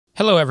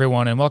Hello,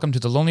 everyone, and welcome to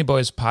the Lonely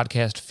Boys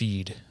podcast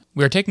feed.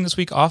 We are taking this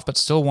week off, but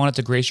still wanted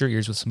to grace your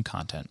ears with some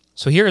content.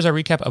 So here is our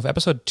recap of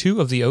episode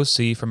 2 of The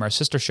OC from our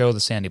sister show, The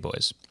Sandy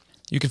Boys.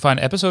 You can find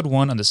episode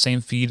 1 on the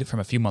same feed from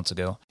a few months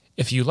ago.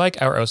 If you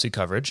like our OC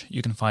coverage,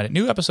 you can find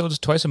new episodes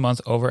twice a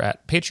month over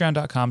at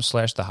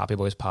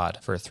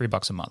patreon.com/thehoppyboyspod for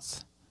 $3 a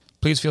month.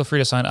 Please feel free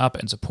to sign up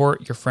and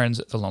support your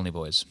friends, the Lonely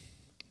Boys.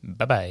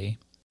 Bye-bye.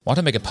 Want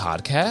to make a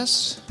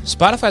podcast?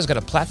 Spotify's got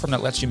a platform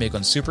that lets you make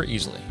one super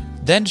easily,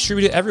 then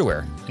distribute it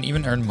everywhere and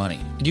even earn money.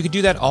 And you can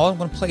do that all in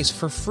one place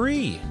for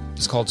free.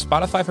 It's called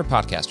Spotify for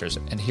Podcasters,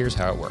 and here's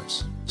how it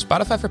works.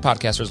 Spotify for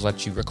Podcasters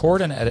lets you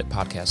record and edit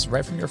podcasts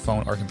right from your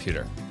phone or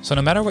computer. So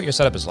no matter what your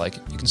setup is like,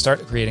 you can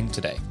start creating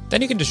today.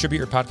 Then you can distribute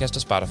your podcast to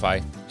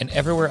Spotify and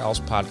everywhere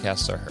else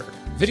podcasts are heard.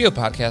 Video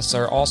podcasts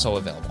are also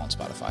available on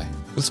Spotify.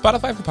 With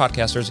Spotify for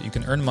Podcasters, you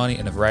can earn money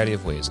in a variety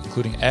of ways,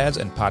 including ads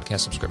and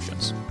podcast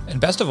subscriptions. And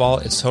best of all,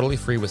 it's totally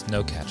free with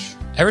no catch.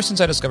 Ever since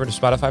I discovered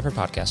Spotify for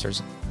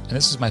Podcasters, and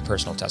this is my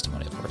personal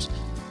testimony, of course,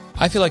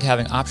 I feel like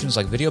having options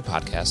like video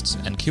podcasts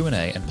and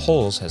Q&A and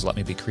polls has let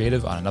me be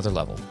creative on another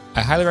level.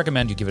 I highly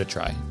recommend you give it a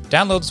try.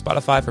 Download the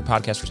Spotify for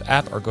Podcasters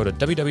app or go to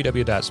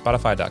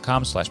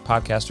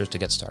www.spotify.com/podcasters to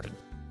get started.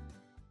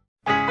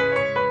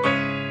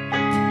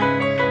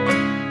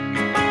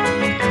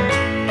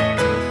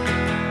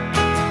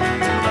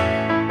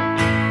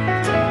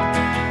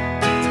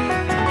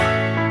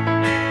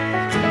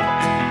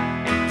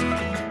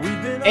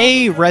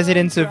 Hey,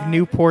 residents of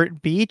Newport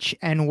Beach,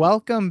 and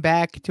welcome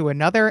back to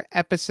another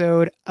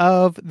episode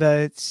of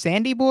the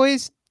Sandy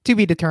Boys, to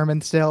be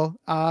determined still.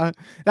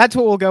 That's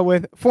what we'll go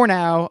with for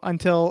now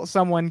until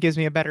someone gives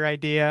me a better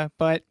idea,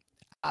 but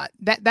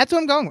that's what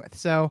I'm going with.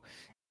 So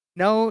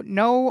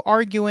no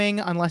arguing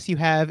unless you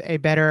have a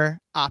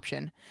better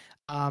option.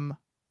 One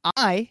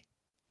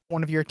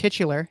of your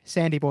titular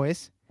Sandy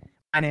Boys,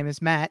 my name is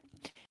Matt,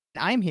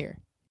 and I'm here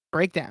to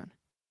break down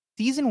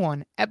Season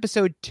 1,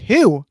 Episode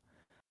 2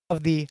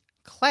 of the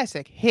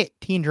classic hit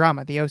teen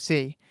drama, The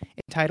OC,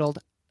 entitled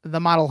The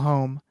Model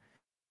Home.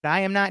 But I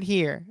am not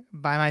here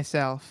by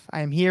myself.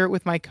 I am here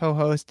with my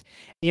co-host.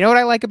 You know what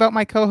I like about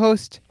my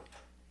co-host?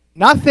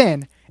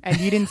 Nothing. And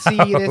you didn't see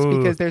this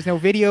because there's no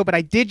video, but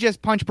I did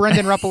just punch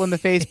Brendan Ruppel in the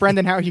face.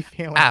 Brendan, how are you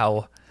feeling?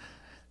 Ow.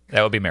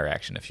 That would be my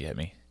reaction if you hit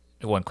me.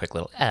 One quick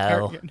little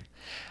ow.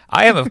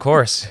 I am, of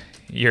course,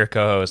 your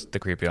co-host, the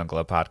Creepy Uncle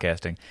of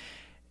Podcasting,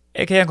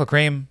 a.k.a. Uncle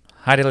Cream.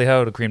 Hi, diddly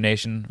ho to Cream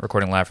Nation,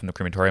 recording live from the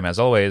crematorium as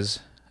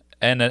always.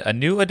 And a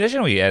new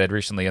addition we added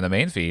recently in the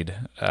main feed,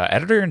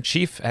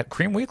 Editor-in-Chief at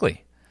Cream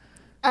Weekly.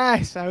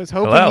 Nice. I was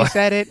hoping Hello. you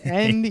said it,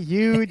 and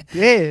you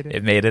did.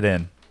 It made it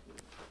in.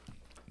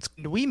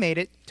 We made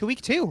it to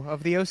week 2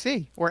 of the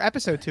OC, or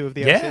episode 2 of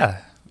the OC.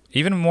 Yeah,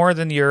 even more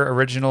than your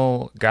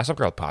original Gossip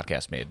Girl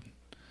podcast made.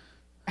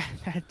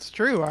 That's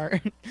true.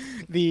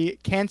 The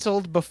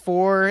canceled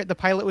before the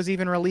pilot was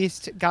even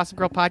released Gossip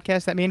Girl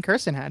podcast that me and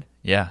Kirsten had.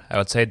 Yeah, I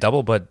would say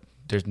double, but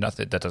there's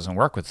nothing that doesn't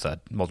work with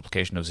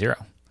multiplication of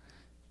 0.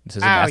 This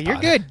is Wow, you're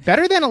good.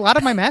 Better than a lot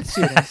of my math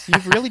students.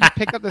 You've really just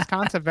picked up this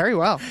concept very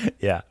well.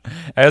 Yeah,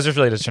 I was just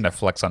really just trying to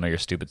flex on all your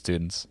stupid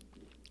students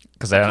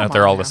because I don't know if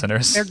they're all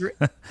listeners.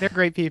 They're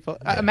great people.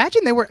 Yeah.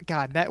 Imagine they were.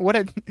 God, what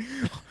a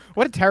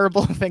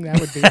terrible thing that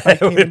would be. If I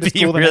came into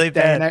school really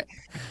bad.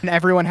 And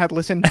everyone had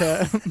listened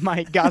to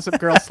my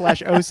Gossip Girl /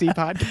 OC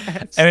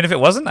podcast. I mean, if it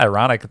wasn't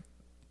ironic,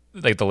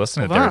 like the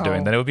listening that they were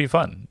doing, then it would be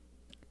fun.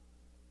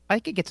 I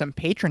could get some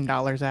patron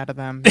dollars out of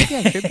them. Maybe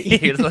I should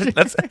be.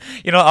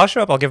 I'll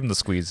show up. I'll give them the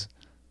squeeze.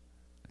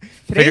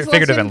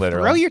 Figurative and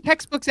literal. Throw your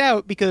textbooks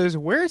out because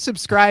we're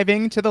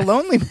subscribing to the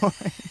Lonely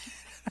Boys.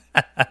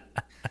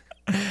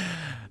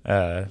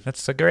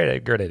 That's a great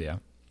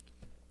idea.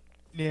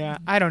 Yeah,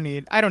 I don't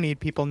need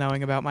people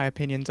knowing about my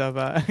opinions of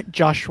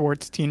Josh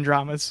Schwartz teen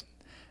dramas.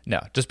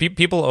 No, just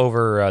people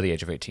over the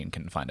age of 18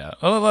 can find out.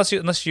 Oh, unless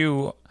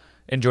you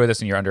enjoy this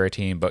and you're under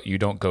 18, but you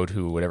don't go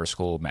to whatever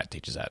school Matt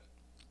teaches at.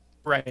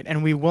 Right,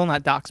 and we will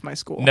not dox my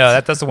school.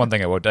 No, that's the one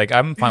thing I won't. Like,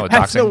 I'm fine with doxing.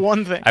 That's the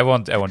one thing. I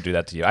won't do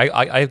that to you.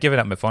 I've given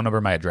out my phone number,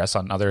 my address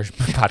on other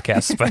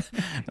podcasts,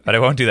 but I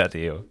won't do that to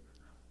you.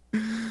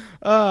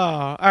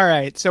 Oh, all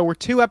right. So we're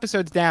 2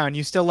 episodes down.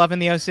 You still loving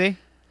the OC?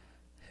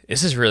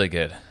 This is really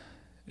good.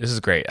 This is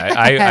great.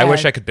 I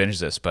wish I could binge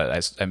this,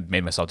 but I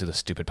made myself do the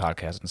stupid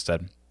podcast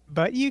instead.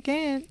 But you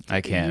can't.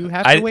 I can't. You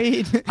have to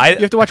wait. You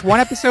have to watch one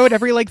episode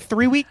every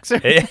 3 weeks.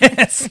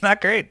 It's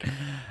not great.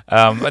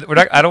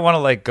 I don't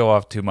want to go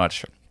off too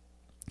much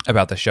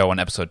about the show on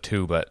episode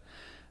 2, but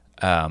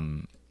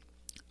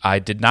I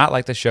did not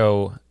like the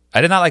show.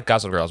 I did not like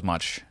Gossip Girl as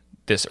much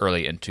this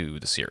early into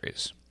the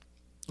series.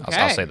 Okay.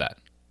 I'll say that.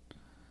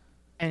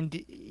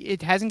 And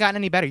it hasn't gotten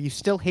any better. You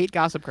still hate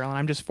Gossip Girl, and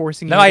I'm just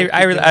forcing you. No,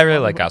 I really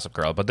like Gossip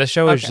Girl, but this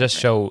show is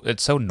just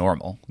it's so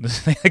normal.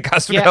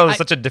 Gossip Girl is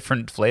such a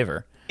different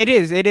flavor. It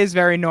is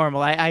very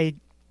normal. I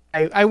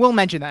will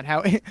mention that,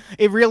 how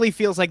it really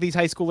feels like these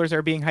high schoolers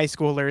are being high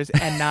schoolers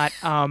and not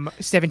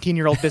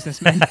 17-year-old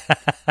businessmen.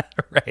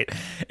 Right.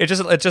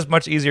 It's just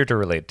much easier to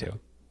relate to.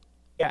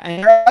 Yeah,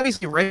 and they're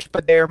obviously rich,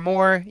 but they're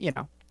more,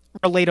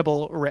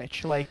 relatable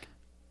rich. Right.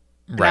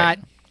 Not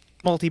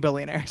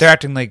multi-billionaires. They're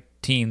acting like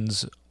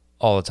teens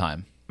all the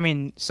time. I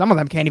mean, some of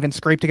them can't even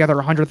scrape together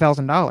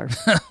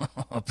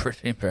 $100,000.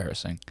 Pretty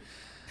embarrassing.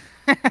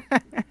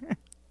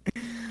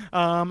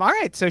 All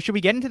right, so should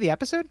we get into the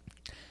episode?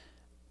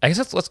 I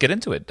guess let's get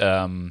into it.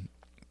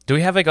 Do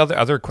we have like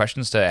other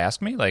questions to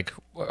ask me? Like,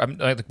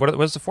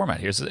 what is the format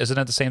here? Isn't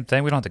it the same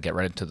thing? We don't have to get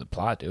right into the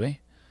plot, do we?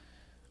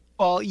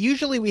 Well,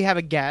 usually we have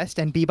a guest,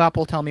 and Bebop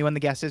will tell me when the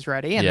guest is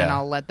ready, and then Yeah.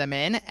 I'll let them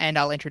in, and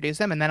I'll introduce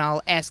them, and then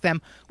I'll ask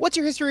them, what's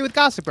your history with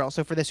Gossip Girl?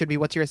 So for this would be,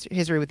 what's your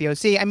history with the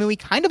OC? I mean, we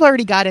kind of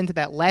already got into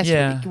that last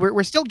Yeah. week.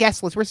 We're still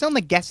guestless. We're still in the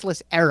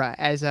guestless era,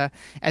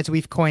 as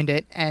we've coined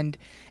it, and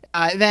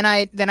then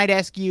I'd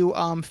ask you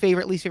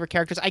favorite, least favorite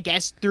characters. I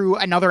guess through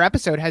another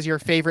episode, has your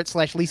favorite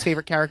 / least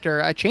favorite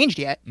character changed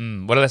yet?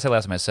 What did I say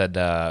last time? I said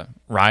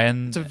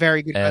Ryan It's a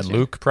very good and question.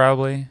 Luke,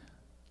 probably.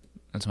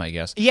 That's my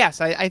guess. Yes,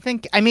 I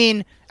think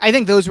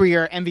those were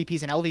your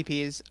MVPs and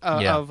LVPs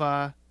Yeah.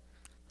 of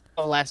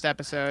last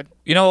episode.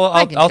 You know,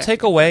 I can I'll check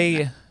take it.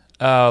 away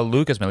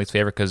Luke as my least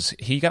favorite because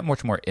he got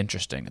much more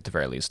interesting at the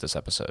very least this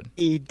episode.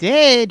 He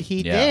did.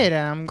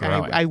 Yeah, And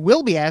growing. I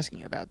will be asking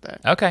you about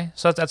that. Okay,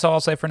 so that's all I'll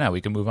say for now.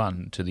 We can move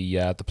on to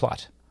the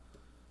plot.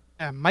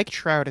 Mike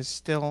Trout is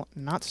still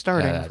not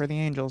starting Yeah. for the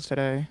Angels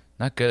today.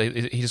 Not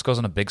good. He just goes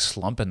on a big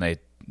slump and they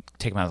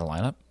take him out of the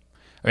lineup.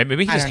 I mean,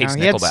 maybe he I just don't hates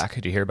know. He had Nickelback.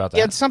 Did you hear about He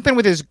had that? something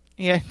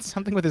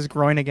with his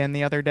groin again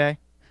the other day.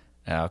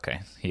 Okay.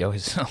 He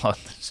always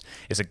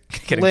is it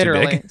getting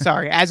Literally. too big?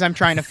 Sorry, as I'm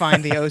trying to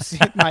find the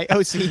OC my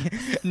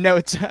OC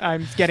notes,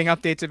 I'm getting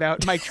updates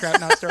about Mike Trout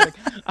not starting.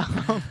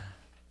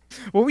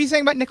 What were you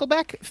saying about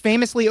Nickelback?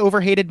 Famously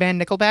overhated band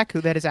Nickelback,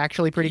 who that is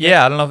actually pretty good.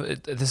 Yeah, I don't know.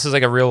 This is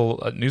like a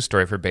real news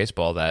story for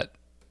baseball that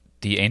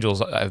the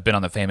Angels have been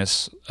on the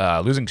famous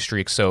losing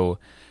streak. So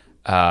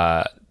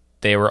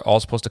they were all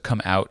supposed to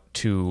come out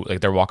to like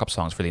their walk-up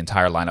songs for the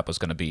entire lineup was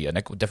going to be a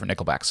different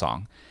Nickelback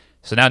song.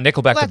 So now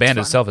Nickelback, Well, the band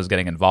that's itself, is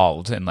getting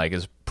involved and like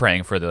is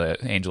praying for the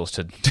Angels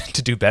to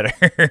to do better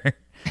and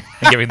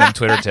giving them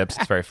Twitter tips.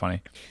 It's very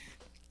funny.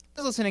 I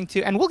was listening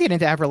to, and we'll get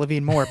into Avril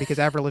Lavigne more because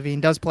Avril Lavigne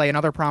does play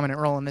another prominent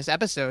role in this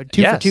episode.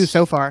 2 for Yes. 2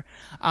 so far.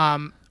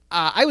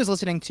 I was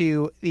listening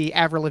to the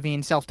Avril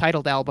Lavigne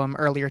self-titled album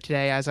earlier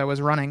today as I was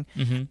running,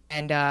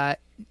 and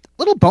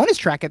little bonus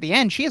track at the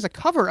end. She has a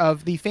cover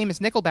of the famous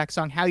Nickelback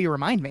song "How You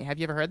Remind Me." Have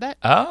you ever heard that?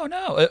 Oh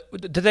no!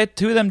 Did they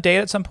two of them date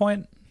at some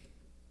point?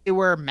 They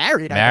were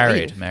married. I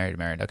Married.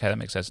 believe. Okay, that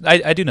makes sense.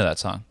 I do know that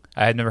song.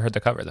 I had never heard the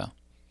cover though. I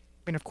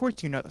mean, of course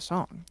you know the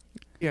song.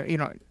 Yeah, you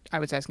know. I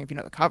was asking if you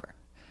know the cover.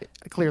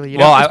 Clearly, you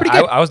Well, know. It's pretty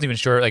good. I wasn't even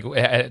sure. Like,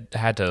 I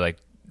had to like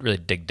really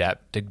dig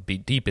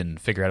deep and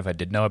figure out if I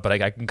did know it. But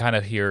I can kind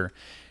of hear.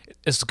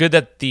 It's good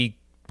that the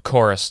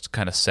chorus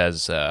kind of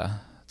says the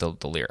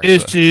lyrics.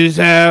 This is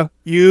how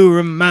you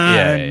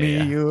remind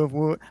Yeah. me of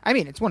what. I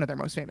mean, it's one of their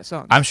most famous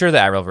songs. I'm sure the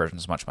Avril version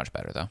is much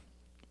better though.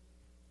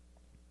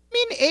 I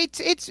mean,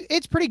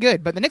 it's pretty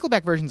good, but the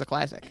Nickelback version's a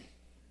classic.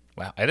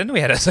 Wow, I didn't know we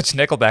had such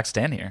Nickelback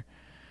stand here.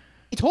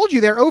 I told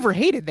you they're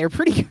overhated. They're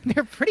pretty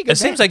good. It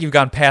seems like you've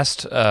gone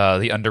past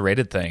the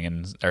underrated thing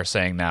and are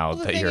saying now Well,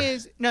 the that thing you're.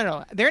 is,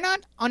 no, they're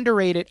not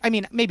underrated. I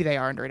mean, maybe they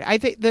are underrated. I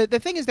think the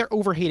thing is they're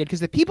overhated because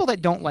the people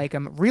that don't like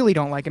them really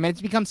don't like them, and it's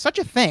become such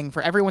a thing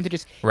for everyone to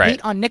just Right.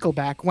 hate on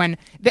Nickelback when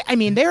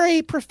they're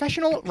a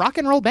professional rock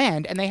and roll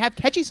band and they have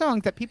catchy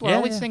songs that people are Yeah,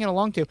 always yeah. singing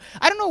along to.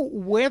 I don't know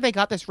where they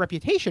got this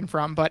reputation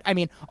from, but I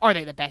mean, are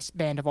they the best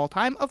band of all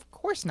time? Of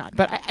course not.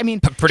 But I mean,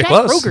 Pretty Chad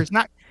close. Kroeger's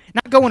not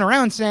going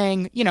around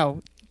saying,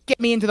 get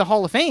me into the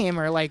Hall of Fame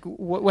or like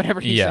whatever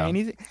he's Yeah. saying.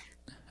 He's,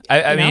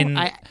 I you know,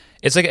 mean,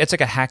 it's like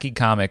a hacky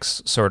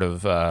comics sort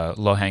of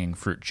low hanging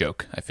fruit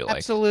joke. I feel like.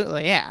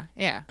 absolutely, yeah.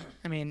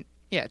 I mean,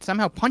 yeah, it's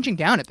somehow punching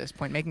down at this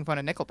point, making fun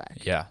of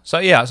Nickelback. Yeah. So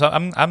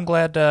I'm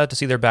glad to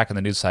see they're back in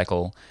the news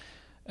cycle,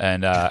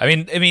 and I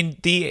mean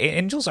the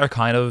Angels are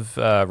kind of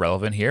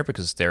relevant here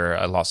because they're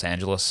a Los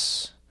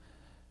Angeles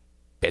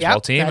baseball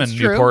Yep, team, that's and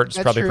true. Newport's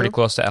That's probably true. pretty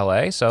close to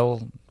LA.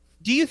 So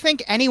Do you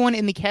think anyone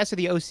in the cast of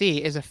the OC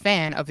is a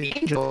fan of the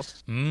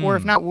Angels, or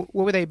if not, what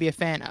would they be a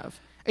fan of?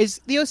 Is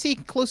the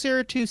OC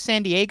closer to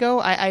San Diego?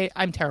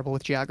 I'm terrible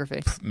with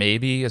geography.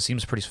 maybe it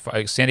seems pretty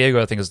far. San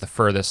Diego, I think, is the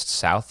furthest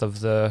south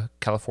of the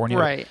California.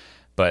 Right.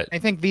 But I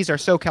think these are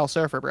SoCal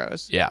Surfer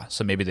Bros. yeah,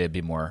 so maybe they'd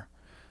be more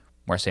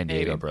San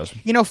Diego Maybe. bros.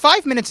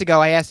 5 minutes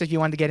ago, I asked if you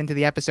wanted to get into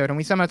the episode, and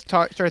we somehow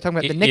started talking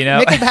about the You know-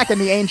 Nickelback and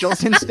the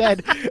Angels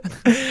instead.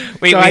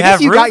 We So I guess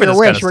have you room got for your this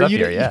wish kind of where stuff you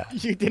here. didn't,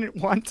 Yeah. you didn't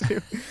want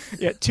to.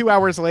 Yeah, 2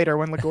 hours later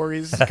when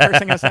Ligori's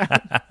cursing us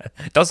out.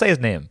 Don't say his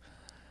name.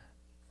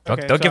 Don't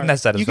Okay, give him that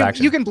sorry.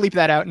 satisfaction. You can bleep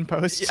that out in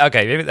post.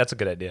 Okay, maybe that's a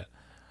good idea.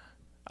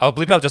 I'll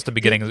bleep out just the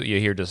beginning that you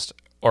hear just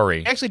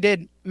Ori. I actually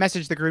did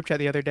message the group chat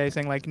the other day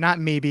saying, like, not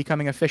me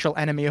becoming official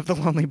enemy of the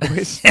Lonely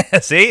Boys.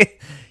 See?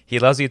 He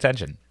loves the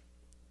attention.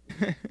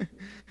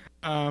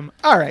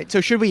 All right, so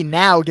should we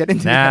now get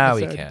into Now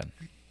the we episode? can.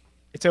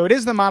 So it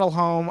is the model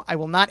home. I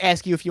will not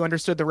ask you if you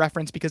understood the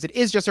reference because it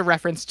is just a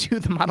reference to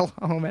the model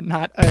home and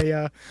not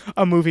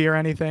a movie or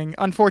anything.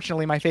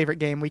 Unfortunately, my favorite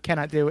game we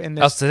cannot do in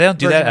this. Oh, so they don't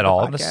do that version at of the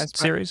all in this podcast, but-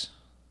 series?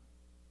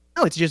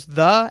 No, it's just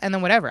the and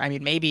then whatever. I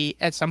mean, maybe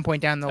at some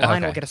point down the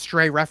line we'll get a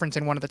stray reference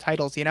in one of the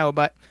titles,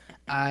 but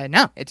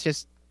no, it's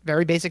just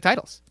very basic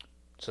titles.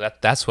 So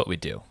that's what we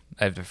do.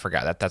 I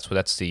forgot that's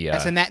the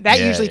yes, and that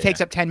usually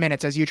takes up 10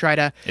 minutes as you try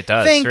to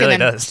think really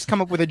and then come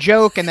up with a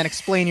joke and then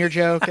explain your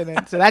joke, and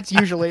then so that's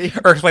usually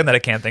or explain that I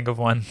can't think of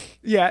one.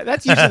 Yeah,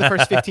 that's usually the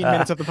first 15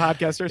 minutes of the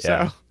podcast or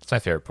so. That's my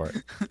favorite part.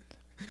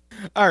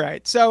 All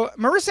right, so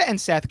Marissa and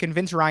Seth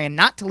convince Ryan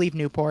not to leave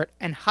Newport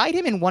and hide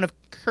him in one of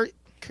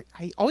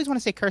I always want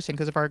to say Kirsten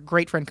because of our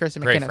great friend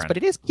Kirsten McKinnon, but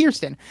it is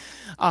Kirsten,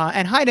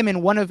 and hide him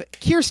in one of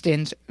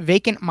Kirsten's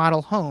vacant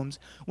model homes.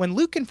 When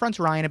Luke confronts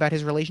Ryan about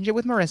his relationship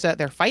with Marissa,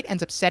 their fight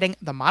ends up setting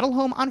the model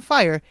home on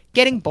fire,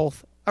 getting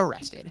both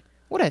arrested.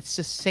 What a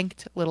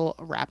succinct little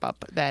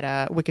wrap-up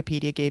that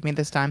Wikipedia gave me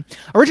this time.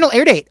 Original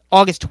air date,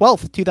 August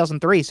 12th,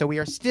 2003, so we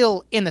are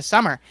still in the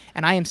summer,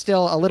 and I am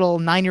still a little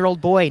 9-year-old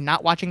boy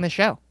not watching the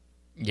show.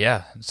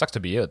 Yeah, it sucks to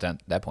be you at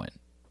that point.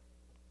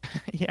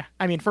 Yeah,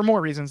 I mean, for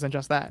more reasons than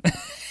just that.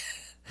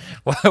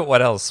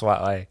 What else?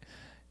 Why?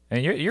 I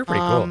mean, you're pretty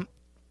cool.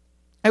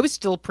 I was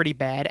still pretty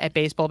bad at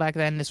baseball back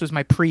then. This was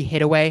my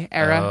pre-hit-away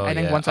era. I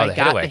think once I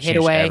got the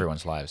hit-away,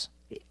 everyone's lives.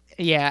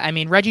 Yeah, I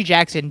mean, Reggie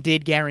Jackson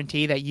did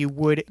guarantee that you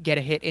would get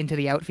a hit into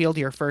the outfield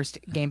your first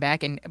game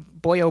back, and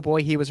boy, oh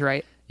boy, he was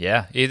right.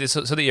 Yeah,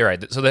 so you're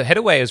right. So the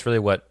hit-away is really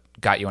what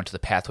got you onto the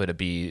pathway to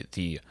be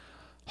the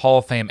Hall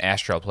of Fame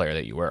Astro player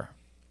that you were.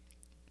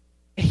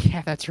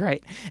 Yeah, that's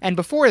right. And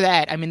before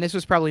that, I mean, this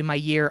was probably my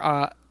year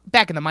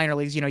back in the minor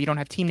leagues. You don't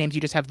have team names;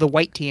 you just have the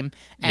white team,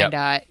 and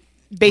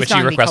based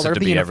on the color of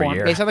the uniform.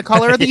 Based on the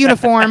color of the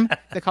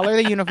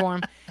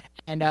uniform,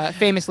 And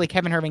famously,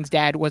 Kevin Herving's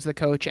dad was the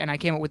coach, and I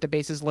came up with the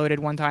bases loaded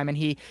one time, and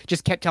he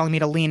just kept telling me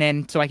to lean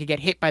in so I could get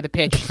hit by the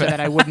pitch so that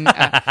I wouldn't.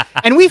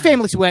 And we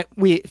famously went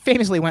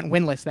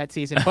winless that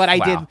season, but I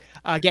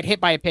did get hit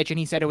by a pitch, and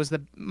he said it was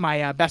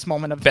my best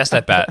moment of best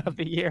at bat of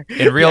the year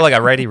in real, like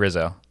a righty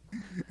Rizzo.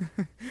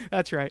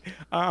 That's right.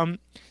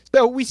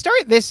 So we start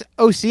this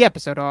OC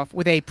episode off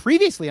with a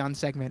previously on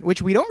segment,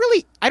 which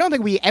I don't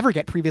think we ever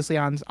get previously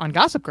on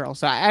Gossip Girl.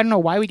 So I don't know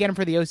why we get them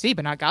for the OC,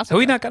 but not Gossip Girl.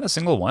 Have we not gotten a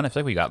single one? I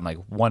feel like we got like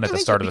one at the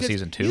start of the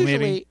season 2,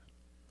 maybe?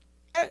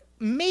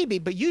 Maybe,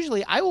 but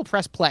usually I will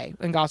press play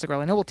in Gossip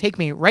Girl, and it will take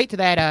me right to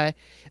that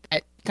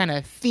kind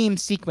of theme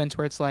sequence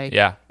where it's like,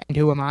 and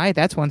who am I?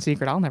 That's one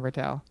secret I'll never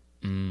tell.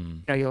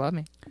 You know you love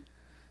me.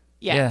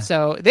 Yeah,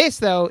 so this,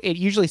 though, it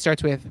usually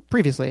starts with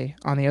previously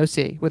on the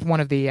OC, with one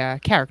of the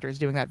characters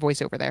doing that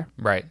voiceover there.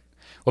 Right.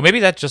 Well, maybe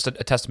that's just a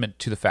testament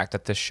to the fact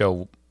that this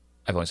show,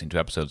 I've only seen 2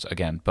 episodes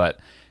again, but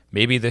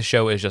maybe this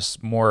show is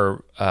just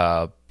more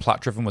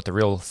plot-driven with the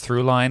real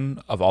through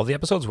line of all the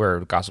episodes, where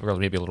Gossip Girl is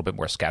maybe a little bit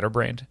more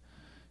scatterbrained.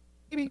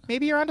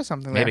 Maybe you're onto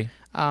something there. Maybe.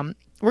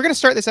 We're going to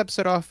start this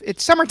episode off.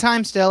 It's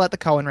summertime still at the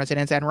Cohen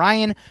residence, and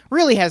Ryan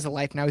really has the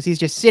life now. He's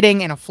just sitting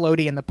in a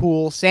floaty in the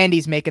pool.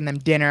 Sandy's making them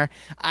dinner.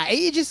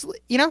 He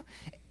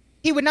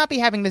would not be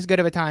having this good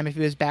of a time if he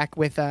was back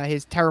with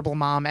his terrible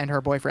mom and her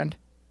boyfriend.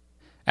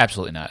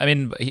 Absolutely not. I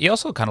mean, he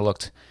also kind of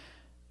looked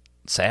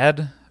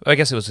sad. I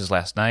guess it was his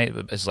last night,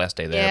 his last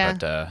day there,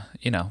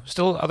 but,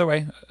 still other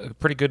way, a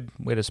pretty good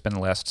way to spend the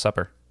last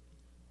supper.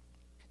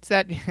 It's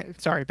that,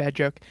 sorry, bad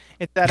joke.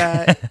 It's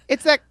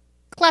that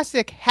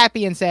classic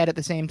happy and sad at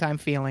the same time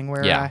feeling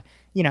where,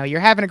 you're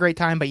having a great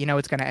time, but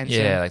it's going to end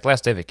soon. Yeah, like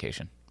last day of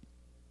vacation.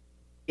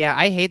 Yeah,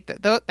 I hate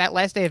that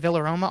last day of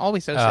Villa Roma,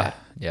 always so sad.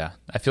 Yeah,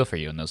 I feel for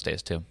you in those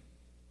days, too.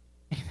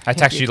 I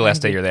texted you the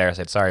last day you're there. I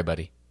said, sorry,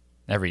 buddy,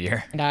 every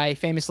year. And I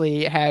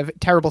famously have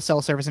terrible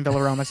cell service in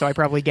Villa Roma, so I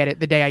probably get it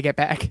the day I get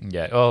back.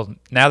 Yeah, well,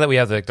 now that we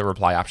have the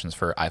reply options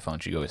for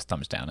iPhones, you always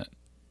thumbs down it.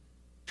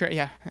 Sure,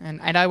 yeah,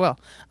 and I will.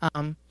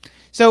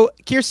 So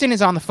Kirsten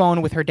is on the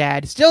phone with her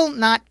dad. Still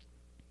not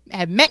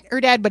have met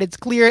her dad, but it's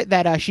clear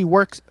that she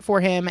works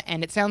for him,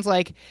 and it sounds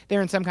like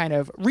they're in some kind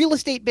of real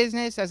estate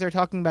business as they're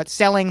talking about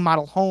selling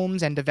model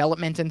homes and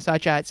development and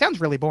such. It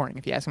sounds really boring,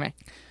 if you ask me.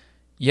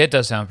 Yeah, it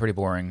does sound pretty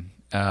boring.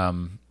 I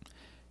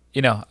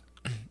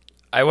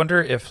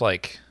wonder if,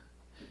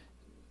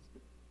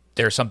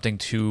 there's something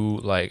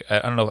to, I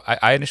don't know.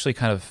 I initially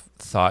kind of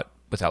thought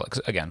without,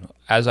 because, again,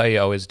 as I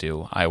always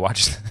do, I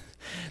watch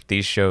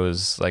these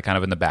shows kind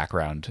of in the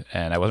background,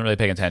 and I wasn't really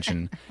paying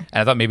attention,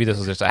 and I thought maybe this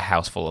was just a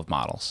house full of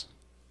models.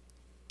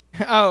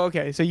 Oh,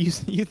 okay. So you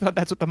thought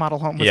that's what the model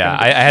home was? Yeah,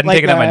 I hadn't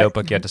taken out my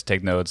notebook yet to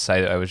take notes.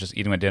 I was just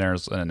eating my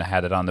dinners and I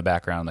had it on the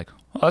background.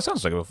 That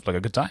sounds like a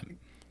good time.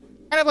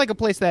 Kind of like a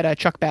place that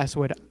Chuck Bass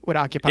would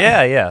occupy.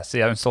 Yeah.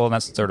 See, I'm still in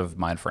that sort of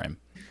mind frame.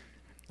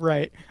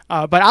 Right.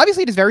 But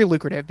obviously it is very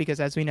lucrative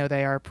because, as we know,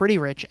 they are pretty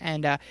rich.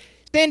 And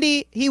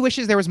Sandy, he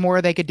wishes there was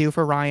more they could do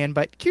for Ryan,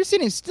 but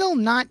Kirsten is still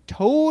not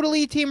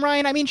totally Team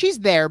Ryan. I mean, she's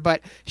there,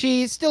 but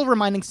she's still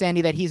reminding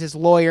Sandy that he's his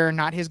lawyer,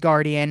 not his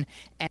guardian.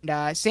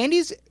 And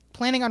Sandy's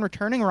planning on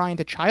returning Ryan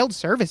to child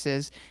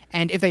services,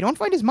 and if they don't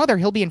find his mother,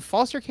 he'll be in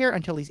foster care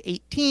until he's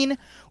 18,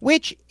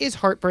 which is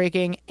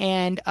heartbreaking.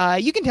 And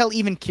you can tell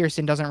even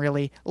Kirsten doesn't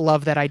really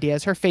love that idea,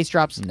 as her face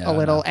drops a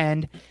little. No.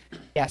 And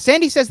yeah,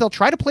 Sandy says they'll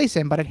try to place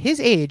him, but at his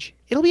age,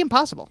 it'll be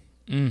impossible.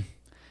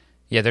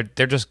 Yeah,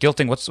 they're just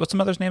guilting. What's the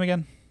mother's name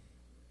again?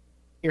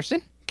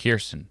 Kirsten?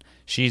 Kirsten.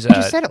 She's You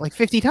just said it like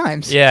 50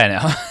 times. Yeah, I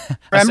know.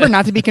 Remember,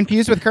 not to be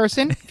confused with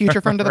Kirsten,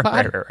 future friend of the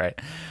pod. Right.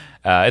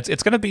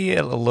 It's going to be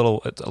a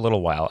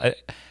little while.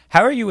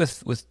 How are you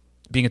with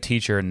being a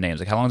teacher and names?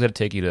 Like, how long did it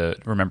take you to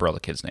remember all the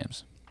kids'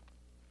 names?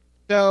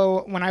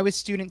 So when I was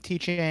student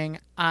teaching,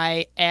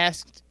 I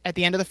asked at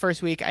the end of the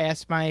first week, I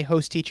asked my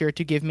host teacher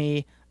to give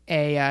me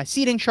a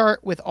seating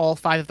chart with all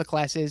 5 of the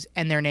classes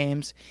and their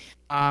names.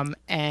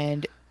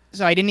 And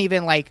so I didn't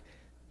even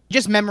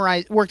just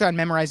worked on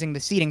memorizing the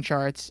seating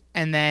charts,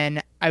 and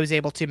then I was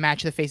able to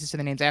match the faces to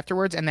the names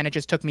afterwards, and then it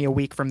just took me a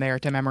week from there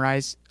to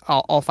memorize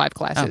all 5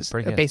 classes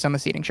based on the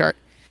seating chart.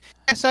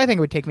 So I think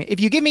it would take me,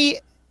 if you give me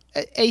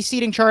a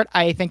seating chart,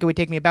 I think it would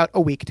take me about a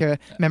week to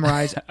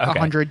memorize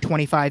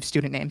 125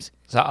 student names.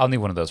 So I'll need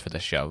one of those for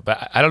this show.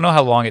 But I don't know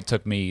how long it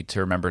took me to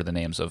remember the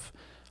names of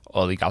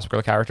all the Gossip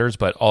Girl characters,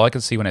 but all I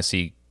can see when I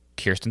see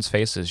Kirsten's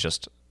face is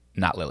just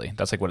not Lily.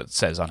 That's like what it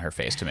says on her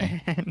face to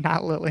me.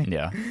 Not Lily.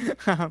 Yeah.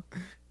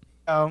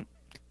 So,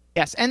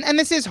 yes, and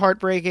this is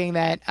heartbreaking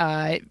that,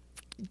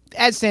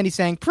 as Sandy's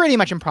saying, pretty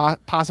much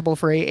impossible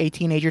for a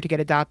teenager to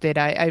get adopted.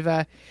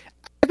 I've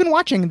been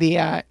watching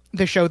the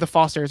show The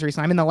Fosters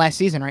recently. I'm in the last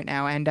season right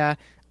now, and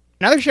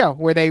another show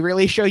where they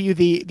really show you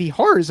the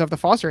horrors of the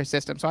foster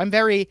system. So I'm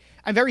very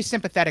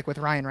sympathetic with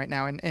Ryan right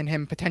now and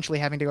him potentially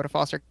having to go to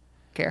foster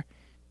care.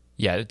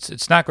 Yeah,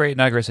 it's not great.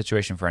 Not a great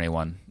situation for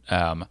anyone.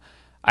 I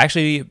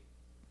actually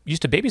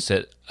used to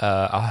babysit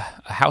a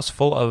house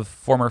full of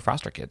former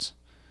foster kids.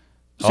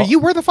 So you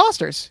were the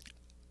Fosters.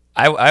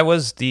 I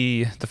was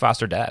the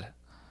foster dad.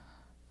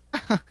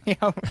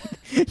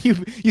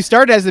 You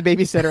started as the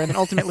babysitter and then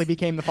ultimately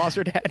became the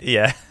foster dad.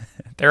 Yeah,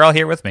 they're all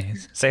here with me.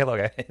 Say hello,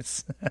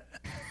 guys.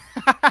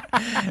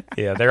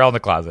 Yeah, they're all in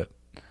the closet.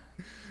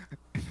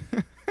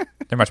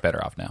 They're much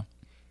better off now.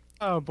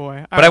 Oh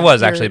boy! But I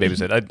was actually a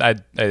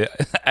babysitter.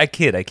 I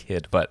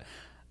kid, but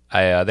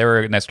they were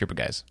a nice group of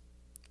guys.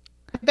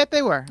 I bet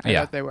they were. I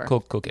bet they were.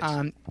 Cool kids.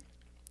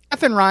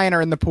 Seth and Ryan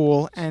are in the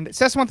pool, and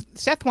Seth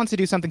wants to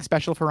do something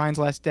special for Ryan's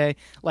last day,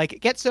 like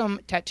get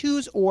some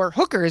tattoos or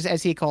hookers,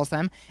 as he calls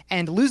them,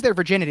 and lose their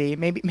virginity.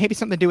 Maybe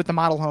something to do with the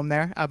model home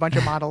there, a bunch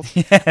of models.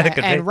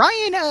 And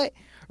Ryan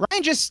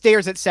just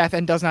stares at Seth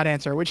and does not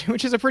answer,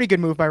 which is a pretty good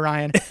move by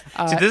Ryan.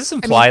 So does this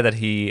imply that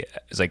he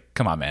is like,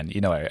 come on, man,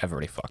 you know I've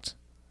already fucked?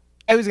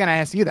 I was going to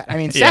ask you that. I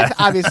mean, Seth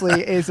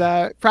obviously is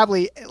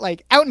probably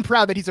out and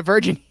proud that he's a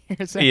virgin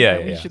here,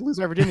 saying we should lose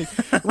our virginity.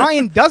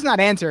 Ryan does not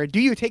answer. Do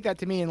you take that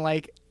to mean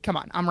come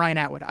on, I'm Ryan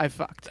Atwood, I've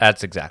fucked?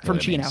 That's exactly from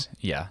what it Chino. Means.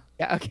 Yeah.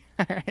 Yeah. Okay.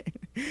 All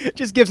right.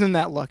 Just gives him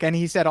that look, and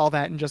he said all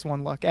that in just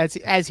one look,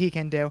 as he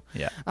can do.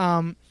 Yeah.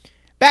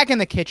 Back in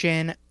the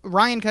kitchen,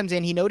 Ryan comes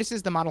in. He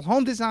notices the model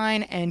home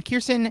design, and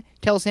Kirsten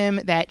tells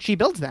him that she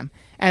builds them.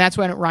 And that's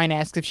when Ryan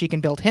asks if she can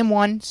build him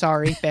one.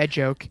 Sorry, bad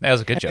joke. That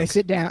was a good joke.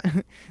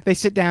 They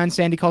sit down.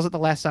 Sandy calls it the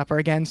Last Supper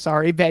again.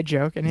 Sorry, bad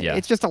joke. And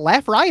it's just a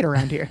laugh riot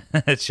around here.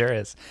 It sure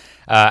is.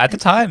 At the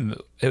time,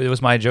 it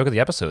was my joke of the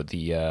episode,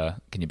 the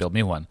can you build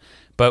me one?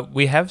 But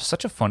we have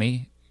such a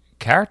funny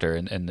character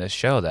in this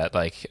show that,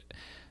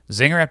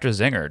 zinger after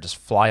zinger just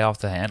fly off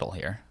the handle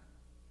here.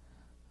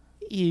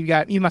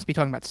 You must be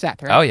talking about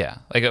Seth, right? Oh, yeah.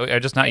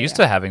 I'm just not used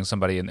to having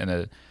somebody in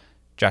a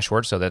Josh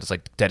Schwartz show that's,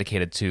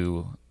 dedicated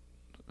to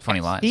funny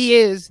lines. He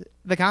is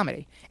the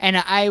comedy. And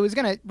I was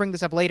going to bring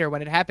this up later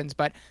when it happens,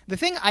 but the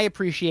thing I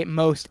appreciate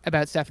most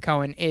about Seth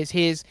Cohen is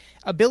his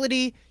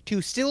ability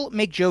to still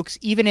make jokes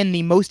even in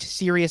the most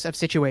serious of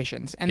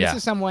situations. And this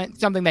is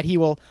something that he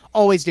will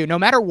always do, no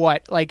matter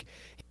what.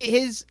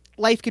 His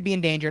life could be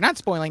in danger. Not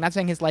spoiling, not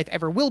saying his life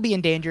ever will be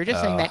in danger,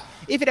 just saying that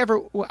if it ever...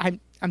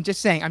 I'm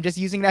just saying, I'm just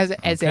using it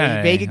as a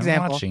vague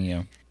example. I'm watching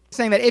you.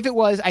 Saying that if it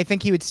was, I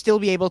think he would still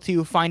be able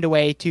to find a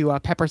way to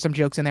pepper some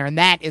jokes in there, and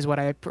that is what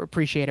I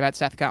appreciate about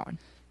Seth Cohen.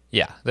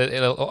 Yeah,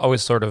 it'll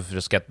always sort of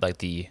just get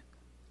the,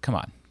 come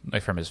on,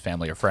 from his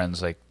family or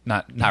friends,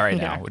 not right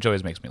now, which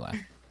always makes me laugh.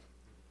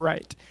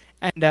 Right.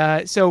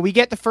 And so we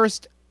get the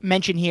first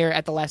mention here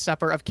at the Last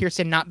Supper of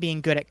Kirsten not being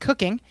good at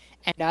cooking,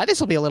 and this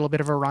will be a little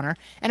bit of a runner.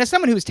 And as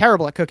someone who's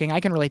terrible at cooking, I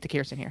can relate to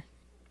Kirsten here.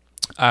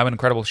 I'm an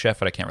incredible chef,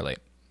 but I can't relate.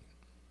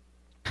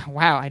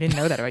 Wow, I didn't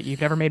know that about you. You've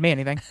never made me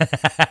anything. No,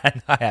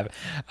 I haven't.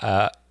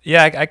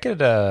 I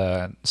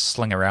could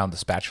sling around the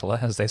spatula,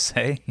 as they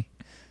say.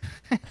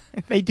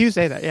 They do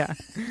say that, yeah.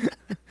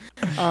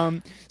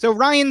 So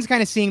Ryan's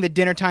kind of seeing the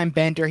dinner time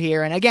banter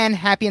here, and again,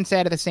 happy and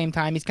sad at the same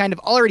time. He's kind of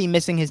already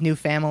missing his new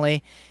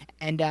family,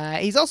 and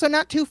he's also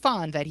not too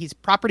fond that he's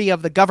property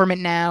of the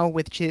government now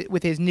with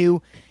his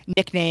new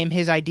nickname,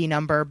 his ID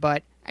number,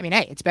 but I mean,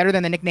 hey, it's better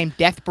than the nickname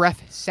Death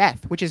Breath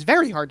Seth, which is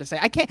very hard to say.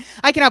 I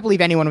cannot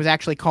believe anyone was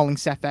actually calling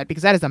Seth that,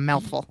 because that is a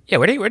mouthful. Yeah,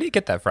 where do you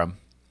get that from?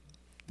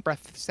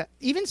 Breath Seth.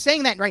 Even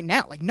saying that right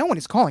now, no one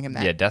is calling him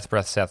that. Yeah, Death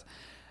Breath Seth.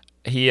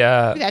 Maybe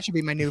that should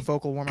be my new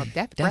vocal warm up.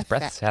 Death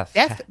Breath Seth.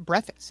 Death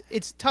Breath.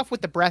 It's tough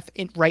with the breath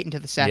right into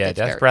the Seth. Yeah,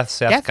 Death Breath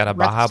Seth got a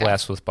Baja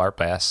Blast with Bart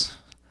Bass.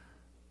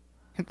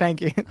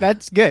 Thank you.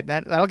 That's good.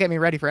 That'll get me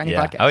ready for any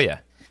podcast. Oh yeah.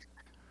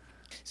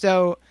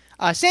 So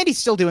Sandy's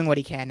still doing what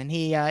he can, and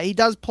he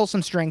does pull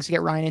some strings to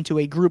get Ryan into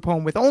a group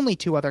home with only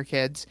 2 other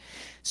kids.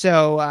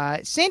 So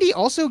Sandy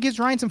also gives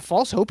Ryan some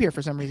false hope here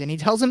for some reason. He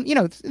tells him,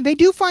 they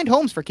do find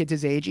homes for kids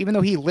his age, even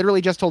though he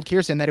literally just told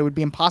Kirsten that it would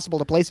be impossible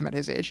to place him at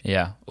his age.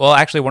 Yeah. Well,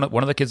 actually,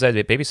 one of the kids that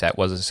I babysat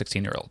was a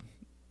 16-year-old.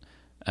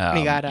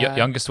 He got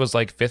youngest was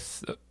like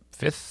fifth.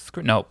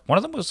 No, one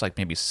of them was like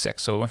maybe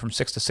 6. So it went from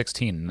 6 to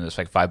 16, and there's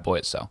like 5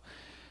 boys. So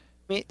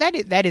I mean,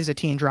 that is a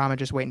teen drama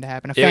just waiting to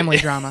happen, a family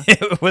drama.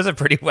 It was a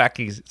pretty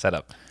wacky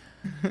setup.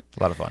 A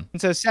lot of fun.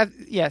 And so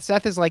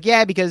Seth is like,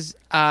 because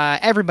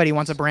everybody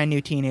wants a brand new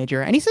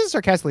teenager, and he says it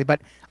sarcastically,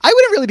 but I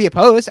wouldn't really be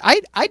opposed.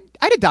 I'd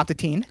adopt a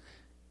teen.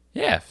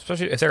 Yeah,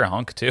 especially if they're a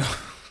hunk too.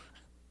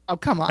 Oh,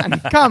 come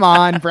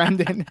on,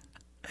 Brendan.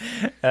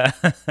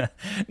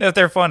 No, if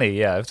they're funny,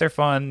 yeah. If they're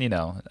fun, I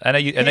know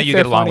you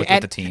get along with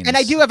the teens. And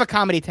I do have a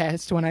comedy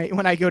test when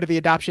I go to the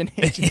adoption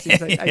agencies.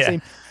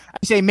 I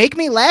say, make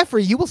me laugh, or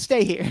you will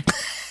stay here.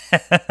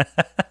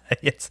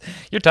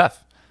 You're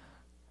tough.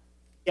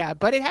 Yeah,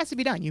 but it has to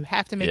be done. You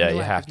have to make me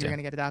laugh if you're going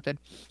to get adopted.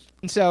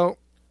 And so,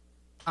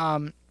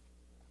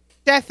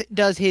 Seth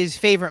does his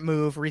favorite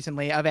move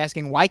recently of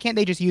asking, why can't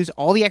they just use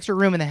all the extra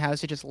room in the house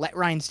to just let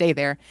Ryan stay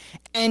there?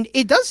 And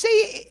it does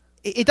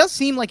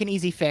seem like an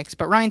easy fix,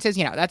 but Ryan says,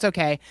 that's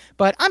okay.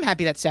 But I'm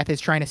happy that Seth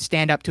is trying to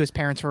stand up to his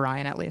parents for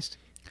Ryan, at least.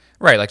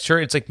 Right, like, sure,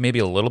 it's like maybe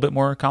a little bit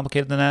more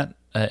complicated than that.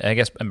 I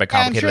guess, and by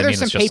complicated, I mean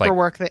it's just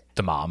like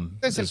the mom.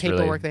 There's some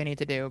paperwork they need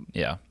to do.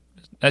 Yeah.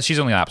 She's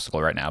only an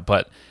obstacle right now,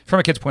 but from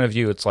a kid's point of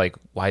view, it's like,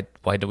 why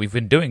do we've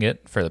been doing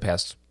it for the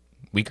past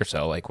week or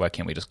so? Like, why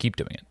can't we just keep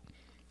doing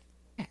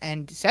it?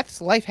 And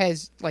Seth's life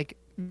has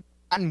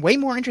gotten way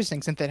more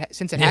interesting since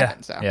it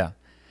happened. So yeah,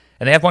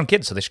 and they have 1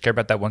 kid, so they should care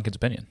about that 1 kid's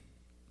opinion.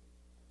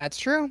 That's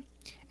true.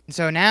 And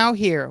so now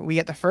here we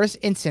get the first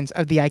instance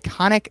of the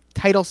iconic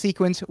title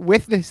sequence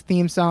with this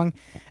theme song.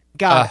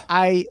 God,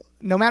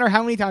 no matter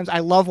how many times I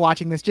love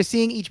watching this, just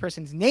seeing each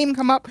person's name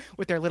come up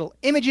with their little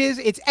images.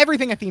 It's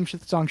everything a theme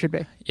song should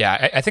be.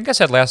 Yeah, I think I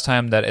said last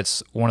time that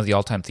it's one of the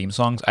all-time theme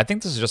songs. I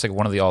think this is just like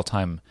one of the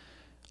all-time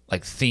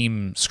like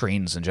theme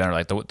screens in general.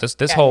 Like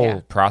this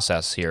whole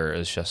process here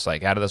is just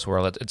like out of this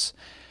world. It's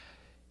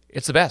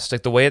the best.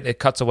 Like the way it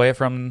cuts away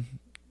from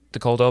the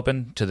cold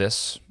open to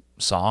this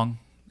song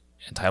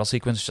and title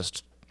sequence.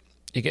 Just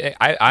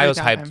I was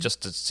hyped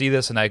just to see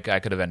this, and I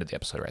could have ended the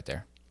episode right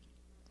there.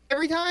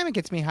 Every time it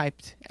gets me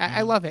hyped.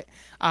 I love it.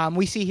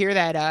 We see here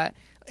that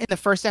in the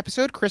first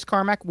episode, Chris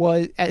Carmack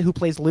who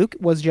plays Luke,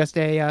 was just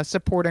a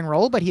supporting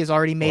role, but he has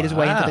already made his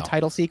way into the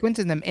title sequence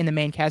in the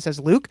main cast as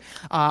Luke.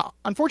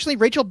 Unfortunately,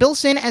 Rachel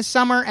Bilson as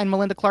Summer and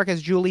Melinda Clarke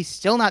as Julie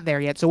still not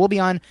there yet. So we'll be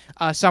on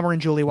Summer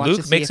and Julie watch Luke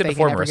to see if they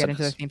can ever get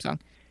into the theme song.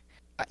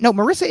 No,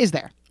 Marissa is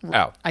there.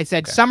 Oh, I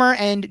said okay. Summer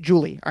and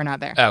Julie are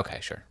not there. Okay,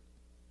 sure.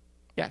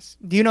 Yes.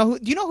 Do you know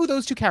who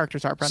those 2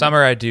 characters are, Brendan?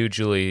 Summer, I do.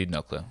 Julie,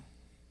 no clue.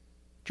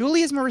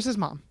 Julie is Marissa's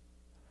mom.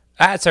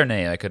 That's her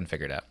name. I couldn't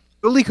figure it out.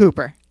 Julie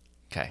Cooper.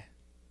 Okay.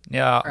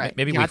 Yeah, right.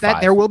 Maybe week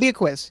 5. There will be a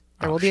quiz.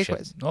 There will be a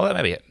quiz. Well,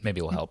 that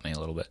maybe will help me a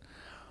little bit.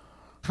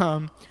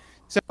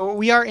 So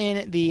we are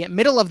in the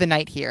middle of the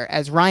night here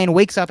as Ryan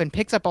wakes up and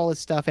picks up all his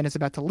stuff and is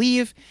about to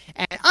leave.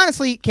 And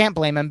honestly, can't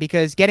blame him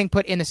because getting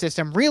put in the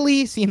system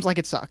really seems like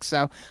it sucks.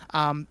 So,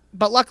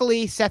 but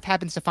luckily, Seth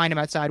happens to find him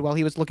outside while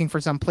he was looking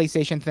for some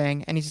PlayStation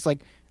thing. And he's just like,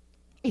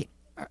 hey,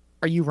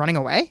 are you running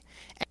away?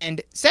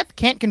 And Seth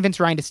can't convince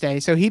Ryan to stay.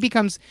 So he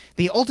becomes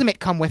the ultimate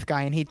come with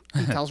guy. And he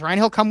tells Ryan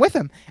he'll come with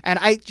him. And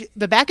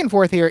the back and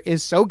forth here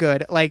is so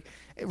good. Like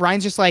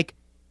Ryan's just like,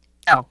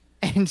 no.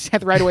 And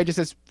Seth right away just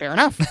says, fair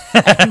enough.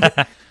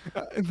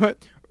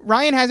 But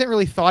Ryan hasn't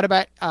really thought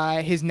about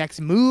his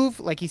next move.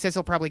 Like he says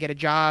he'll probably get a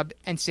job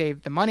and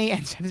save the money.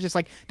 And Seth is just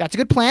like, that's a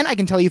good plan. I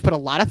can tell you've put a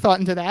lot of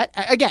thought into that.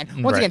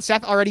 Once again,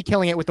 Seth already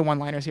killing it with the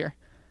one-liners here.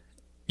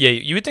 Yeah,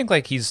 you would think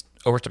like he's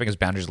overstepping his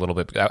boundaries a little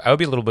bit. I would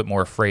be a little bit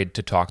more afraid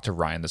to talk to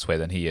Ryan this way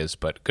than he is.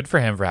 But good for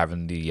him for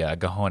having the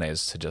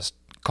cojones to just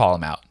call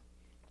him out.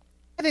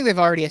 I think they've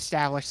already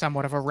established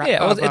somewhat of a rapport.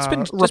 Yeah, well, it's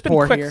been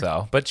quick here.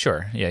 Though. But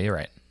sure, yeah, you're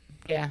right.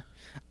 Yeah.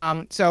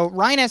 So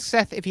Ryan asks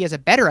Seth if he has a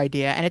better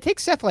idea, and it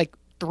takes Seth like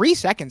 3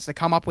 seconds to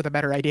come up with a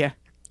better idea.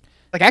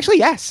 Like, actually,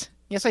 yes.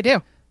 Yes, I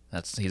do.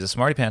 He's a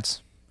smarty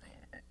pants.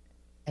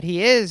 And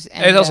he is.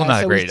 And, it's also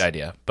not a great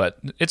idea, but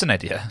it's an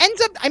idea.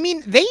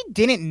 They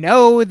didn't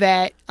know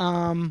that,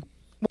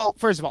 well,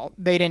 first of all,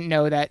 they didn't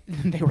know that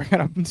they were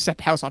going to set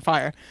the house on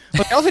fire.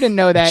 But they also didn't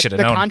know that the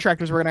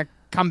contractors were going to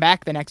come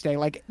back the next day.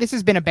 Like, this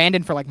has been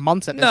abandoned for like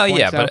months at this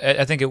point. But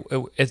I think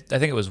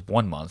it was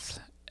 1 month.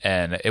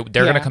 And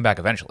they're going to come back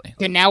eventually.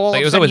 And now all of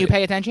a sudden you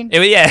pay attention? It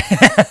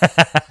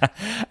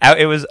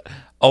was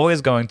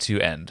always going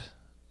to end.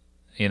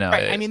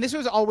 Right. This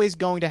was always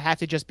going to have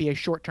to just be a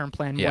short-term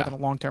plan more than a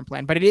long-term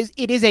plan. But it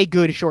is a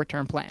good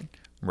short-term plan.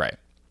 Right.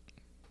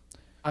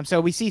 So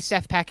we see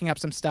Seth packing up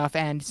some stuff,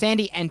 and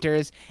Sandy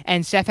enters,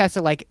 and Seth has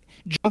to, like,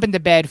 jump into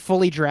bed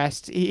fully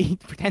dressed. He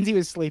pretends he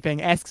was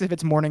sleeping, asks if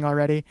it's morning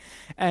already.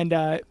 And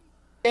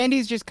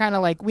Sandy's just kind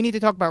of like, we need to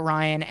talk about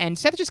Ryan. And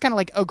Seth just kind of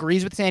like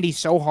agrees with Sandy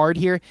so hard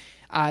here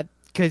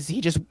because he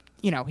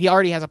he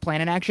already has a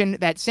plan in action,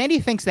 that Sandy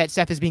thinks that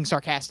Seth is being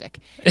sarcastic.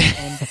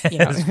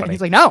 And,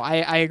 he's like, no,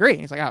 I agree.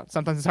 He's like, oh,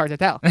 sometimes it's hard to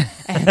tell.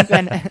 And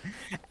then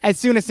as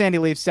soon as Sandy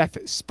leaves, Seth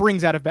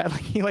springs out of bed.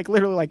 Like, he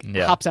literally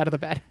hops out of the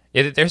bed.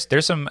 Yeah,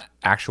 there's some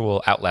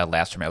actual out loud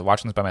laughs for me. I was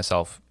watching this by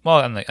myself. Well,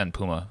 and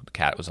Puma, the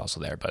cat, was also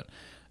there, but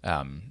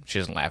she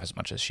doesn't laugh as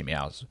much as she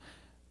meows.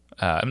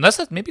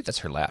 Maybe that's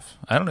her laugh.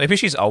 I don't know. Maybe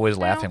she's always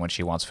laughing when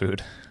she wants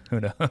food.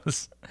 Who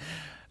knows?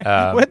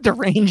 What a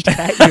deranged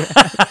cat you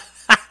have.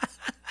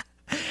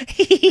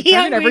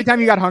 Every time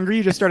you got hungry,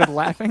 you just started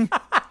laughing.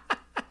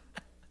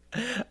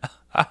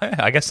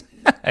 I guess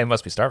I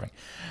must be starving.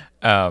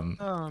 Oh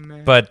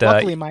man! But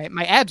luckily,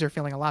 my abs are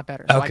feeling a lot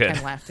better, so okay. I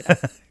can laugh today.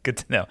 Good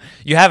to know.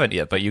 You haven't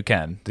yet, but you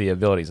can. The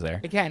ability's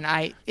there. Again,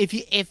 if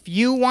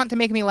you want to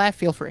make me laugh,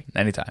 feel free.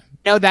 Anytime.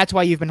 No, that's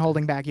why you've been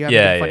holding back. You haven't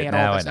been funny at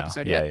all this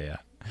episode yet. yet. Yeah.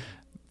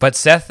 But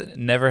Seth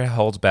never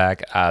holds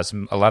back. A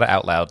lot of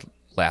out loud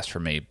laughs for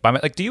me.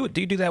 Like, do you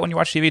do that when you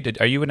watch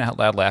TV? Are you an out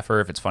loud laugher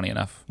if it's funny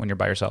enough when you're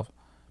by yourself?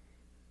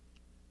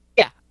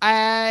 Yeah.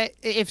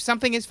 If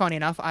something is funny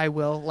enough, I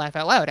will laugh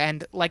out loud.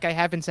 And like I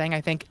have been saying,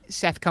 I think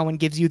Seth Cohen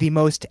gives you the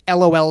most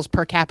LOLs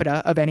per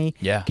capita of any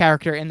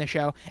character in the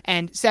show.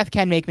 And Seth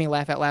can make me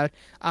laugh out loud.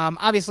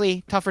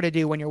 Obviously, tougher to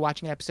do when you're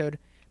watching an episode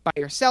by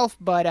yourself,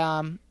 but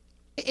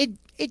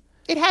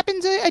it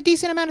happens a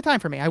decent amount of time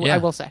for me, I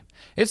will say.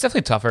 It's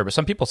definitely tougher, but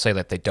some people say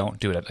that they don't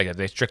do it. Like,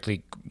 they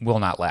strictly will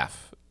not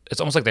laugh.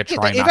 It's almost like they're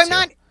trying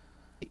not to.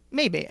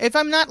 Maybe. If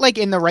I'm not, like,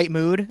 in the right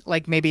mood,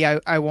 like, maybe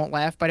I won't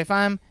laugh. But if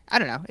I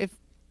don't know. If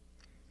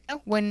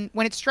when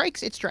it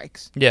strikes, it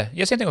strikes. Yeah.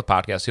 Same thing with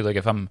podcasts, too. Like,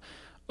 if I'm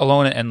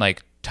alone and,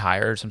 like,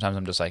 tired, sometimes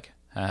I'm just like,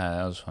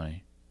 that was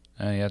funny.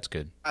 Yeah, that's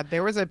good.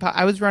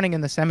 I was running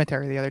in the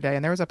cemetery the other day,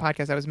 and there was a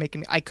podcast I was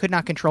making. I could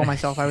not control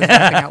myself. I was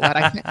laughing out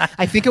loud.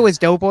 I think it was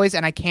Doughboys,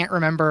 and I can't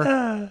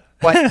remember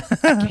I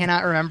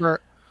cannot remember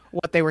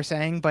what they were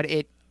saying, but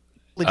it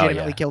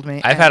legitimately killed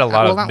me. I've had a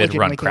lot of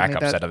mid-run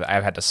crack-ups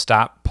I've had to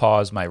stop,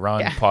 pause my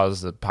run,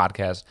 pause the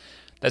podcast.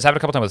 That's happened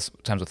a couple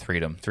times with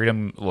Freedom.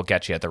 Freedom will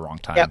get you at the wrong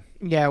time. Yep.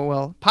 Yeah,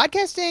 well,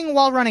 podcasting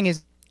while running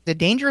is a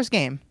dangerous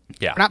game.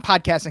 Yeah. We're not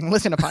podcasting.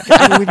 Listen to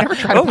podcasts. We've never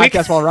tried to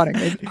podcast while running.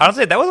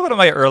 Honestly, that was one of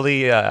my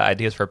early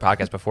ideas for a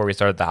podcast before we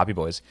started the Hobby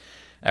Boys.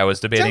 I was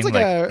debating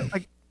sounds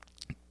like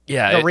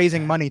a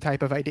raising money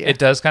type of idea. It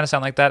does kind of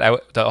sound like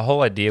that. The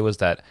whole idea was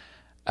that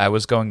I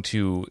was going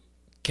to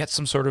get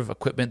some sort of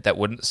equipment that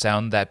wouldn't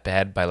sound that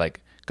bad by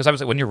because I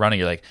was when you're running,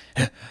 you're like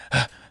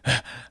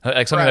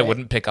like something that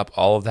wouldn't pick up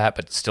all of that,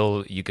 but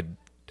still you could.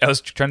 I was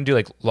trying to do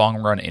like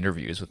long run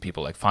interviews with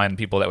people, like find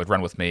people that would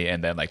run with me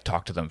and then like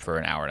talk to them for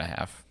an hour and a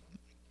half.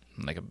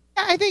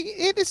 I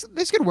think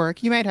this could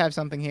work. You might have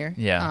something here.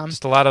 Yeah,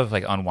 just a lot of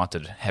like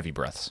unwanted heavy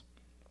breaths.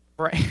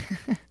 Right.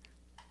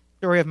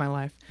 Story of my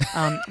life.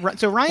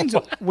 So Ryan's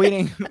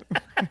waiting.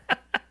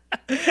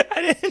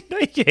 I didn't know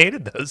you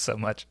hated those so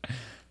much.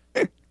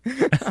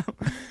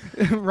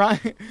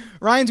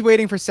 Ryan's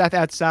waiting for Seth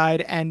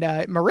outside, and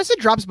Marissa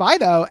drops by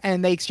though,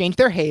 and they exchange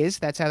their haze.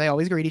 That's how they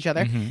always greet each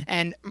other. Mm-hmm.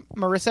 And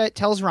Marissa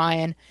tells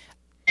Ryan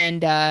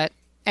and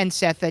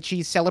Seth that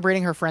she's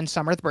celebrating her friend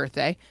Summer's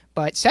birthday,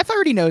 but Seth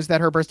already knows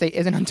that her birthday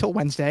isn't until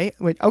Wednesday.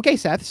 Okay,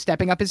 Seth,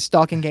 stepping up his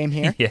stalking game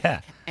here.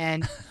 Yeah.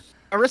 And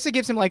Marissa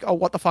gives him like a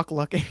what the fuck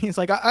look. And he's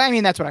like, I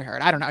mean, that's what I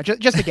heard. I don't know.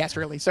 Just a guess,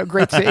 really. So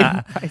great save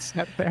by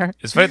Seth there.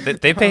 It's funny.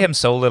 They pay him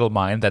so little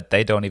mind that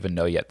they don't even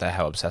know yet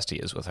how obsessed he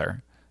is with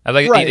her.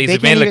 Like, right. He's they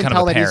can't mainly even kind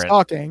tell of a that parent. He's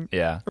stalking.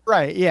 Yeah.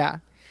 Right. Yeah.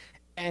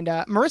 And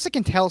Marissa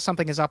can tell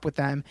something is up with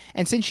them.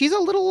 And since she's a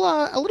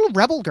little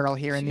rebel girl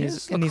here in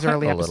these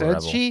early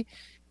episodes, she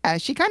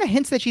kind of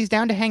hints that she's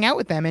down to hang out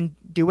with them and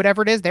do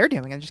whatever it is they're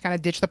doing and just kind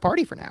of ditch the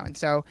party for now. And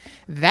so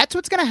that's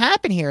what's going to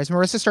happen here as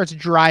Marissa starts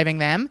driving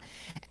them.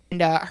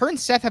 And her and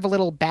Seth have a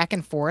little back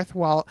and forth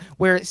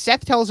where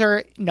Seth tells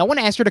her no one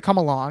asked her to come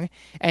along.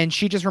 And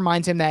she just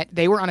reminds him that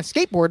they were on a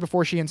skateboard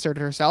before she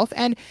inserted herself.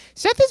 And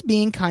Seth is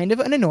being kind of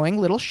an annoying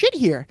little shit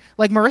here.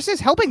 Like, Marissa's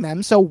helping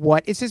them. So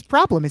what is his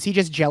problem? Is he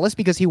just jealous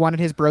because he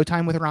wanted his bro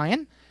time with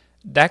Ryan?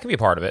 That could be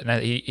part of it.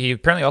 And he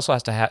apparently also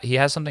has to he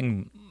has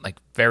something like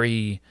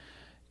very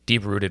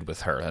deep rooted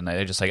with her, and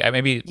they just like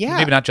maybe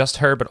not just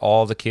her, but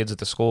all the kids at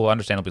the school,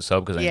 understandably so,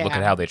 because look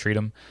at how they treat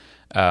him.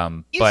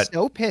 He's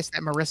so pissed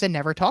that Marissa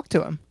never talked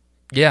to him.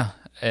 Yeah,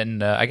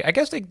 and I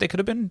guess they could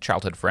have been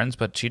childhood friends,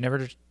 but she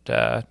never cared.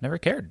 I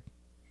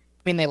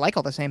mean, they like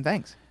all the same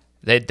things.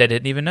 They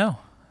didn't even know.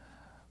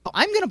 Well,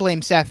 I'm going to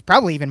blame Seth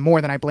probably even more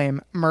than I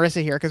blame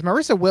Marissa here, because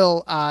Marissa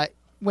will,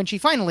 when she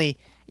finally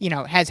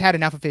has had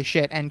enough of his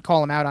shit and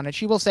call him out on it,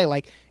 she will say,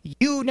 like,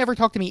 you never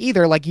talk to me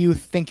either, like you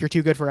think you're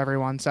too good for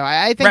everyone. So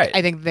I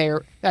think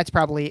that's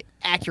probably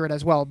accurate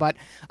as well. But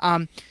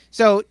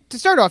so to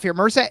start off here,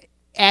 Marissa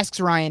asks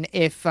Ryan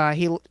if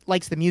he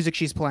likes the music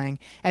she's playing.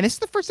 And this is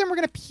the first time we're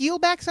going to peel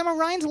back some of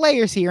Ryan's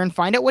layers here and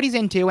find out what he's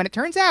into. And it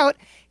turns out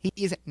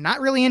he's not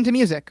really into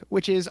music,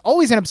 which is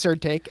always an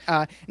absurd take.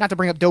 Not to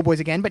bring up Doughboys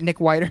again, but Nick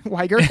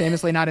Weiger,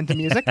 famously not into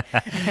music.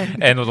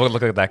 And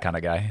look at that kind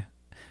of guy.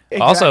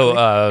 Exactly.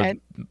 Also,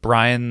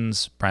 Brian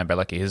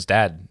Bielecki, his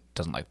dad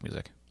doesn't like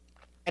music.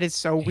 That is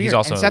so weird.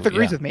 also- and Seth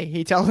agrees yeah. with me.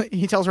 He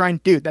tells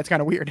Ryan, dude, that's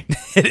kind of weird.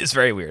 It is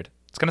very weird.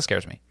 It kind of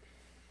scares me.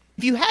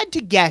 If you had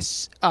to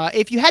guess,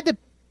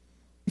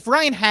 if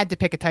Ryan had to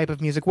pick a type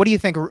of music, what do you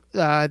think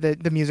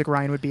the music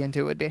Ryan would be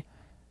into would be?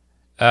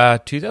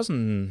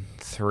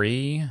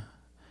 2003.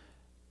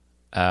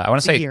 I want to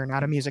It's a say year,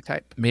 not a music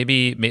type.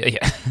 maybe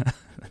yeah.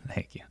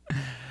 Thank you.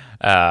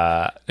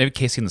 Maybe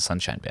Casey and the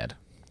Sunshine Band.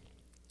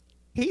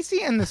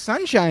 Casey and the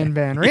Sunshine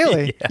Band,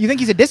 really? Yeah. You think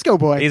he's a disco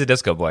boy? He's a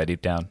disco boy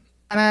deep down.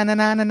 Na na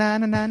na na na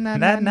na na na Nah,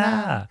 na.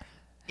 nah.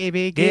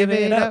 Baby, give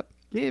it up.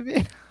 Give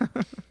it.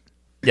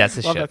 Yeah, it's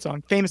the Love shit. that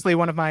song. Famously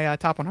one of my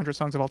top 100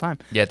 songs of all time.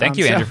 Yeah, thank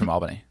you, so- Andrew from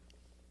Albany.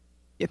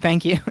 Yeah,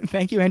 thank you.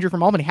 Thank you, Andrew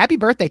from Albany. Happy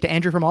birthday to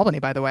Andrew from Albany,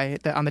 by the way,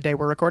 on the day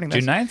we're recording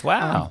this. June 9th?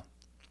 Wow.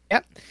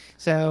 Yep.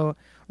 So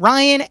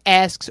Ryan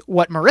asks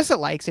what Marissa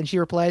likes, and she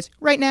replies,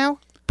 right now,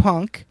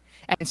 punk.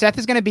 And Seth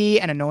is going to be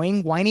an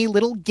annoying, whiny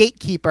little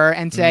gatekeeper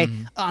and say,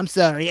 oh, I'm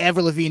sorry,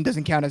 Avril Lavigne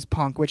doesn't count as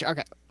punk, which,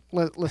 okay,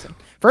 listen.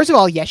 First of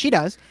all, yes, she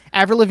does.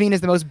 Avril Lavigne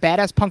is the most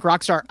badass punk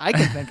rock star I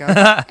can think of.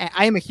 And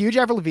I am a huge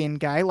Avril Lavigne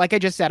guy. Like I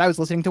just said, I was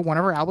listening to one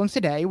of her albums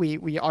today.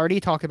 We already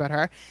talked about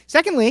her.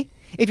 Secondly,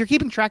 if you're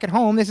keeping track at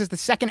home, this is the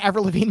second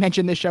Avril Lavigne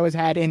mention this show has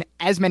had in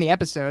as many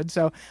episodes.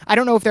 So I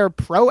don't know if they're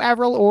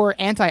pro-Avril or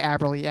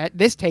anti-Avril yet.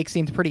 This take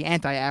seems pretty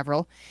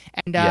anti-Avril.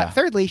 And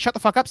thirdly, shut the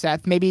fuck up,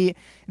 Seth. Maybe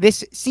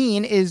this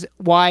scene is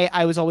why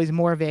I was always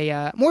more of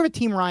a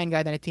Team Ryan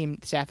guy than a Team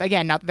Seth.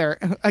 Again, not that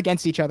they're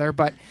against each other,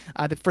 but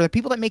for the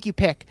people that make you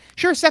pick,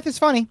 sure, Seth is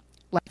funny,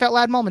 laugh out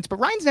loud moments, but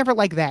Ryan's never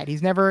like that.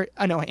 He's never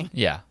annoying.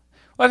 Yeah.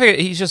 Well, I think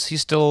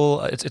he's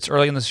still, it's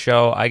early in this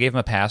show. I gave him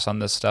a pass on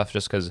this stuff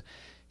just because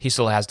he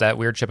still has that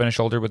weird chip in his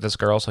shoulder with this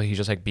girl, so he's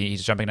just like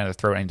he's jumping down her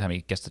throat anytime he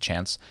gets the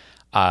chance.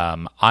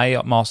 I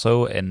am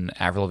also an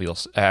Avril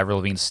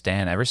Lavigne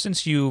stan ever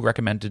since you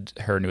recommended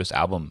her newest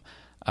album,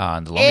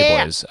 The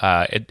Lonely Boys.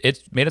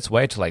 It made its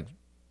way to like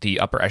the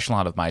upper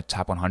echelon of my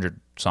top 100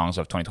 songs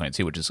of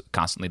 2022, which is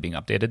constantly being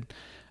updated.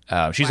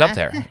 She's up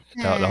there.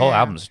 The whole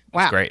album's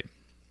Wow. great.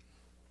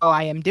 Oh,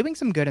 I am doing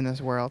some good in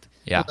this world.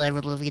 Yeah. Well,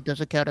 Avril Lavigne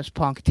doesn't count as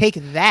punk. Take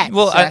that.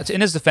 Well, Seth.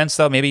 in his defense,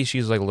 though, maybe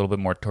she's like a little bit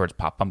more towards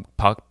pop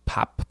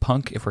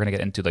punk. If we're gonna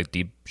get into like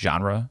deep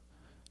genre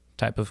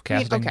type of I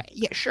mean, casting. okay,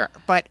 yeah, sure,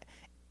 but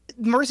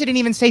Marissa didn't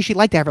even say she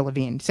liked Avril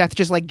Lavigne. Seth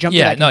just like jumped.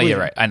 Yeah, to that no, conclusion. you're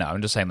right. I know.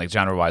 I'm just saying, like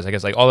genre wise, I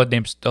guess like all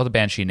the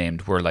bands she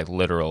named were like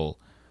literal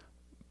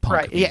punk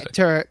Right? Yeah. music.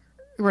 To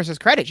Marissa's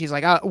credit, she's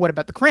like, what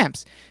about the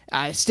Cramps,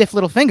 Stiff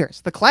Little Fingers,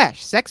 The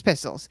Clash, Sex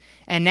Pistols?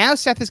 And now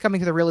Seth is coming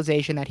to the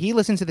realization that he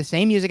listens to the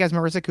same music as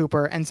Marissa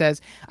Cooper and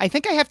says, I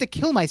think I have to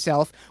kill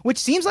myself, which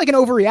seems like an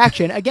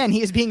overreaction. Again,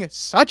 he is being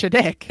such a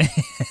dick.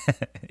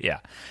 Yeah,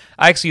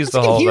 I excuse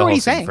Let's the whole hear what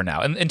he's scene saying. for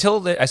now, and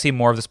until I see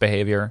more of this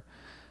behavior,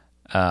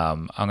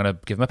 I'm gonna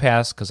give him a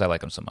pass because I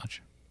like him so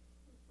much.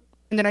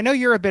 And then I know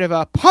you're a bit of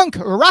a punk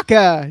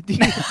rocker. Do you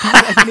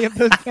like any of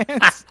those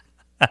bands?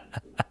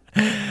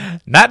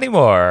 Not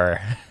anymore.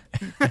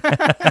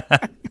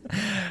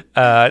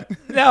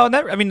 No,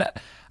 never. I mean,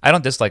 I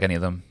don't dislike any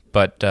of them,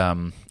 but I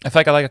feel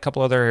like I like a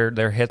couple of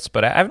their hits,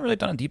 but I haven't really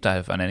done a deep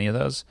dive on any of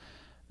those.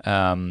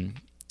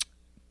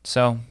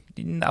 So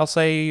I'll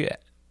say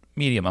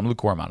medium. I'm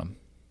lukewarm on them.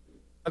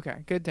 Okay,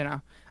 good to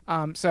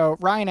know. So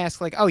Ryan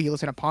asks, like, oh, you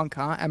listen to punk,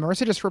 huh? And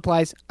Marissa just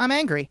replies, I'm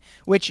angry,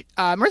 which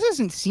Marissa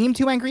doesn't seem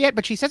too angry yet,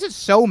 but she says it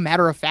so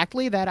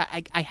matter-of-factly that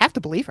I have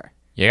to believe her.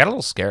 Yeah, I got a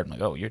little scared. I'm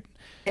like, oh, you're...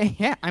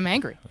 Yeah, I'm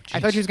angry. I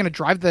thought she was going to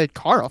drive the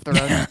car off the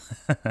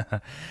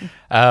road.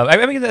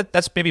 I mean,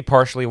 that's maybe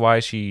partially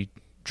why she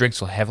drinks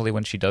so heavily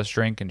when she does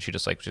drink, and she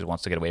just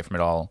wants to get away from it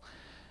all,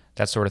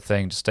 that sort of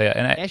thing. Just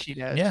Yeah, she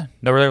does. Yeah,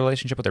 no really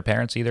relationship with her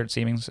parents either. It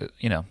seems,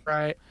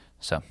 Right.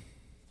 So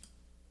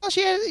Well,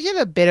 she has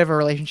a bit of a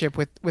relationship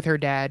with her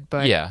dad,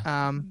 but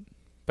yeah,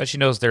 but she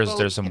knows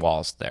there's some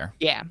walls there.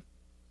 yeah.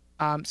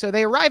 So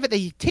they arrive at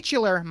the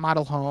titular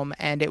model home,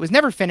 and it was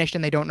never finished,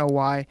 and they don't know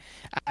why.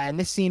 And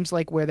this seems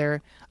like where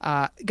they're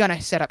gonna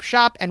set up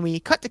shop. And we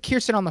cut to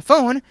Kirsten on the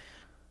phone,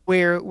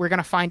 where we're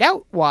gonna find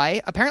out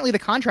why. Apparently, the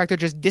contractor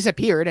just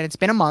disappeared, and it's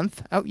been a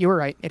month. Oh, you were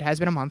right; it has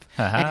been a month.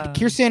 And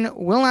Kirsten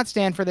will not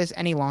stand for this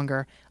any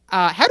longer.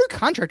 How do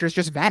contractors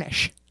just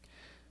vanish?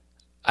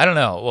 I don't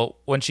know. Well,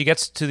 when she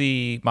gets to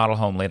the model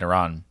home later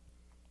on,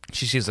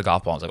 she sees the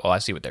golf ball and is like, "Oh, I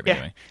see what they've been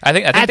doing." I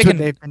think That's they what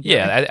can. they've been doing.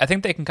 Yeah, I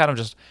think they can kind of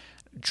just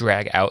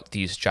drag out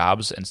these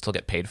jobs and still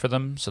get paid for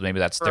them. So maybe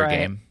that's their Right.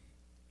 game.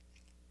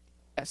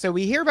 So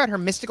we hear about her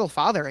mystical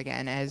father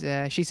again,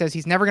 as she says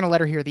he's never going to let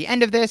her hear the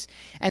end of this.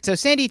 And so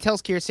Sandy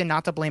tells Kirsten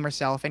not to blame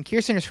herself, and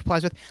Kirsten just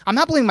replies with, I'm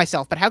not blaming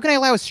myself, but how can I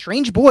allow a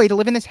strange boy to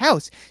live in this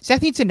house?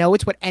 Seth needs to know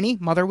it's what any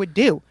mother would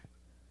do.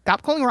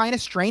 Stop calling Ryan a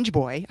strange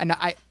boy. And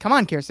come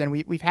on, Kirsten,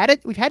 we've had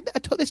it. We've had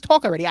this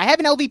talk already. I have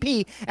an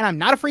LVP, and I'm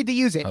not afraid to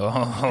use it.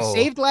 Oh.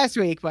 Saved last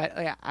week, but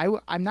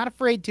I'm not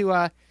afraid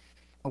to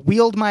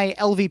wield my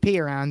LVP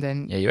around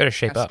and Yeah, you better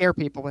shape up. scare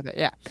people with it.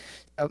 Yeah.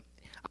 So,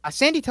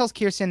 Sandy tells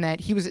Kirsten that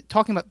he was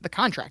talking about the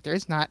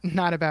contractors, not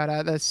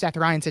about the Seth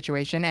Ryan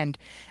situation. And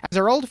as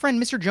our old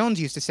friend Mr. Jones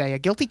used to say, a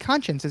guilty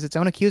conscience is its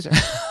own accuser.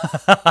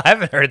 I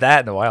haven't heard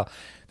that in a while.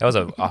 That was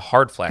a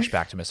hard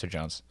flashback to Mr.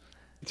 Jones.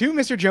 Two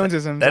Mr.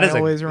 Jonesisms That I is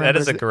always remember.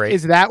 that is a great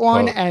is that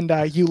one quote.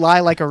 and you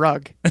lie like a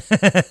rug.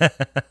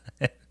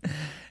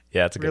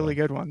 Yeah, it's a good Really one.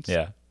 good ones.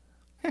 Yeah.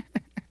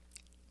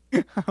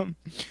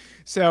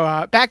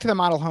 So back to the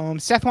model home.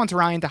 Seth wants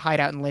Ryan to hide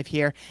out and live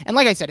here. And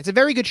like I said, it's a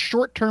very good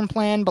short-term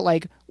plan, but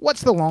like,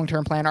 what's the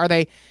long-term plan? Are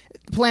they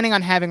planning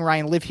on having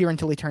Ryan live here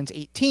until he turns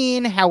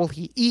 18? How will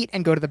he eat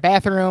and go to the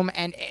bathroom?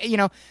 And,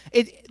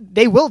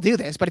 they will do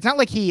this, but it's not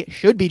like he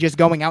should be just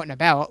going out and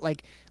about.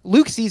 Like,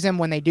 Luke sees him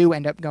when they do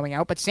end up going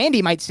out, but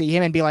Sandy might see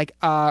him and be like,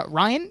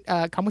 Ryan,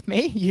 come with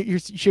me. You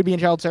should be in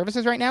child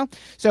services right now.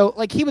 So,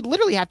 like, he would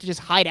literally have to just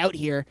hide out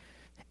here.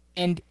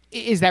 And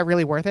is that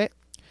really worth it?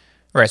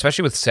 Right,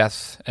 especially with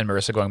Seth and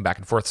Marissa going back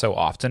and forth so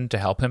often to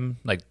help him.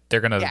 Like,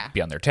 they're going to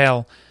be on their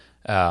tail.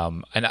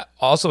 And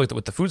also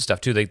with the food stuff,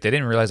 too, they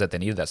didn't realize that they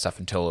needed that stuff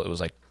until it was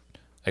like,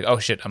 oh,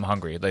 shit, I'm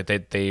hungry. Like,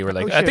 they were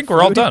like, I think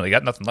we're all done. We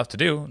got nothing left to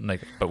do. And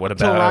like, but what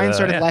about... So Ryan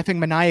started laughing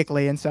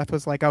maniacally, and Seth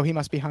was like, oh, he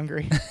must be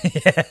hungry.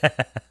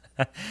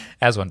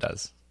 As one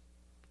does.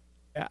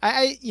 Yeah,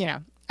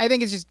 I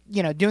think it's just,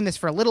 doing this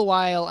for a little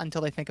while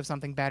until they think of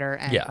something better.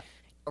 And yeah.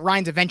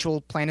 Ryan's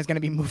eventual plan is going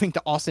to be moving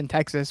to Austin,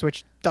 Texas,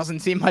 which doesn't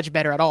seem much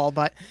better at all.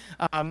 But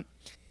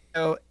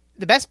so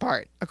the best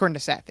part, according to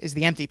Seth, is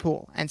the empty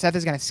pool. And Seth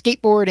is going to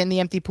skateboard in the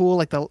empty pool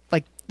like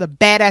the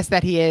badass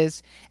that he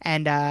is.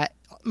 And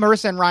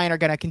Marissa and Ryan are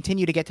going to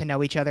continue to get to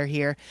know each other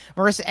here.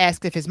 Marissa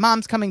asks if his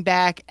mom's coming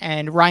back,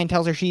 and Ryan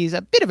tells her she's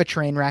a bit of a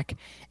train wreck.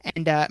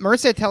 And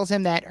Marissa tells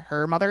him that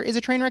her mother is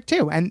a train wreck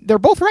too. And they're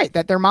both right,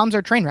 that their moms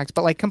are train wrecks,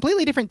 but like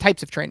completely different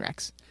types of train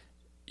wrecks.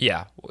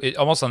 Yeah,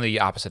 almost on the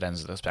opposite ends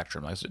of the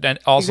spectrum. And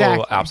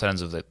also opposite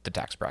ends of the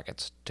tax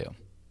brackets too.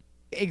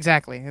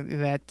 Exactly.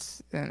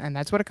 That's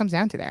what it comes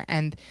down to there.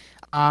 And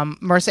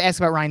Marissa asks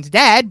about Ryan's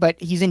dad,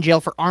 but he's in jail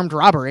for armed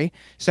robbery.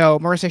 So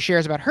Marissa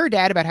shares about her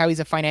dad, about how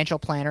he's a financial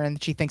planner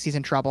and she thinks he's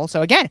in trouble.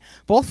 So again,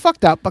 both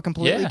fucked up, but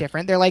completely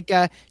different. They're like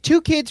two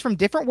kids from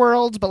different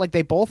worlds, but like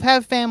they both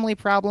have family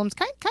problems.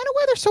 Kind of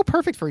why they're so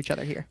perfect for each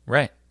other here.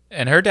 Right.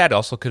 And her dad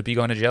also could be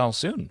going to jail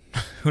soon.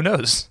 Who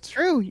knows? It's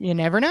true. You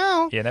never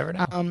know. You never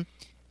know.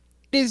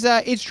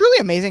 It's truly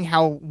amazing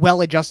how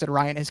well adjusted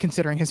Ryan is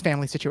considering his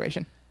family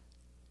situation.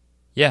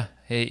 Yeah,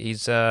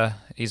 he's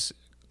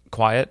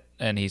quiet,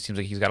 and he seems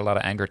like he's got a lot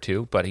of anger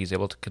too, but he's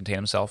able to contain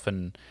himself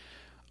and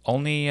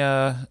only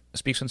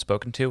speaks when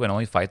spoken to, and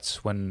only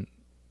fights when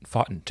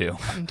fought to.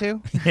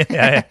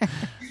 Yeah.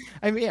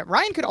 I mean, yeah,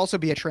 Ryan could also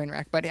be a train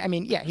wreck, but I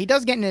mean, yeah, he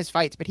does get in his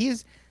fights, but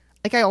he's,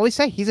 like I always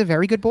say, he's a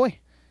very good boy.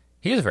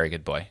 He is a very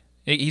good boy.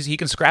 He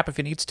can scrap if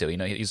he needs to.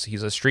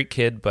 He's a street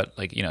kid, but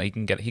like he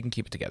can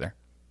keep it together.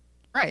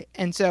 Right,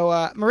 and so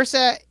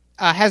Marissa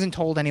hasn't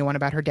told anyone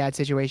about her dad's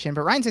situation,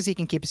 but Ryan says he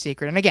can keep a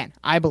secret. And again,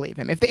 I believe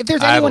him. If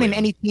there's anyone in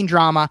any teen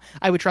drama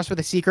I would trust with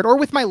a secret, or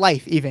with my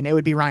life even, it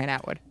would be Ryan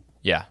Atwood.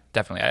 Yeah,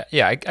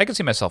 definitely. I can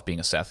see myself being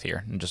a Seth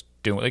here and just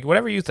doing like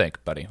whatever you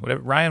think, buddy.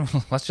 Whatever, Ryan.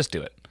 Let's just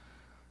do it.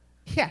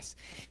 Yes.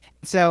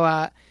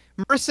 So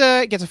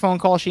Marissa gets a phone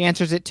call. She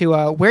answers it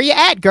to "Where you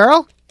at,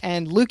 girl?"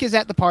 And Luke is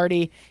at the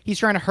party. He's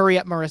trying to hurry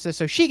up Marissa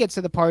so she gets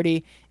to the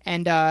party.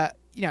 And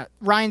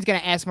Ryan's gonna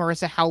ask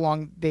Marissa how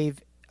long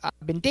they've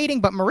been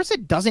dating, but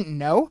Marissa doesn't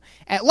know.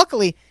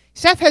 Luckily,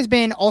 Seth has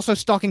been also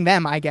stalking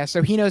them, I guess,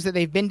 so he knows that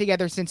they've been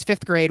together since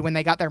 5th grade when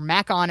they got their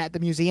Mac on at the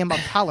Museum of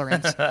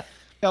Tolerance.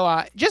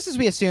 So just as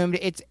we assumed,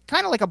 it's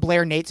kind of like a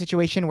Blair Nate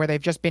situation where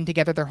they've just been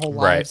together their whole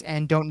lives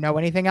and don't know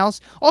anything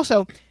else.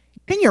 Also,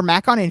 getting your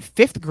Mac on in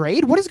 5th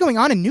grade? What is going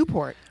on in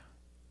Newport?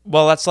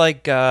 Well, that's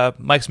like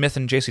Mike Smith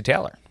and J.C.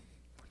 Taylor.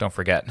 Don't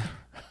forget.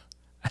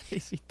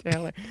 J.C.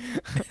 Taylor.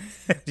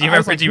 Do you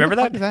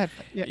remember that?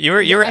 Yeah. You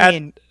were at.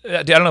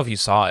 I don't know if you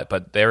saw it,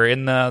 but they were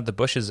in the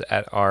bushes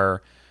at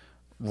our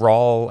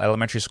Rawl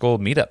Elementary School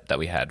meetup that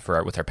we had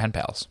with our pen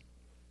pals.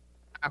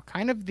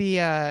 Kind of the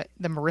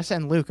Marissa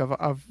and Luke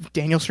of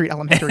Daniel Street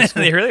Elementary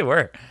School. They really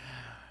were.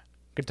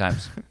 Good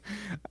times.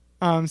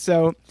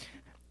 So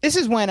this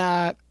is when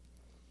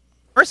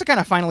Marissa kind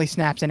of finally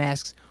snaps and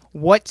asks,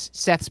 what's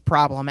Seth's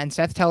problem? And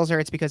Seth tells her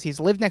it's because he's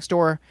lived next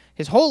door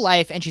his whole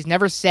life and she's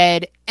never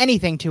said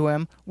anything to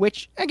him,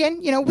 which,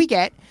 again, we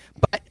get.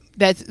 But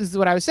this is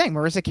what I was saying.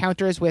 Marissa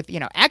counters with,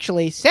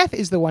 actually, Seth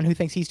is the one who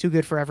thinks he's too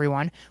good for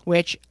everyone,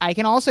 which I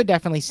can also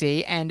definitely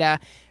see. And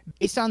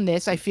based on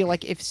this, I feel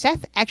like if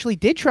Seth actually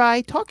did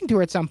try talking to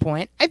her at some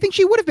point, I think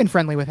she would have been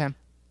friendly with him.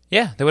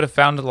 Yeah, they would have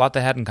found a lot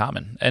they had in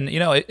common. And,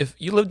 if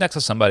you lived next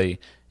to somebody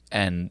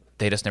and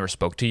they just never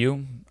spoke to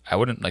you, I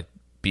wouldn't,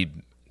 be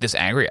this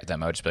angry at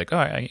them. I would just be like, oh,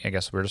 I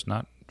guess we're just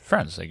not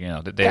friends.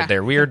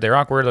 They're weird, they're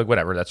awkward,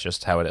 whatever. That's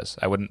just how it is.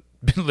 I wouldn't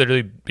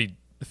literally be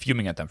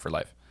fuming at them for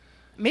life.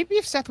 Maybe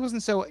if Seth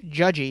wasn't so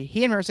judgy,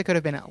 he and Marissa could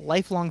have been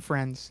lifelong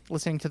friends,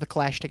 listening to The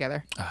Clash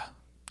together.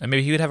 And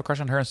maybe he would have a crush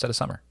on her instead of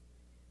Summer.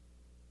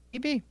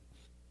 Maybe.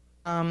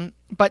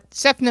 But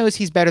Seth knows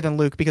he's better than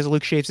Luke because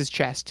Luke shaves his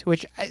chest,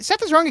 which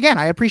Seth is wrong again.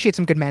 I appreciate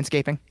some good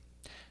manscaping.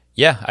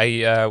 Yeah,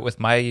 I with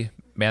my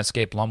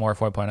Manscaped Lawnmower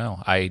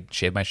 4.0, I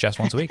shave my chest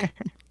once a week.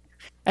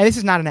 And this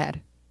is not an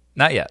ad.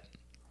 Not yet.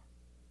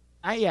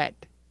 Not yet.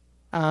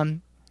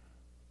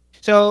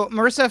 So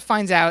Marissa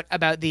finds out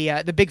about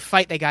the big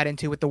fight they got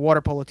into with the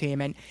water polo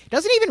team, and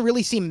doesn't even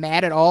really seem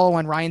mad at all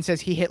when Ryan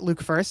says he hit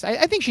Luke first.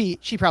 I think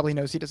she probably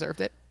knows he deserved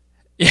it.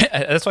 Yeah,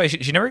 that's why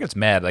she never gets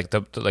mad. Like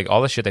like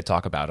all the shit they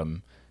talk about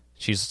him,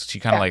 she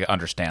kind of like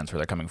understands where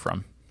they're coming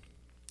from.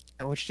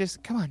 Which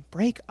just come on,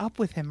 break up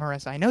with him,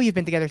 Marissa. I know you've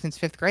been together since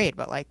 5th grade,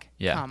 but like,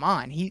 come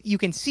on, you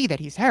can see that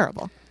he's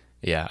terrible.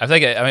 Yeah, I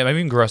think I'm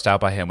even grossed out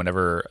by him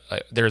whenever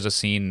there's a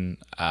scene.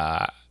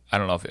 I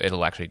don't know if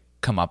it'll actually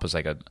come up as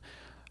like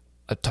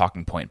a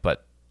talking point,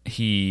 but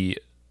he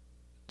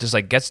just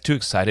like gets too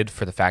excited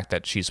for the fact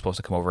that she's supposed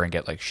to come over and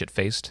get like shit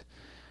faced.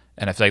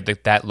 And I feel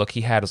like that look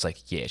he had was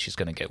like, yeah, she's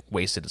gonna get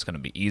wasted. It's gonna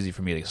be easy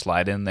for me to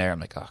slide in there. I'm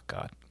like, oh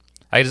god,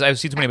 I've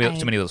seen too many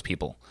of those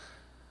people.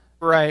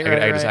 Right.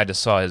 I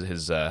just saw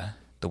his the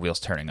wheels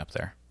turning up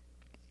there.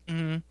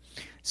 Mm-hmm.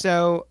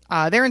 So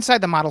they're inside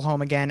the model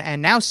home again,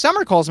 and now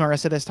Summer calls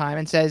Marissa this time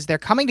and says they're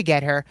coming to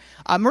get her.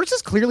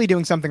 Marissa's clearly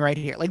doing something right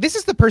here. Like, this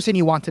is the person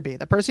you want to be.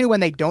 The person who, when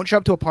they don't show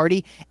up to a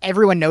party,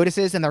 everyone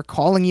notices and they're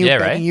calling you,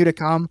 begging you to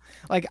come.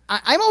 Like,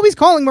 I'm always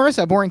calling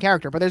Marissa a boring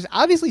character, but there's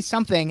obviously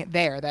something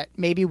there that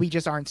maybe we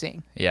just aren't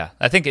seeing. Yeah,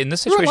 I think in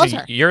this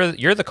situation,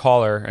 you're the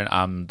caller and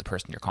I'm the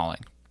person you're calling.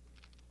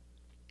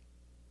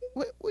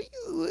 What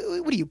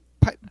are you,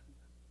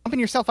 pumping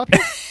yourself up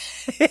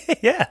here?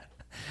 Yeah.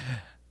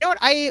 You know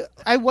what?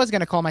 I was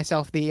gonna call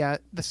myself the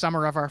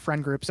Summer of our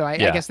friend group, so I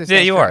guess this. Yeah,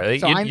 you fair. are.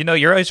 So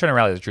you're always trying to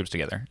rally the troops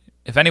together.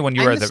 If anyone,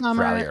 you are the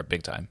Summer, rallier,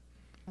 big time.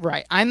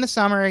 Right. I'm the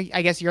Summer.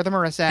 I guess you're the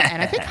Marissa,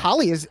 and I think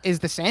Holly is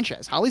the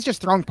Sanchez. Holly's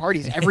just throwing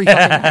parties every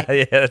fucking night.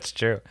 Yeah, that's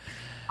true.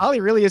 Holly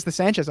really is the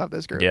Sanchez of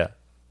this group. Yeah.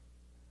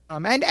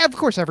 And of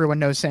course, everyone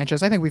knows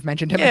Sanchez. I think we've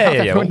mentioned him enough.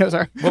 Everyone knows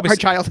our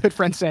childhood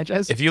friend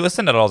Sanchez. If you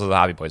listen at all to the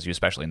Hobby Boys, you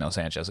especially know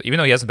Sanchez, even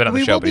though he hasn't been on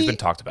the show, but he's been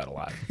talked about a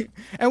lot.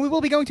 And we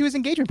will be going to his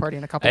engagement party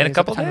in a couple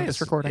days. Of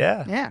this recording.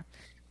 Yeah.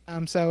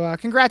 So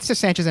congrats to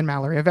Sanchez and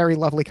Mallory, a very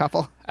lovely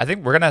couple. I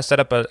think we're going to set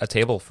up a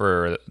table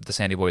for the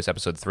Sandy Boys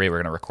episode 3. We're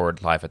going to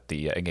record live at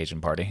the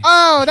engagement party.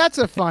 Oh, that's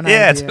a fun idea.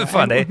 Yeah, it's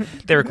fun. They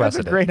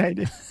requested that's a great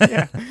idea.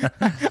 Yeah.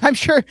 I'm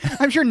sure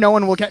no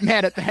one will get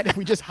mad at that if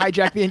we just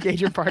hijack the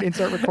engagement party and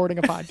start recording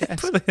a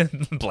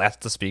podcast. Blast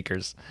the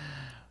speakers.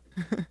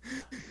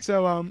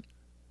 So,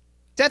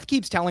 Seth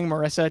keeps telling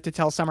Marissa to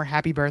tell Summer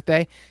happy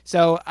birthday.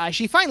 So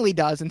she finally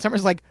does. And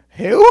Summer's like,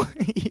 who?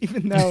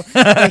 Even though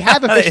they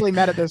have officially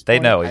met at this point. They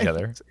know each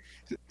other.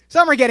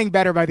 Summer getting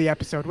better by the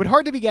episode. Would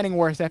hard to be getting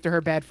worse after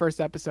her bad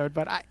first episode.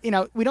 But,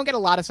 we don't get a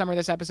lot of Summer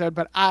this episode.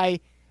 But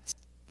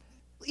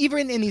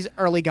even in these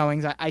early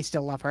goings, I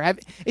still love her.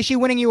 Is she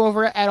winning you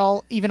over at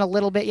all, even a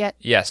little bit yet?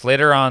 Yes.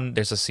 Later on,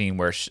 there's a scene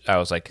where I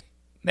was like,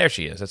 there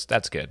she is.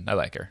 That's good. I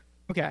like her.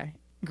 Okay.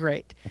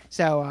 Great.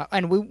 So,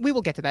 and we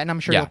will get to that, and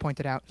I'm sure you'll point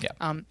it out. Yeah.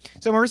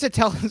 So Marissa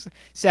tells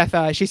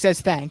Seth, she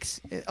says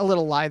thanks, a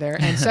little lie there,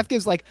 and Seth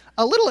gives like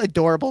a little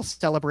adorable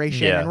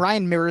celebration, and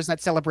Ryan mirrors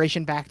that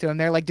celebration back to him.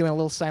 They're like doing a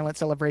little silent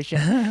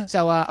celebration.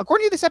 So,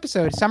 according to this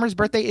episode, Summer's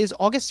birthday is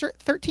August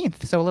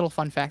 13th. So, a little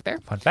fun fact there.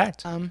 Fun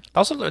fact.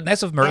 Also,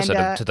 nice of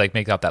Marissa to like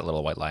make out that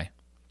little white lie.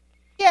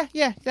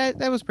 Yeah,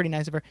 that was pretty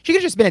nice of her. She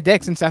could have just been a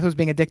dick since Seth was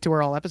being a dick to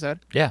her all episode.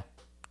 Yeah,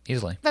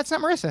 easily. That's not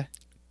Marissa.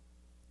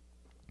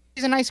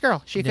 She's a nice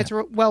girl. She fits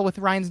well with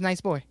Ryan's nice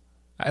boy.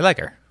 I like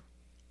her.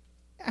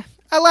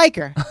 I like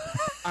her.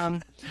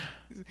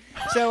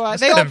 So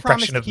That's they an all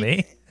impression promised of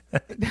me.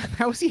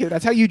 That was you.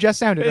 That's how you just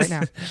sounded right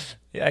now.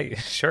 Yeah,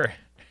 sure.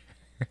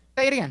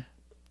 Say it again.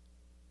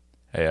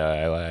 Hey,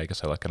 I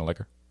guess I kind of like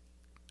her.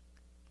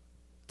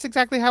 That's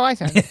exactly how I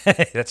sound.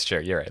 That's true.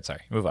 You're right.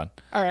 Sorry. Move on.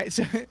 All right.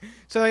 So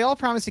they all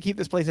promised to keep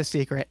this place a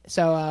secret.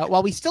 So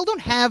while we still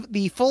don't have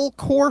the full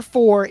core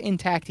 4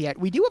 intact yet,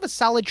 we do have a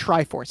solid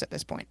Triforce at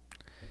this point.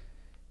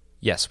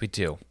 Yes, we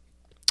do.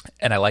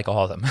 And I like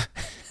all of them.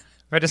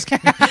 I'm just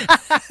kidding.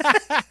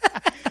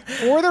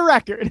 For the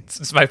record.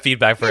 It's my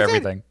feedback for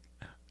everything.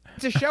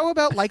 It's a show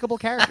about likable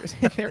characters.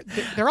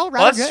 They're all rather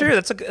well, that's good. true.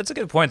 That's a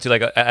good point, too.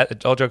 Like,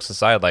 all jokes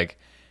aside, like,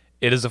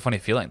 it is a funny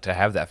feeling to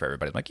have that for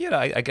everybody. I'm like,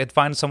 I could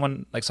find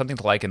someone, like, something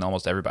to like in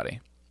almost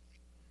everybody.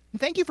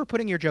 Thank you for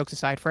putting your jokes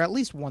aside for at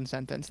least one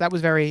sentence. That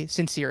was very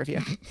sincere of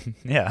you.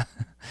 Yeah.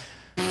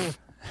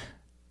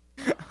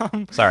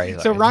 Sorry.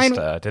 So Ryan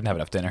just, didn't have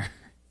enough dinner.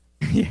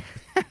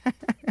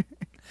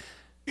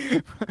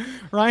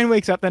 Ryan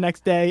wakes up the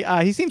next day.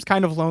 He seems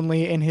kind of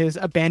lonely in his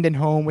abandoned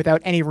home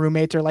without any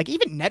roommates or like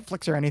even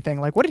Netflix or anything.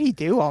 Like, what did he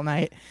do all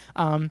night?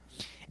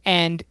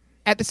 And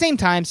at the same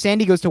time,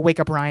 Sandy goes to wake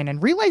up Ryan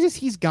and realizes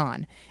he's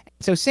gone.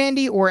 So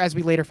Sandy, or as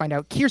we later find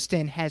out,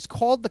 Kirsten, has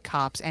called the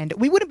cops, and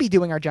we wouldn't be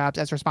doing our jobs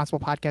as responsible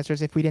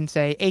podcasters if we didn't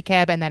say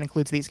ACAB, and that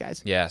includes these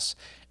guys. Yes.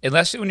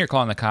 Unless when you're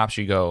calling the cops,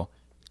 you go,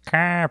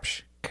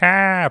 cops,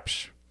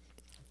 cops.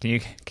 Can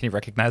you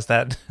recognize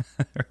that?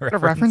 A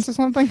reference to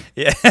something?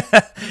 Yeah.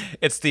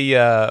 It's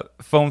the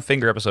Foam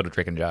Finger episode of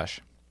Drake and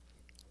Josh.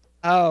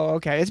 Oh,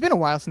 okay. It's been a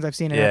while since I've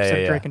seen an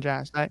episode of Drake and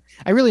Josh.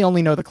 I really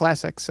only know the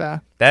classics.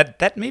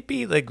 That may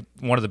be like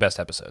one of the best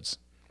episodes.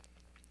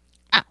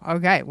 Ah,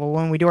 Okay. Well,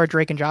 when we do our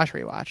Drake and Josh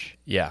rewatch,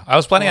 Yeah, I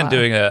was planning on Wow.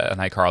 doing an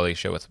iCarly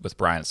show with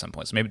Brian at some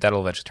point, so maybe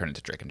that'll eventually turn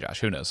into Drake and Josh.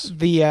 Who knows?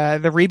 the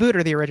reboot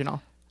or the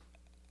original?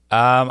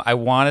 I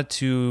wanted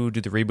to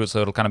do the reboot, so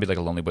it'll kind of be like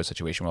a Lonely Boy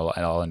situation where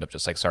I'll end up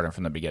just like starting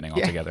from the beginning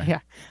altogether. Yeah.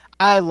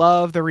 I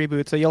love the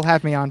reboot, so you'll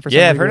have me on for some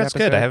Yeah, I've heard reboot it's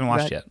good. I episode haven't for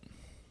watched that. yet.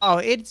 Oh,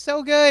 it's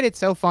so good. It's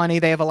so funny.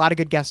 They have a lot of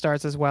good guest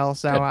stars as well.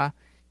 So,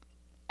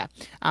 Good.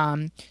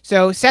 yeah.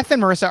 So Seth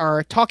and Marissa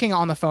are talking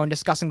on the phone,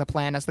 discussing the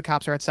plan as the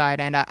cops are outside,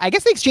 and I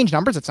guess they exchange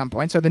numbers at some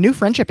point. So the new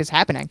friendship is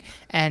happening,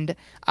 and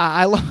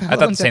I love. I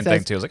thought the same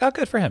thing too. I was like, oh,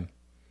 good for him.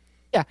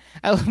 Yeah,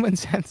 I love when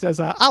Seth says,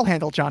 "I'll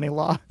handle Johnny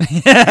Law,"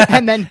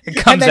 and then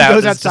comes out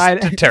goes as just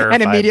outside terrified.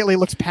 and immediately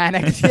looks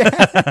panicked.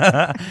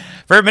 Yeah.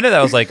 For a minute,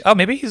 I was like, oh,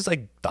 maybe he's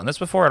like done this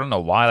before. I don't know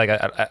why.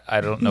 Like, I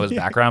don't know his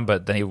background,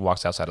 but then he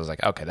walks outside. I was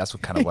like, okay, that's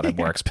kind of what I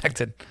more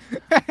expected.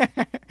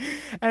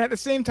 And at the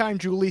same time,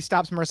 Julie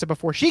stops Marissa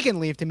before she can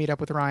leave to meet up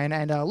with Ryan.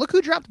 And look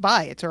who dropped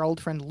by. It's our old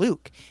friend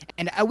Luke.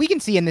 And we can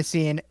see in this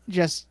scene,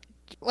 just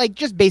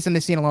based on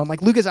this scene alone,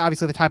 like Luke is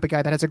obviously the type of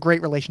guy that has a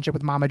great relationship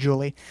with Mama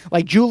Julie.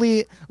 Like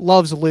Julie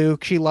loves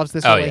Luke. She loves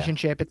this Oh, yeah.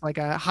 relationship. It's like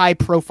a high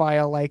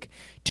profile, like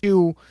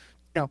two,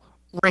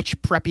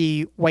 rich,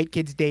 preppy white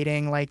kids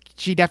dating. Like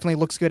she definitely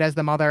looks good as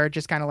the mother,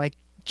 just kind of like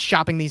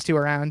shopping these two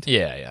around.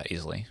 Yeah,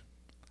 easily.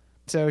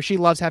 So she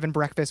loves having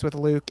breakfast with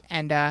Luke.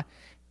 And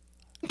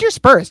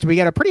interspersed, we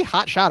get a pretty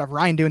hot shot of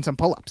Ryan doing some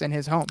pull-ups in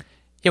his home.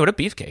 Yeah, what a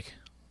beefcake.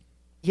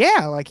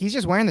 Yeah, like he's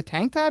just wearing the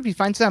tank top. He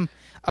finds some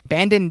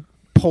abandoned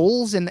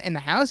poles in the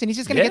house, and he's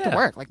just gonna get to Yeah.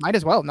 work. Like, might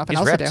as well. Nothing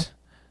He's else to ripped.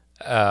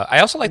 do. I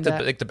also like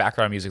And, the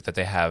background music that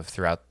they have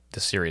throughout the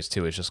series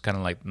too. It's just kind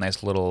of like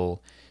nice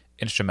little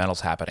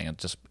instrumentals happening. It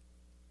just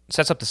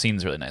sets up the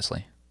scenes really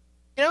nicely.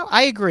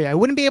 I agree. I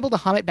wouldn't be able to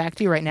hum it back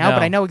to you right now, No.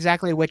 but I know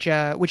exactly which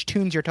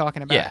tunes you're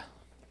talking about. Yeah,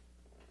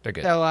 they're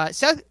good. So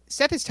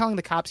Seth is telling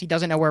the cops he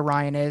doesn't know where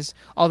Ryan is,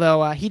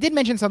 although he did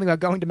mention something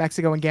about going to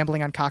Mexico and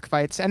gambling on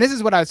cockfights. And this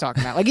is what I was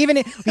talking about. Like even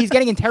he's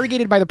getting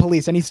interrogated by the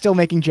police, and he's still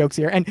making jokes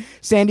here. And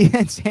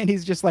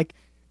Sandy's just like,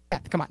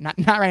 Seth, come on, not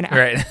right now.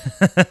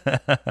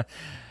 Right.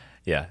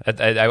 Yeah,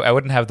 I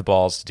wouldn't have the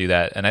balls to do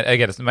that, and I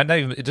get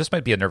it just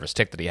might be a nervous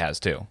tick that he has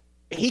too.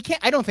 He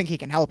can't. I don't think he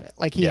can help it.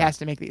 Like he Yeah. has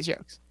to make these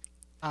jokes.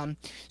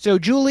 So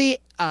Julie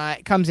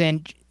comes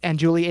in, and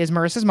Julie is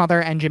Marissa's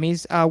mother and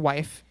Jimmy's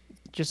wife.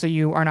 Just so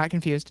you are not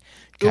confused,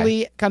 Okay.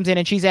 Julie comes in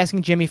and she's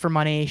asking Jimmy for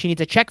money. She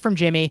needs a check from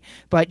Jimmy,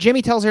 but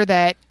Jimmy tells her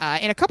that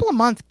in a couple of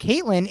months,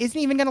 Caitlin isn't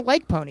even going to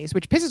like ponies,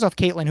 which pisses off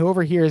Caitlin, who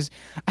overhears.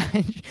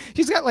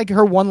 She's got like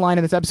her one line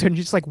in this episode, and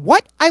she's just like,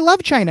 "What? I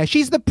love China.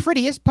 She's the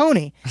prettiest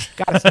pony."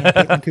 Gotta stand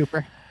Caitlin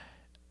Cooper.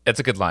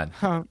 It's a good line.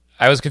 Huh.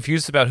 I was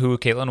confused about who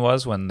Caitlin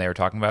was when they were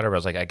talking about her. But I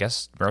was like, I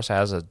guess Marissa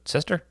has a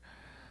sister,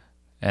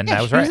 and Yeah,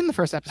 I was she right. was in the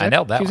first episode. I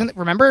nailed that She was one.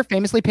 remember,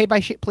 famously played by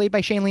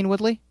Shailene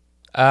Woodley.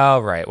 Oh,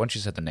 right. Once you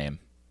said the name.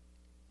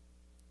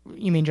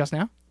 You mean just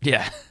now?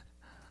 Yeah.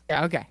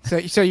 Yeah, okay.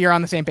 So you're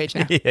on the same page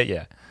now.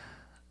 yeah.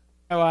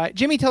 So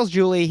Jimmy tells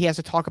Julie he has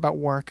to talk about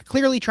work,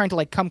 clearly trying to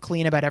like come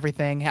clean about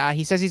everything.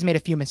 He says he's made a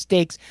few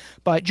mistakes,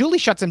 but Julie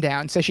shuts him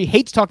down, says she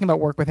hates talking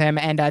about work with him,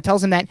 and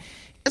tells him that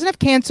he doesn't have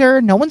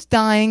cancer, no one's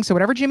dying, so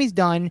whatever Jimmy's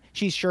done,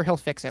 she's sure he'll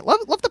fix it.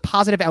 Love the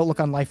positive outlook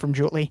on life from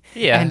Julie.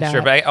 Yeah, And,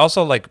 sure. But I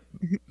also like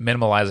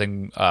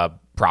minimalizing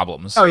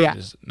problems. Oh, yeah.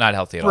 Is not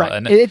healthy at Right. all.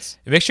 And It's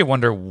it makes you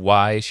wonder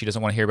why she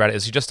doesn't want to hear about it.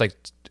 Is she just like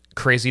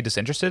crazy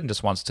disinterested and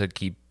just wants to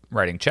keep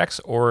writing checks,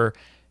 or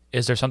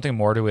is there something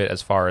more to it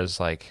as far as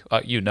like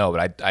but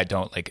I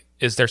don't like?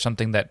 Is there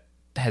something that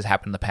has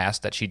happened in the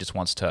past that she just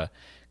wants to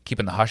keep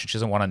in the hush and she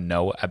doesn't want to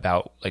know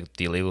about like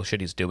the illegal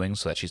shit he's doing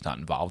so that she's not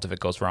involved if it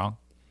goes wrong?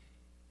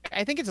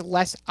 I think it's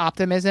less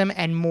optimism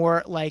and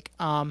more like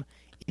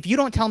if you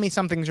don't tell me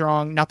something's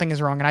wrong, nothing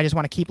is wrong, and I just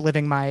want to keep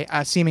living my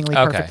seemingly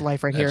Okay, perfect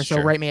life right here. that's So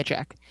true. write me a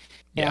check.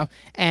 You Yeah. know,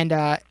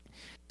 and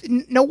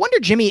no wonder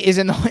Jimmy is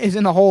in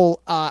the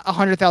whole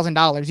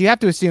 $100,000. You have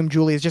to assume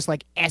Julie is just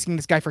like asking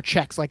this guy for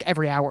checks like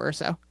every hour or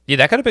so. Yeah,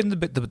 that could have been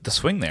the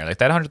swing there. Like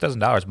that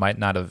 $100,000 might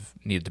not have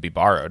needed to be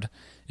borrowed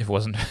if it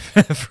wasn't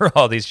for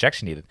all these checks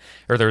she needed,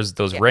 or there was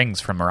those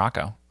rings from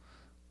Morocco.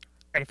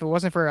 Right, if it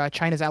wasn't for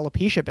China's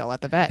alopecia bill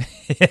at the vet.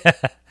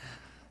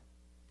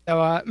 So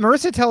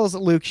Marissa tells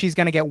Luke she's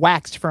gonna get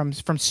waxed from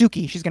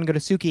Suki. She's gonna go to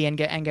Suki and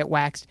get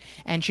waxed,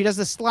 and she does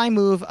the sly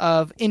move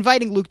of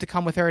inviting Luke to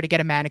come with her to get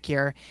a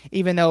manicure,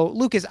 even though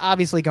Luke is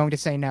obviously going to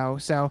say no.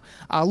 So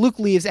Luke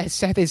leaves as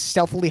Seth is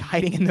stealthily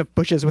hiding in the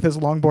bushes with his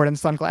longboard and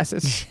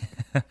sunglasses.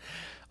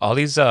 All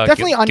these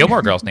Definitely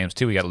Gilmore Girls names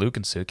too. We got Luke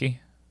and Suki.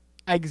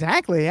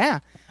 Exactly, yeah.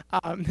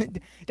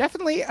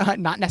 Definitely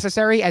not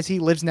necessary, as he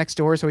lives next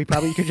door, so he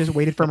probably could just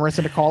waited for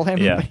Marissa to call him.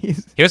 Yeah, but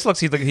he's,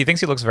 he thinks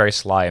he looks very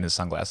sly in his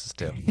sunglasses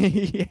too.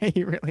 yeah,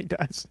 he really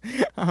does.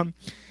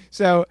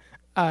 So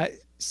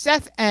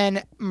Seth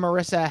and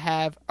Marissa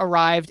have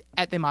arrived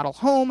at the model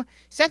home.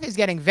 Seth is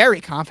getting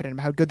very confident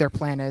about how good their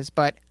plan is,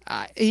 but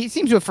he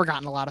seems to have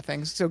forgotten a lot of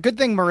things. So good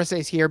thing Marissa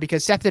is here,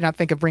 because Seth did not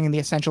think of bringing the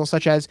essentials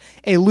such as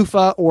a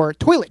loofah or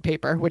toilet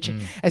paper, which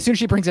as soon as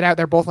she brings it out,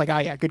 they're both like, oh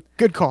yeah,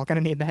 good call,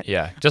 gonna need that.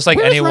 Yeah, just like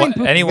Where's anyone Ryan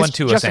Poopy? anyone This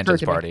to a just occurred Santa's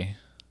to me. party.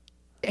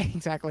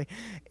 Exactly.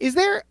 Is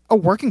there a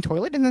working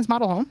toilet in this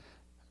model home?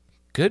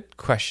 Good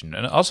question.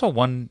 And also,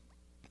 one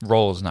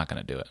roll is not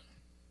going to do it.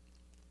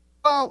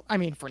 Well, I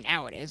mean, for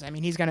now it is. I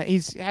mean, he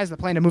has the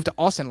plan to move to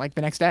Austin like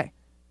the next day.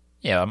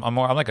 Yeah, I'm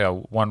like a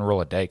one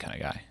roll a day kind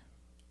of guy.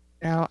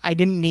 Now, I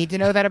didn't need to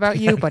know that about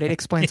you, but it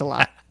explains a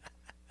lot.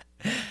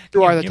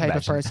 You are the type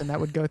of person that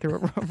would go through a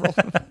roll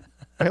of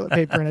toilet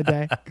paper in a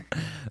day.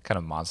 Kind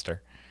of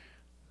monster.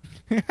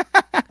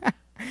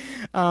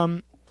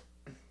 Marissa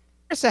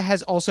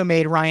has also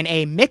made Ryan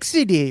a mix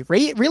CD,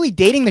 really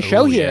dating the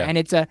show here, yeah. and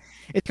it's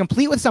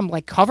complete with some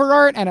like cover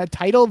art and a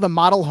title, "The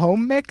Model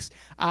Home Mix."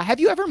 Have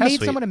you ever made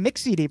sweet. someone a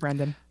mix CD,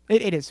 Brendan?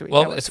 It is sweet.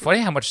 Well, it's funny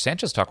how much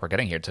Sanchez talk we're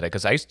getting here today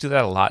because I used to do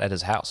that a lot at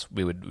his house.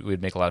 We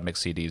would make a lot of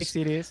mixed CDs. Mix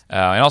CDs.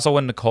 And also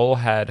when Nicole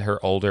had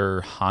her older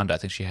Honda, I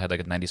think she had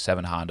like a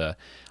 '97 Honda.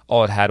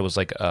 All it had was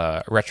like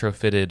a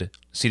retrofitted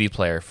CD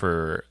player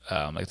for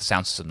like the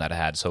sound system that it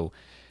had. So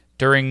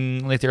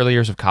during like the early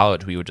years of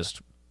college, we would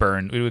just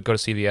we would go to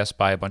CVS,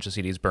 buy a bunch of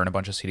CDs, burn a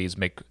bunch of CDs,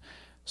 make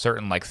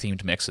certain like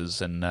themed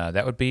mixes, and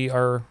that would be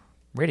our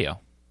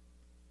radio.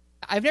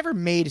 I've never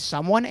made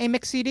someone a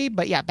mix CD,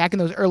 but yeah, back in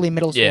those early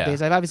middle school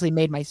days, I've obviously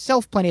made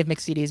myself plenty of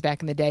mix CDs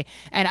back in the day.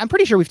 And I'm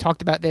pretty sure we've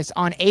talked about this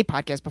on a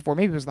podcast before.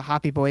 Maybe it was the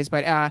Hoppy Boys,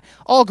 but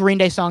all Green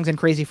Day songs and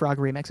Crazy Frog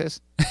remixes.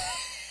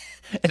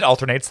 It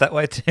alternates that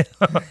way too.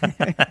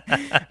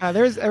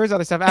 There was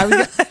other stuff. I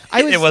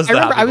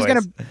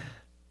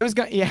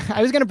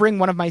was gonna bring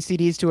one of my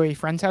CDs to a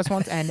friend's house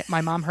once, and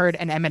my mom heard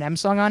an Eminem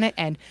song on it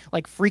and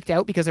like freaked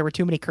out because there were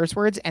too many curse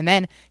words. And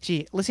then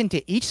she listened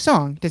to each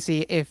song to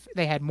see if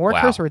they had more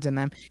curse words in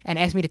them, and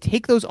asked me to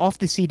take those off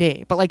the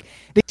CD. But like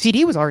the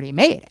CD was already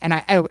made, and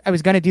I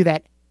was gonna do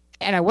that,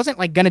 and I wasn't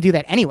like gonna do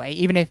that anyway,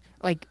 even if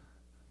like.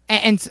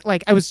 And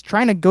like I was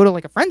trying to go to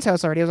like a friend's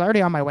house already. I was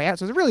already on my way out,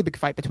 so it was a really big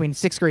fight between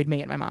sixth grade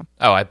me and my mom.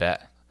 Oh, I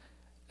bet.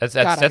 That's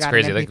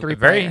crazy. Like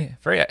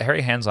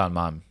very hands-on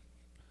mom.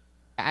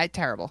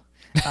 Terrible.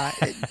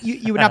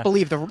 You would not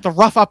believe the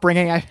rough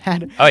upbringing I've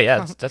had. Oh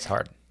yeah, that's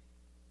hard.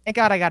 Thank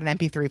God I got an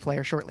MP3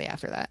 player shortly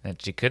after that.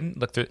 And she couldn't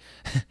look through.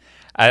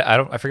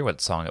 I forget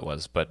what song it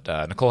was, but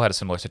Nicole had a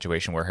similar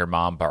situation where her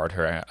mom borrowed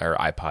her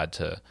iPod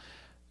to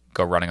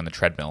go running on the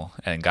treadmill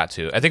and got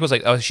to. I think it was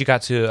like she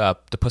got to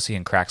the Pussy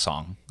and Crack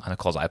song on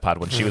Nicole's iPod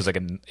when she was like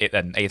in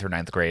 8th or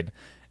 9th grade,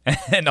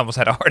 and almost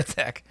had a heart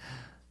attack.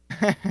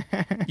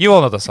 You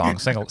all know the song.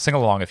 Sing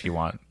along if you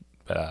want.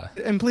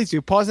 And please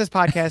do pause this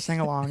podcast, sing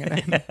along.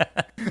 And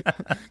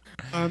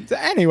then... so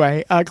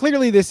anyway,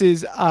 clearly this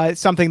is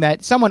something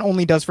that someone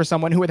only does for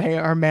someone who they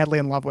are madly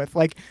in love with.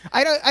 Like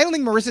I don't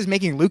think Marissa's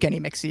making Luke any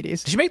mix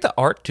CDs. Did she make the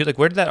art too? Like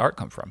where did that art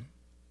come from?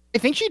 I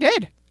think she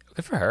did.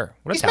 Good for her.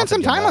 He spent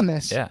some time on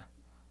this. Yeah.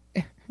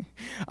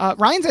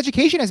 Ryan's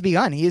education has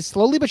begun. He is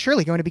slowly but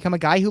surely going to become a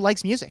guy who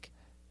likes music.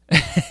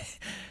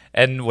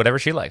 And whatever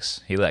she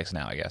likes, he likes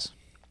now, I guess.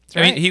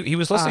 Right. I mean, he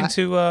was listening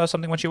to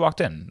something when she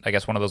walked in. I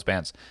guess one of those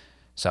bands.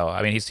 So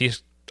I mean,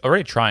 he's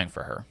already trying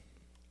for her.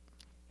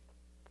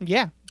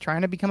 Yeah,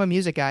 trying to become a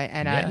music guy,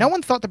 and no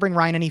one thought to bring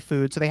Ryan any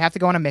food, so they have to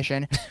go on a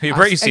mission. He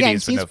brought you CDs again, for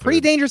seems no pretty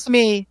food. dangerous to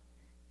me.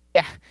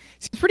 Yeah,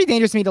 seems pretty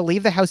dangerous to me to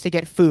leave the house to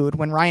get food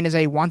when Ryan is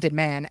a wanted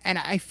man, and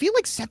I feel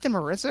like Seth and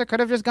Marissa could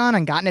have just gone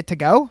and gotten it to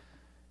go,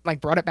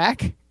 like brought it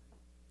back.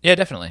 Yeah,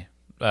 definitely.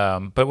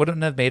 But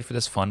wouldn't have made for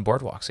this fun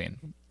boardwalk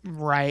scene.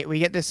 Right, we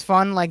get this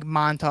fun like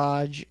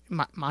montage.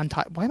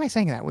 Montage. Why am I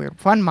saying that weird?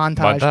 Fun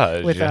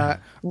montage with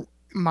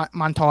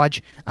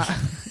montage.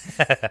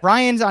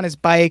 Ryan's on his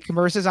bike,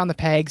 Marissa's on the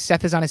pegs,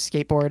 Seth is on his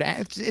skateboard.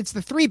 It's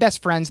the three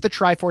best friends, the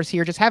Triforce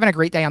here, just having a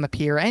great day on the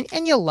pier,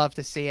 and you'll love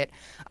to see it.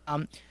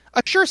 A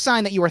sure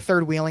sign that you are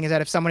third wheeling is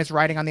that if someone is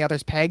riding on the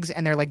other's pegs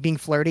and they're like being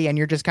flirty and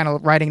you're just kind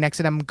of riding next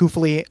to them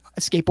goofily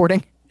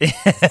skateboarding.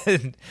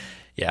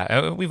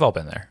 Yeah, we've all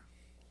been there.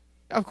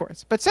 Of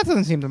course, but Seth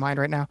doesn't seem to mind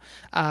right now.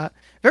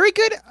 Very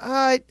good.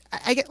 I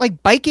get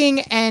like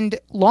biking and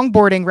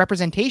longboarding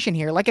representation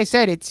here. Like I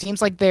said, it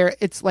seems like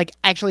it's like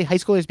actually high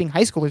schoolers being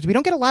high schoolers. We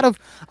don't get a lot of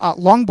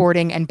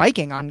longboarding and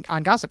biking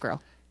on Gossip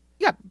Girl.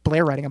 You got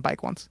Blair riding a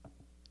bike once.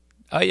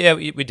 Yeah,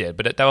 we did,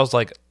 but that was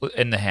like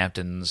in the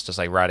Hamptons, just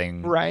like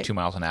riding 2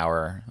 miles an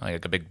hour,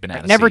 like a big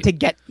banana. Never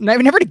seat.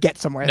 never to get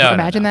somewhere. No,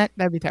 imagine no. that.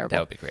 That'd be terrible. That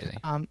would be crazy.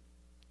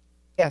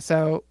 Yeah.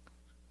 So.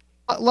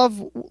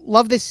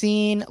 Love this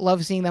scene.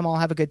 Love seeing them all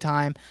have a good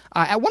time.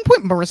 At one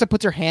point, Marissa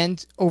puts her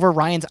hand over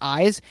Ryan's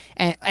eyes,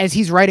 and as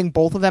he's riding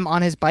both of them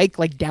on his bike,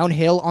 like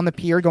downhill on the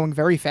pier, going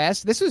very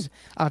fast. This was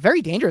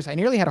very dangerous. I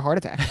nearly had a heart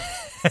attack.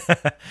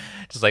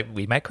 Just like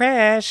we might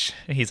crash.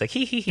 He's like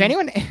hee hee hee. If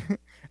anyone,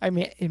 I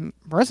mean,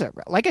 Marissa,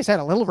 like I said,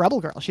 a little rebel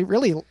girl. She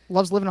really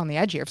loves living on the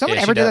edge here. If someone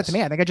ever did that to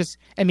me, I think I'd just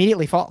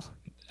immediately fall.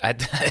 I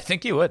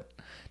think you would,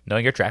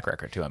 knowing your track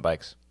record too on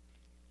bikes.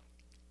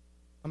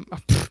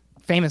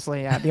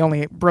 Famously, the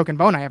only broken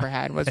bone I ever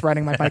had was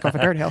riding my bike off a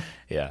dirt hill.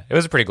 Yeah, it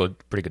was a pretty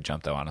good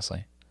jump though, honestly.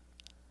 I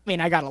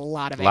mean, I got a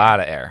lot of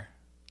air.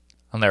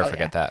 I'll never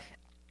forget that.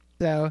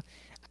 So,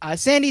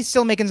 Sandy's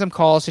still making some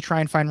calls to try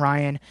and find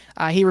Ryan.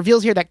 He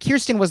reveals here that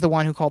Kirsten was the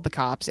one who called the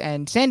cops,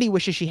 and Sandy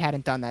wishes she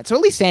hadn't done that. So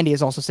at least Sandy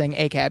is also saying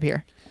ACAB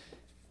here.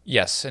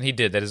 Yes, and he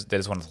did. That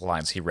is one of the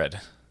lines he read.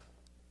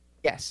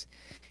 Yes.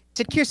 He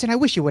said, Kirsten, I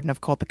wish you wouldn't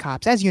have called the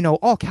cops. As you know,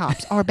 all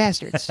cops are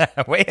bastards.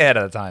 Way ahead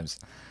of the times.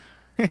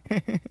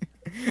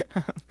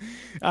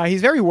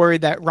 He's very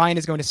worried that Ryan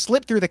is going to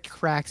slip through the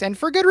cracks, and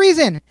for good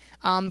reason.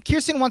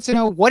 Kirsten wants to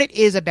know what it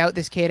is about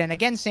this kid, and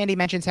again, Sandy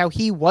mentions how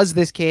he was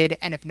this kid,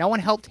 and if no one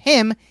helped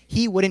him,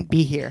 he wouldn't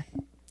be here.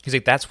 He's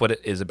like, that's what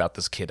it is about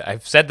this kid.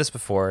 I've said this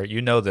before.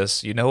 You know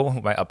this. You know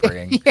my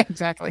upbringing. Yeah,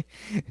 exactly.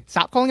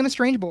 Stop calling him a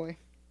strange boy.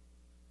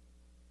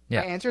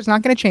 Yeah. My answer is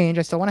not going to change.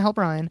 I still want to help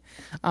Ryan.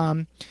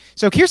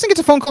 So Kirsten gets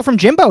a phone call from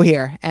Jimbo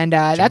here, and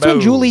that's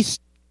when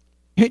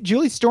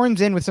Julie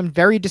storms in with some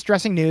very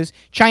distressing news.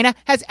 China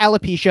has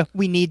alopecia.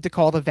 We need to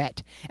call the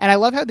vet. And I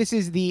love how this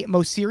is the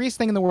most serious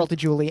thing in the world to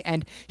Julie,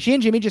 and she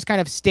and Jimmy just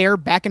kind of stare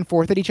back and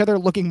forth at each other,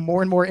 looking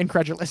more and more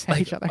incredulous at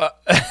each other.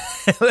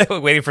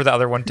 Waiting for the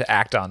other one to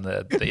act on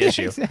the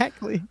issue.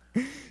 Exactly.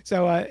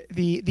 So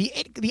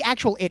the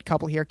actual it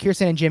couple here,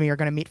 Kirsten and Jimmy, are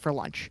going to meet for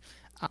lunch.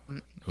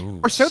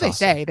 Ooh, or so saucy. they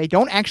say. They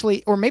don't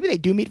actually, or maybe they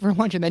do meet for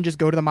lunch and then just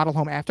go to the model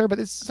home after, but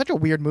it's such a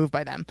weird move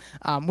by them,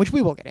 which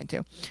we will get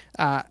into.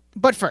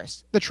 But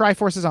first, the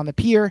Triforce is on the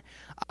pier.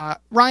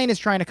 Ryan is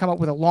trying to come up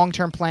with a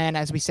long-term plan,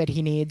 as we said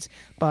he needs,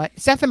 but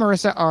Seth and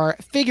Marissa are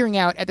figuring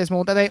out at this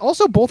moment that they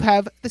also both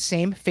have the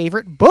same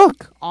favorite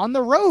book, On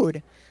the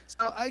Road.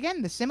 So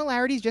again, the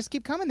similarities just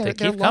keep coming.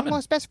 They're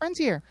long-lost best friends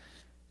here.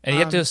 And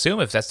you have to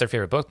assume if that's their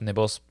favorite book, then they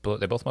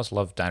both must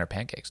love Diner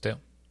Pancakes too.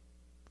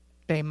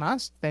 They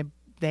must.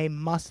 They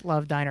must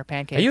love Diner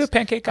Pancakes. Are you a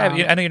pancake guy?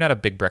 I know you're not a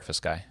big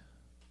breakfast guy.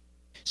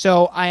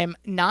 So I'm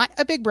not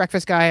a big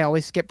breakfast guy. I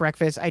always skip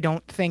breakfast. I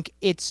don't think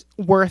it's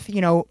worth,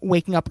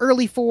 waking up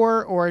early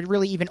for, or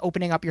really even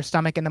opening up your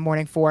stomach in the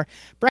morning for.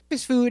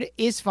 Breakfast food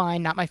is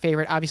fine, not my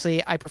favorite.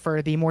 Obviously, I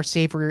prefer the more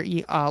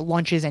savory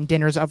lunches and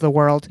dinners of the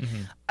world.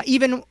 Mm-hmm.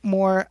 Even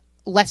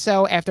less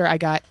so after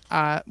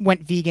I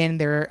went vegan.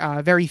 There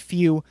are very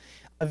few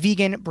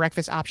vegan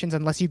breakfast options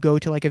unless you go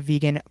to like a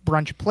vegan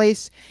brunch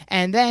place.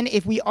 And then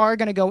if we are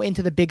going to go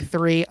into the big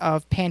three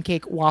of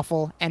pancake,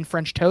 waffle, and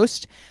French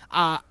toast,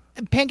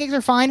 pancakes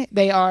are fine.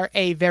 They are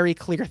a very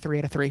clear 3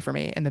 out of 3 for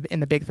me in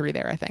the big three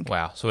there, I think.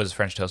 Wow. So is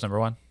French toast number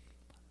one?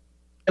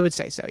 I would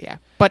say so, yeah.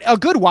 But a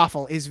good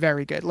waffle is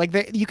very good. Like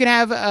you can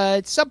have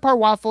a subpar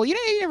waffle. You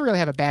never really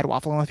have a bad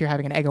waffle unless you're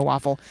having an Eggo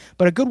waffle.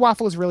 But a good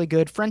waffle is really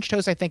good. French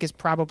toast, I think, is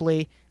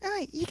probably...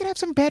 you can have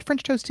some bad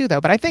French toast too, though.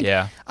 But I think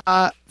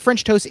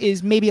French toast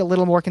is maybe a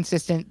little more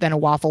consistent than a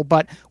waffle.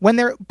 But when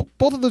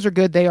both of those are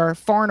good, they are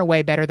far and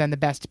away better than the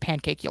best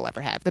pancake you'll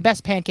ever have. The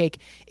best pancake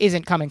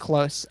isn't coming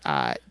close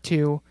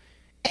to...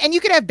 And you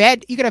could have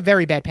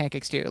very bad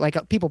pancakes too. Like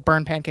people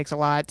burn pancakes a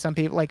lot. Some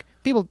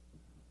people...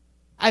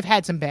 I've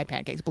had some bad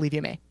pancakes, believe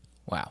you me.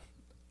 Wow.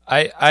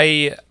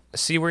 I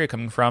see where you're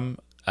coming from,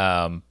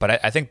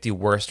 but I think the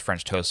worst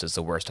French toast is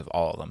the worst of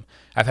all of them.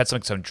 I've had some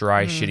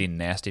dry, shitty,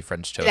 nasty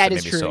French toast that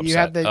is made true. me so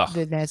upset. You have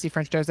the nasty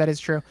French toast. That is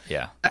true.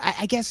 Yeah.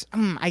 I guess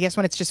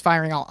when it's just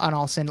firing on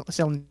all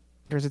cylinders,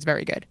 it's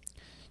very good.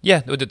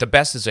 Yeah, the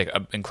best is like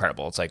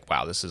incredible. It's like,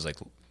 wow, this is like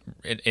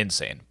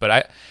insane.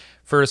 But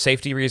for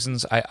safety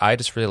reasons, I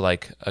just really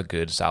like a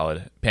good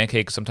solid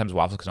pancake. Sometimes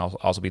waffles can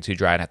also be too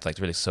dry and I have to like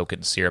really soak it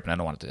in syrup, and I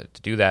don't want it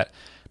to do that.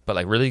 But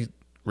like really,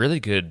 really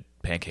good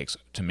pancakes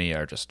to me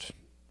are just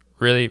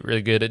really,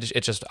 really good.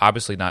 It's just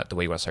obviously not the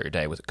way you want to start your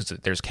day because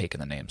there's cake in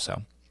the name. So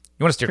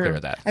you want to steer clear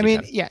of that. I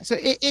mean, yeah. So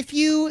if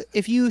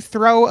you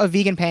throw a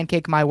vegan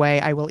pancake my way,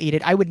 I will eat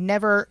it. I would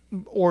never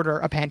order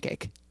a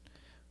pancake.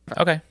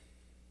 Okay.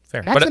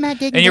 Fair. That's the Matt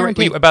Gagin and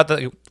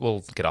guarantee.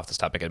 We'll get off this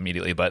topic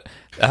immediately, but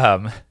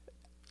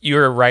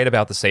you're right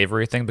about the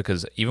savory thing,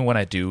 because even when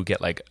I do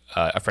get like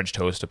a French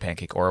toast, a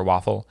pancake, or a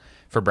waffle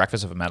for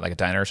breakfast, if I'm at like a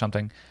diner or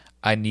something,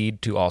 I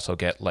need to also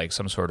get like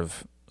some sort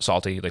of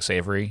salty, like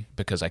savory,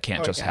 because I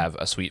can't just have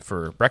a sweet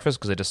for breakfast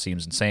because it just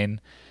seems insane.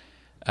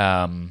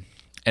 And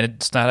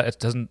it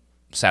doesn't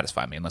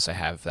satisfy me unless I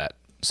have that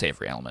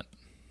savory element.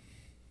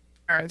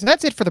 All right, so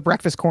that's it for the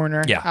breakfast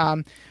corner. Yeah.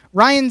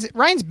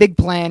 Ryan's big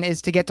plan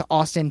is to get to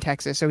Austin,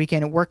 Texas, so he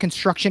can work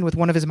construction with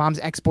one of his mom's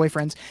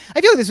ex-boyfriends.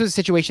 I feel like this was a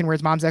situation where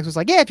his mom's ex was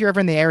like, "Yeah, if you're ever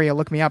in the area,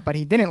 look me up," but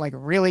he didn't like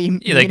really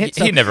mean it.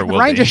 So he never will.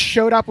 Ryan just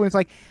showed up and was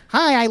like,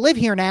 "Hi, I live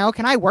here now.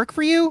 Can I work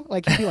for you?"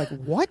 Like he'd be like,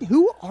 "What?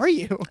 Who are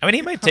you?" I mean,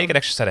 he might take an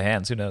extra set of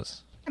hands. Who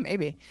knows?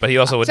 Maybe. But he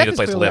also would need a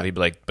place to live. Up. He'd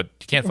be like, "But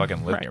you can't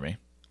fucking live near me."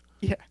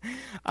 Yeah.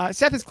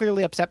 Seth is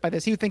clearly upset by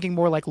this. He was thinking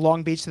more like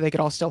Long Beach so they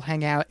could all still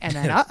hang out. And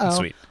then,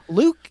 Sweet.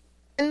 Luke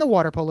and the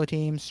water polo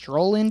team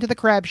stroll into the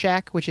Crab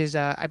Shack, which is,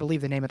 I believe,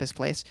 the name of this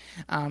place.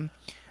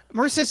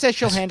 Marissa says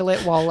she'll handle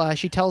it while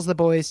she tells the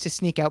boys to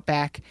sneak out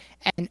back.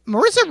 And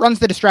Marissa runs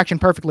the distraction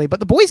perfectly, but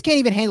the boys can't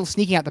even handle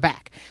sneaking out the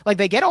back. Like,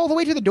 they get all the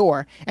way to the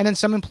door, and then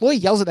some employee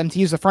yells at them to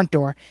use the front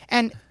door.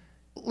 And,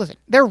 listen,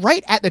 they're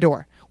right at the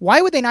door.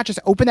 Why would they not just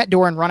open that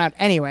door and run out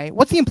anyway?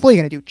 What's the employee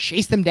going to do?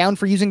 Chase them down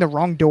for using the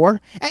wrong door?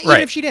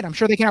 Even if she did, I'm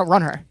sure they can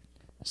outrun her.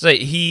 So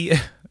you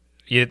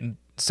didn't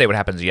say what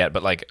happens yet,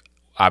 but like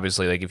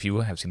obviously, like if you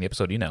have seen the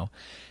episode, you know,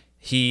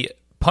 he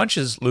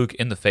punches Luke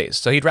in the face.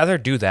 So he'd rather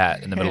do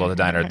that in the middle of the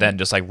diner than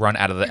just like run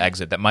out of the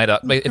exit that might,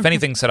 if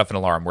anything, set off an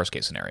alarm, worst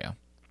case scenario.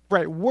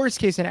 Right, worst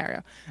case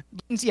scenario.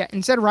 But yeah,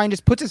 instead Ryan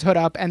just puts his hood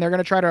up and they're going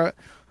to try to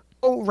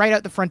go right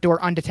out the front door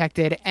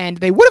undetected, and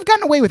they would have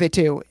gotten away with it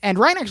too. And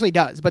Ryan actually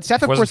does, but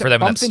Seth, of course,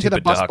 bumps into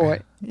the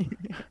busboy.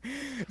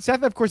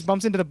 Seth, of course,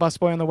 bumps into the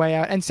busboy on the way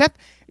out, and Seth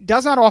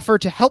does not offer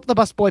to help the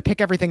busboy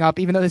pick everything up,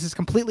 even though this is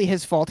completely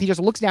his fault. He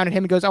just looks down at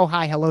him and goes, "Oh,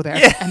 hi, hello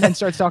there," and then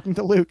starts talking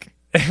to Luke.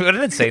 What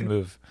an insane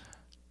move.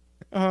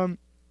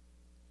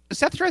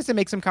 Seth tries to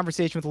make some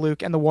conversation with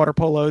Luke and the water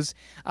polos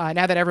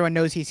now that everyone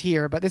knows he's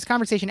here, but this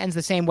conversation ends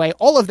the same way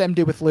all of them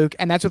do with Luke,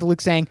 and that's with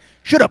Luke saying,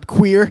 "Shut up,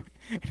 queer."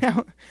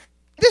 Now,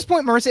 at this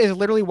point, Marissa is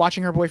literally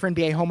watching her boyfriend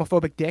be a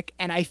homophobic dick,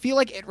 and I feel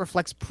like it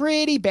reflects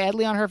pretty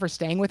badly on her for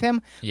staying with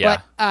him.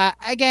 Yeah. But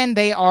again,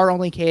 they are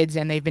only kids,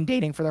 and they've been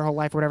dating for their whole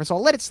life or whatever, so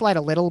I'll let it slide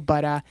a little,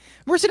 but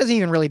Marissa doesn't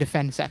even really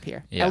defend Seth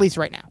here, at least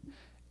right now.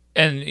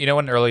 And you know,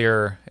 when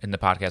earlier in the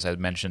podcast I had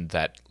mentioned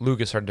that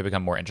Luke is starting to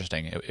become more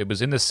interesting, it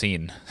was in the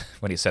scene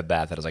when he said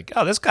that I was like,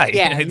 oh, this guy.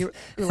 Yeah, you're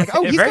like,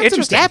 oh, he's got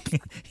some depth.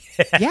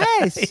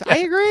 Yes, yeah. I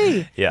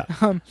agree. Yeah.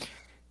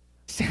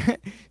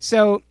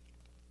 So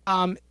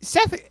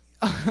Seth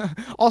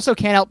also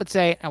can't help but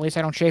say, at least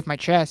I don't shave my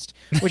chest,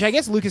 which I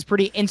guess Luke is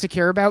pretty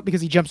insecure about because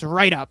he jumps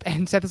right up.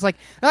 And Seth is like,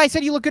 oh, I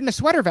said you look good in a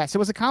sweater vest. It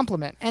was a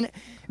compliment. And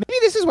maybe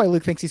this is why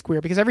Luke thinks he's queer,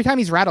 because every time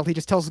he's rattled, he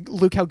just tells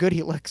Luke how good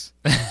he looks.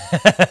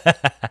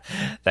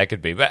 That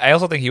could be. But I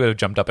also think he would have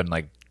jumped up and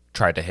like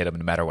tried to hit him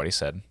no matter what he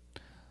said.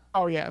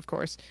 Oh, yeah, of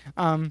course.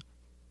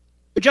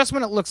 But just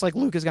when it looks like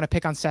Luke is going to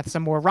pick on Seth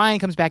some more, Ryan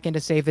comes back in to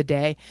save the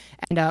day,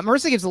 and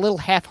Marissa gives a little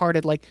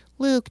half-hearted, like,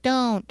 Luke,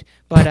 don't.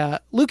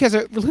 But Luke has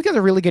a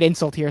really good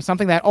insult here,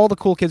 something that all the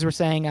cool kids were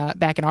saying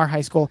back in our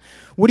high school.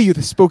 What are you,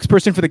 the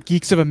spokesperson for the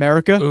Geeks of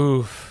America?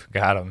 Oof,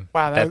 got him.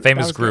 Wow, that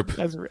famous group.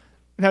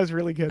 That was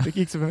really good, the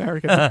Geeks of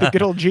America, the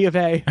good old G of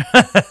A.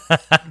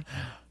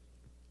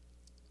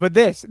 But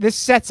this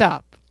sets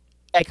up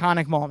an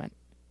iconic moment.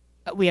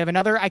 We have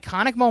another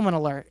iconic moment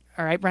alert.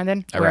 All right,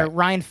 Brendan, where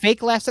Ryan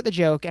fake laughs at the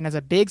joke and has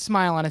a big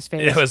smile on his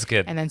face. It was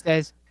good. And then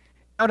says,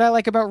 "You know what I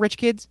like about rich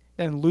kids?"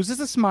 Then loses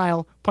the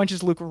smile,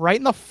 punches Luke right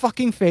in the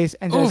fucking face,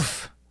 and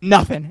says,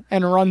 "Nothing,"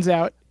 and runs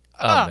out.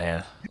 Oh,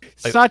 man.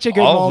 Like, such a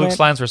good all moment. All Luke's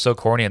lines were so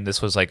corny, and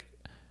this was like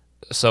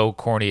so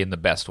corny in the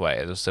best way.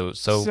 It was so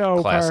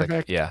classic.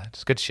 Perfect. Yeah,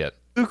 just good shit.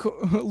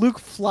 Luke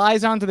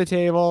flies onto the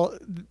table.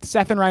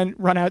 Seth and Ryan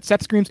run out.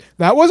 Seth screams,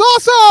 "That was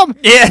awesome!"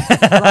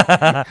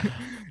 Yeah.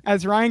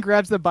 As Ryan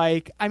grabs the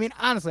bike. I mean,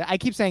 honestly, I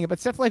keep saying it,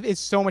 but Seth's life is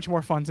so much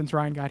more fun since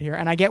Ryan got here,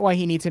 and I get why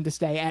he needs him to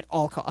stay at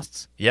all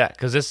costs. Yeah,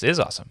 because this is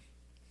awesome.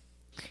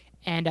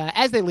 And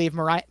as they leave,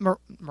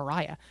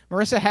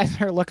 Marissa has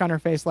her look on her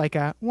face like,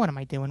 what am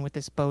I doing with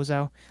this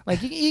bozo?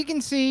 Like, you can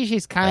see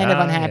she's kind of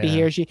unhappy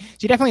here. She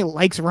definitely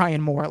likes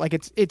Ryan more. Like,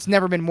 it's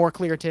never been more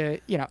clear to,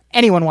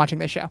 anyone watching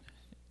this show.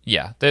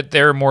 Yeah,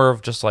 they're more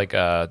of just like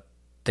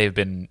they've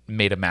been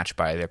made a match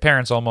by their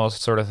parents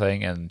almost sort of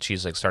thing, and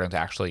she's like starting to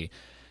actually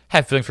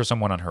have feelings for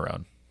someone on her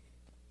own.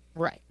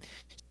 Right.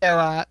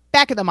 So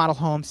back at the model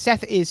home,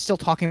 Seth is still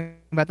talking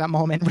about that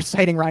moment,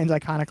 reciting Ryan's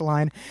iconic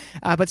line.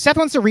 But Seth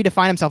wants to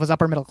redefine himself as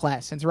upper middle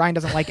class, since Ryan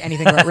doesn't like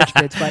anything about rich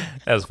kids. But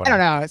that was funny. I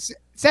don't know.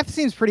 Seth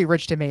seems pretty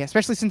rich to me,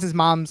 especially since his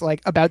mom's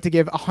like about to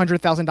give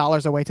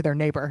 $100,000 away to their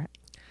neighbor.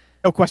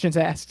 No questions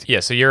asked. Yeah,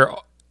 so you're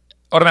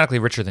automatically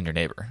richer than your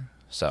neighbor.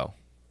 So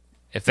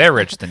if they're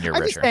rich, then you're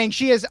richer. I'm just saying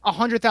she has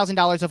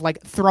 $100,000 of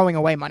like throwing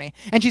away money,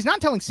 and she's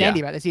not telling Sandy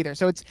about this either.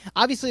 So it's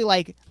obviously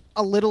like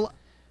a little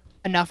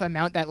enough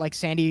amount that like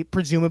Sandy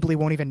presumably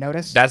won't even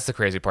notice. That's the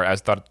crazy part. I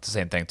thought the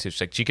same thing too.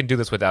 She's like, she can do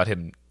this without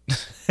him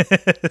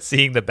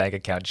seeing the bank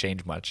account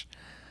change much.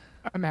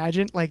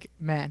 Imagine, like,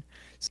 man.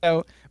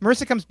 So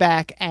Marissa comes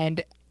back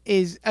and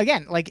is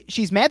again like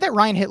she's mad that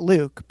Ryan hit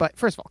Luke, but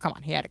first of all, come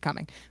on, he had it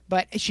coming.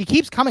 But she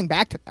keeps coming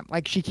back to them.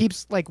 Like she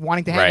keeps like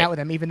wanting to hang out with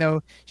him, even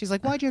though she's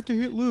like, "Why'd you have to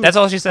hit Luke?" That's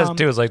all she says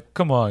too. Is like,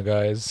 "Come on,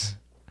 guys."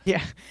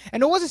 Yeah,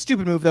 and it was a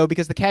stupid move though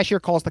because the cashier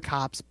calls the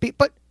cops. But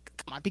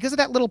come on, because of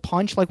that little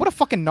punch, like what a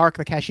fucking narc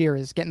the cashier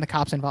is getting the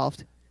cops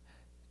involved.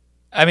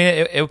 I mean,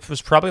 it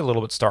was probably a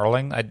little bit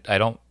startling. I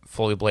don't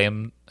fully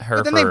blame her.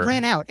 But then they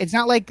ran out. It's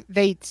not like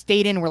they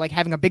stayed in. We're like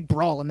having a big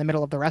brawl in the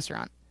middle of the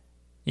restaurant.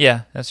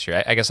 Yeah, that's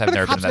true. I guess I've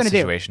never been in that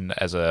situation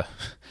as a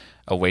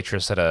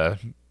waitress at a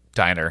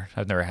diner.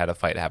 I've never had a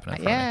fight happen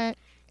in front of me.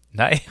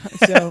 Nice.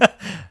 So,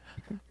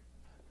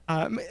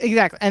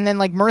 exactly. And then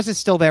like Marissa's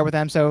still there with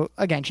them, so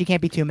again, she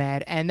can't be too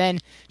mad. And then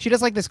she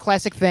does like this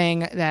classic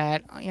thing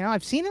that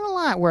I've seen it a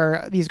lot,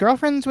 where these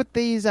girlfriends with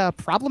these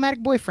problematic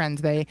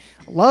boyfriends, they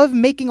love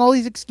making all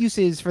these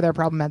excuses for their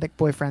problematic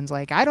boyfriends.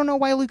 Like, I don't know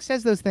why Luke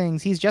says those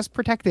things. He's just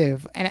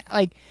protective. And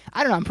like,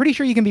 I don't know. I'm pretty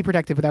sure you can be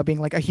protective without being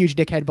like a huge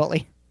dickhead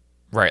bully.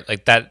 Right,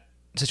 like that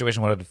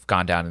situation would have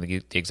gone down in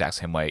the exact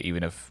same way,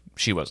 even if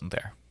she wasn't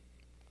there.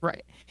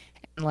 Right.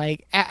 And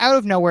like out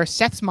of nowhere,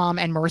 Seth's mom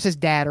and Marissa's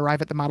dad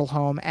arrive at the model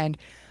home, and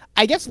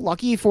I guess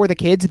lucky for the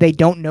kids, they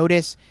don't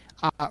notice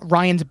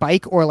Ryan's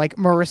bike or like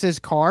Marissa's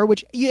car,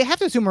 which you have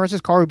to assume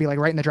Marissa's car would be like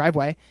right in the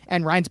driveway,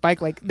 and Ryan's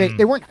bike, like they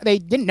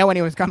didn't know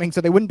anyone was coming,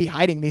 so they wouldn't be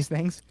hiding these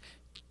things.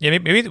 Yeah,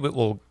 maybe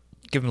we'll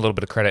give them a little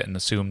bit of credit and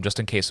assume just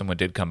in case someone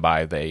did come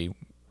by, they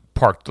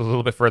parked a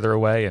little bit further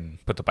away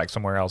and put the bike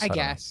somewhere else. I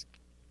guess.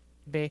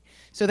 Be.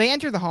 So they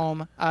enter the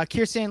home.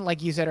 Kirsten,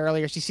 like you said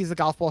earlier, she sees the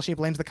golf ball. She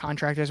blames the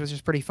contractors, which is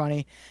pretty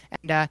funny.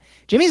 And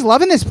Jimmy's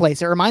loving this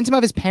place. It reminds him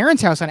of his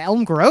parents' house on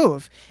Elm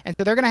Grove. And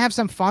so they're going to have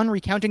some fun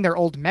recounting their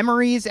old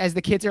memories as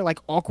the kids are like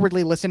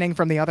awkwardly listening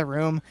from the other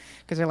room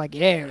because they're like,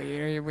 yeah,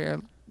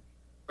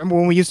 remember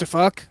when we used to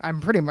fuck? I'm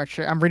reading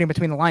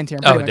between the lines here.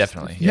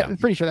 Definitely. Yeah. I'm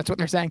pretty sure that's what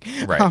they're saying.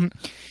 Right.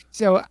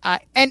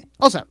 And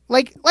also,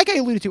 like I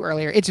alluded to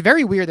earlier, it's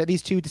very weird that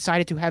these two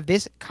decided to have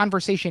this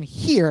conversation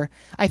here.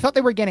 I thought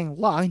they were getting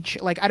lunch.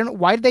 Like, I don't know.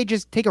 Why did they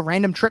just take a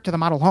random trip to the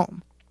model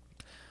home?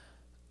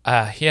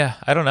 Yeah,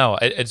 I don't know.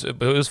 It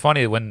was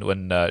funny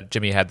when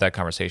Jimmy had that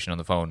conversation on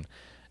the phone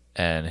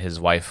and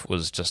his wife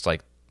was just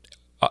like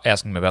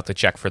asking him about the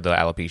check for the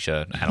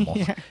alopecia animal.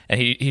 Yeah.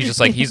 And he's just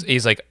like,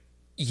 he's like,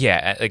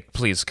 yeah, like,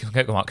 please, can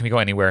we go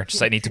anywhere?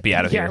 Just, I need to be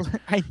out of here.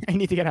 I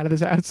need to get out of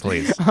this house.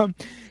 Please.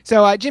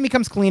 So Jimmy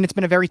comes clean. It's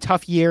been a very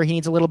tough year. He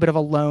needs a little bit of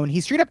a loan.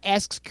 He straight up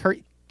asks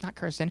Kirsten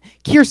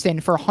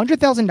for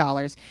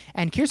 $100,000,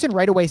 and Kirsten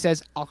right away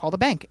says, "I'll call the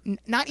bank."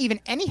 Not even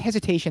any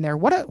hesitation there.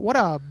 What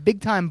a big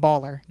time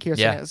baller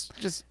Kirsten is.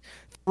 Just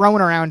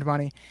throwing around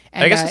money.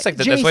 And, I guess it's like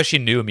that's why she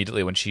knew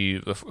immediately when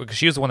because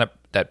she was the one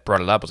that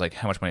brought it up. Was like,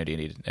 how much money do you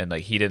need? And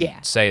like he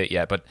didn't say it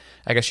yet, but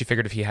I guess she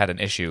figured if he had an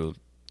issue.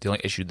 The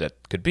only issue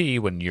that could be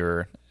when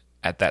you're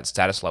at that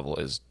status level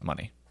is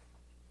money.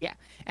 Yeah.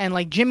 And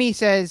like Jimmy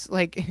says,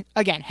 like,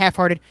 again,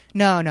 half-hearted,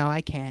 no,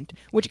 I can't.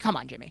 Which, come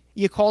on, Jimmy.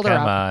 You called her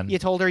up. You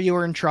told her you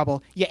were in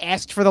trouble. You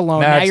asked for the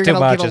loan. Now you're going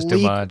to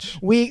give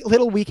a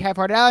little weak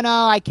half-hearted, oh,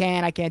 no, I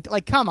can't.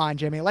 Like, come on,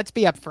 Jimmy. Let's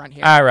be up front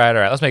here. All right.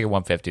 Let's make it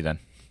 150 then.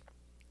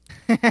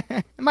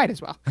 Might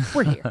as well.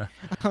 We're here.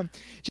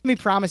 Jimmy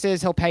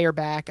promises he'll pay her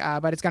back,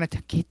 but it's going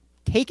to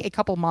take a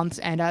couple months,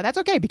 and that's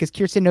okay because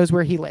Kirsten knows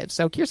where he lives.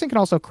 So Kirsten can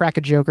also crack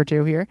a joke or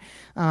two here.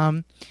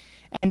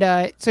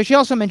 So she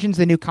also mentions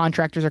the new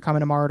contractors are coming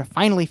tomorrow to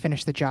finally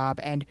finish the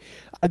job. And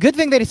a good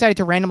thing they decided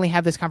to randomly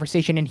have this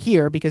conversation in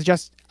here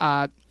because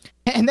and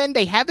then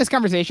they have this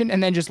conversation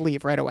and then just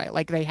leave right away.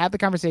 Like they have the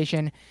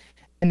conversation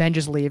and then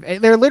just leave.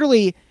 They're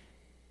literally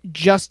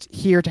just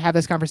here to have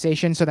this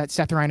conversation so that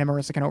Seth, Ryan, and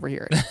Marissa can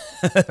overhear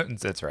it.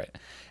 That's right.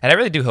 And I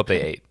really do hope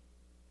they ate.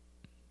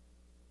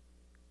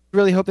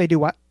 Really hope they do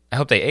what? I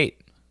hope they ate.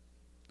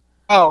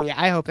 Oh, yeah,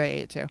 I hope they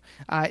ate too.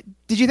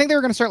 Did you think they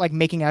were going to start like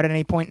making out at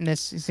any point in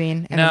this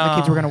scene? And no, the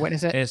kids were going to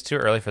witness it? It's too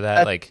early for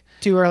that.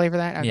 Too early for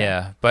that? Okay.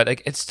 Yeah, but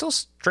like, it's still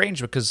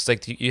strange because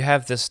like you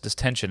have this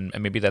tension,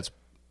 and maybe that's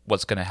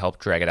what's going to help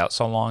drag it out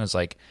so long is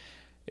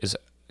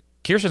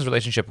Kirsten's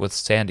relationship with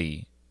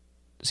Sandy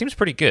seems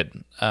pretty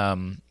good.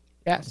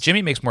 Yes.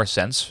 Jimmy makes more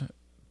sense,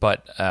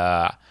 but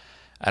I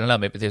don't know.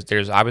 Maybe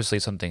there's obviously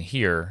something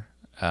here,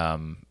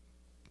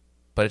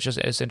 but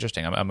it's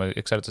interesting. I'm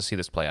excited to see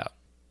this play out.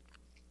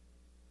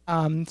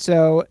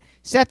 So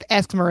Seth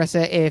asks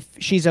Marissa if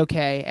she's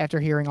okay after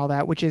hearing all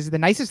that, which is the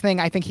nicest thing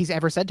I think he's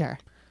ever said to her.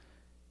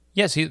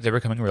 Yes, they're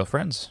becoming real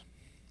friends.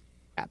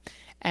 Yeah.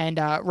 And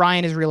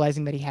Ryan is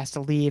realizing that he has to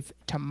leave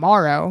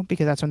tomorrow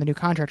because that's when the new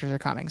contractors are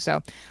coming.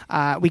 So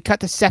we cut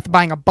to Seth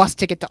buying a bus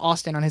ticket to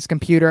Austin on his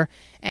computer.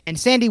 And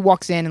Sandy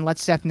walks in and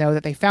lets Seth know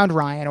that they found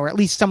Ryan, or at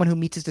least someone who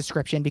meets his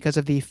description because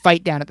of the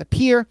fight down at the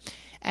pier.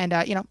 And,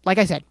 like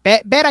I said,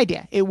 bad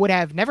idea. It would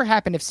have never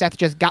happened if Seth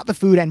just got the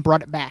food and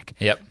brought it back.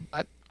 Yep.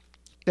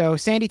 So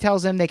Sandy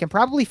tells him they can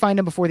probably find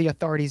him before the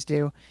authorities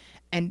do.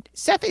 And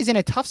Seth is in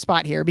a tough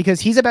spot here because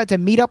he's about to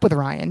meet up with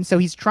Ryan, so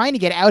he's trying to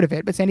get out of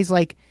it. But Sandy's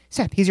like,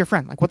 Seth, he's your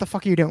friend. Like, what the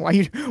fuck are you doing?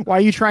 Why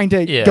are you trying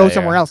to go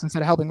somewhere else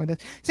instead of helping with this?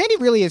 Sandy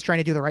really is trying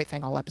to do the right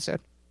thing all episode.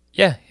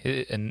 Yeah,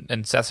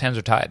 and Seth's hands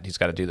are tied. He's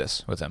got to do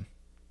this with him.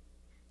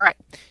 All right.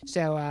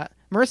 So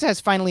Marissa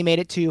has finally made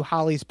it to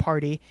Holly's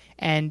party,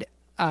 and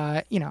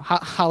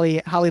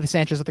Holly the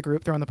Sanchez of the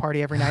group throwing the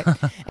party every night,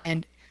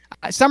 and.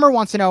 Summer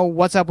wants to know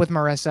what's up with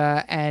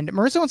Marissa, and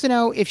Marissa wants to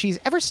know if she's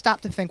ever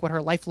stopped to think what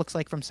her life looks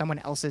like from someone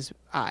else's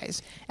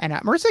eyes. And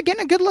Marissa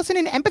getting a good lesson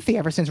in empathy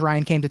ever since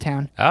Ryan came to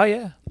town. Oh,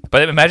 yeah.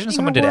 But imagine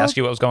someone did ask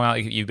you what was going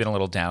on. You've been a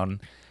little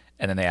down,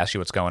 and then they ask you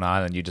what's going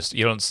on, and you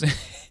don't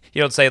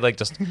say like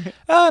just,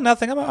 oh,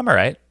 nothing, I'm all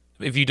right.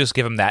 If you just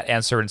give them that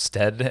answer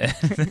instead.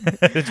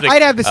 Like,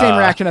 I'd have the same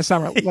reaction as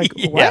Summer. Like,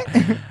 what?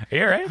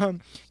 You're right.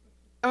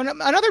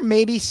 Another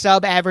maybe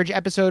sub-average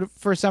episode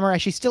for Summer,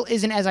 as she still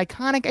isn't as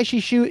iconic as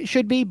she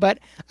should be. But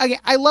again,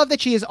 I love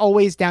that she is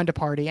always down to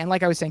party. And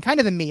like I was saying, kind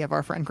of the me of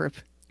our friend group.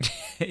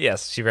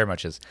 Yes, she very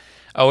much is.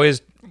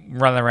 Always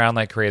running around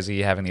like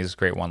crazy, having these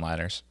great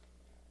one-liners.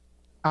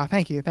 Oh,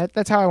 thank you.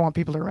 That's how I want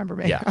people to remember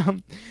me. Yeah.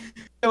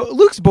 So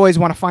Luke's boys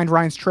want to find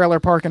Ryan's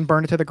trailer park and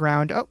burn it to the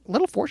ground. Oh,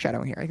 little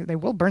foreshadowing here. They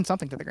will burn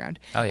something to the ground.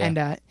 Oh, yeah.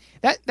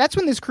 And that's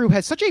when this crew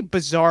has such a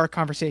bizarre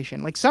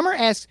conversation. Like, Summer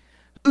asks,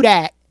 who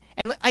dat?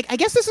 And I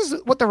guess this is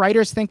what the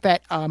writers think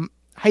that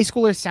high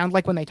schoolers sound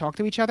like when they talk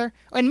to each other.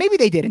 And maybe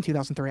they did in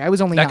 2003. I was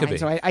only That could 9, be.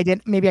 so I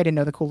didn't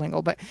know the cool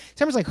lingo. But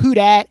Summer's like, who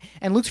dat?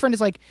 And Luke's friend is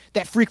like,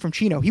 that freak from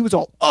Chino. He was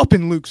all up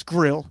in Luke's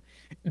grill.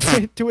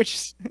 to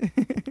which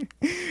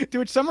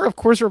Summer, of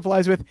course,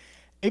 replies with,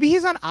 maybe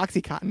he's on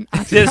Oxycontin.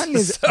 Oxycontin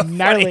is so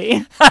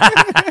gnarly.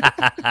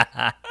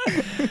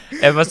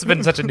 It must have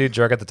been such a new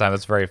joke at the time.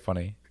 That's very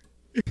funny.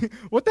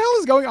 What the hell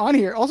is going on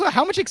here? Also,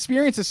 how much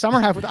experience does Summer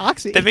have with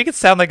Oxy? They make it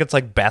sound like it's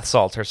like bath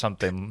salts or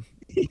something.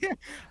 Yeah.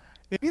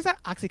 Maybe he's on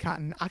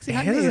Oxycontin.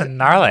 Oxycontin This is is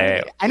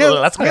gnarly. I know,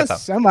 Let's I go know get some.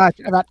 so much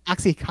about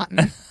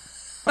Oxycontin.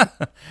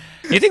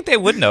 You think they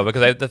would know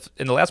because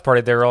in the last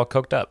party they were all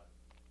coked up.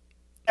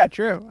 Yeah,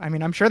 true. I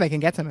mean, I'm sure they can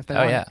get some if they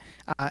want. Yeah.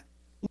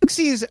 Luke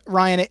sees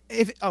Ryan.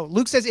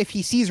 Luke says if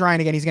he sees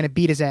Ryan again, he's going to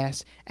beat his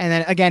ass. And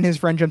then again, his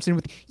friend jumps in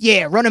with,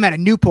 "Yeah, run him out of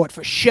Newport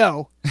for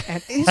show."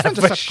 And his friends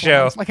are For such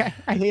show. clowns. Like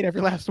I hate every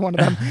last one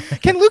of them.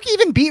 Can Luke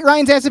even beat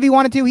Ryan's ass if he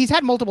wanted to? He's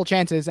had multiple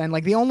chances, and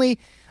like the only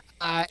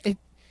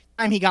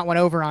time he got one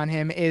over on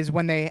him is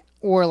when they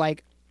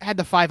had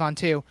the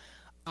 5-on-2.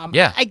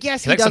 Yeah, I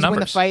guess he he likes the does win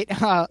the numbers.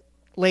 fight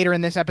later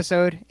in this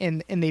episode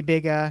in the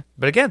big.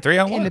 But again,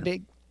 3-on-1. In the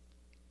big.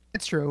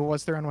 It's true. It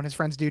was their own when his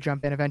friends do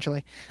jump in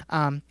eventually.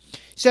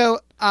 So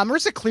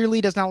Marissa clearly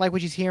does not like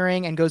what she's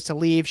hearing and goes to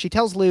leave. She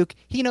tells Luke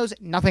he knows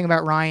nothing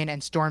about Ryan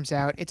and storms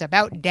out. It's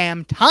about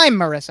damn time,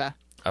 Marissa.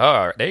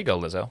 Oh, there you go,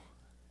 Lizzo.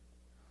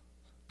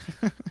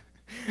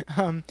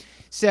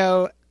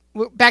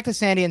 Back to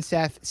Sandy and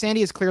Seth.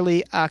 Sandy is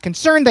clearly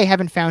concerned they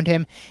haven't found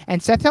him,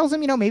 and Seth tells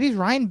him, maybe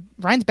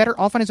Ryan's better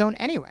off on his own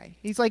anyway.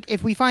 He's like,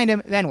 if we find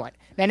him, then what?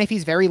 Then if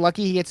he's very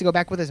lucky he gets to go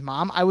back with his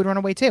mom, I would run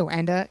away too.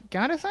 And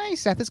gotta say,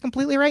 Seth is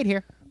completely right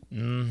here.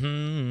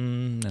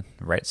 Mm-hmm.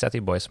 Right, Sethy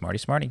boy,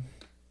 smarty.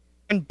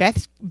 And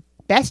best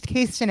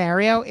case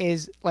scenario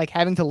is like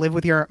having to live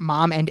with your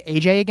mom and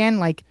AJ again.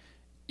 Like,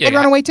 I'd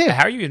run away too.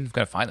 How are you even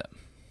going to find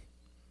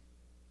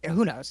them?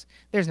 Who knows?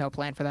 There's no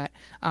plan for that.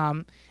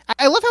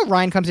 I love how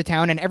Ryan comes to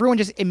town and everyone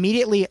just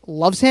immediately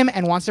loves him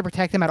and wants to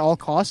protect him at all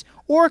costs,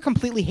 or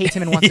completely hates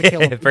him and wants to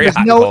kill him. Very There's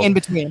hot and no cold. in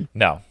between.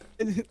 No.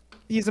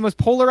 He's the most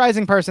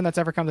polarizing person that's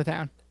ever come to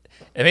town.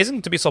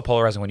 Amazing to be so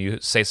polarizing when you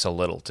say so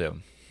little, too.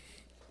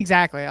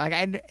 Exactly.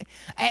 Like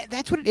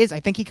that's what it is. I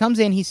think he comes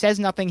in, he says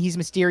nothing, he's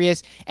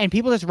mysterious, and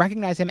people just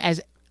recognize him as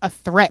a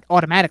threat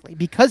automatically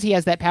because he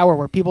has that power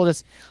where people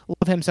just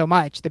love him so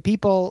much. The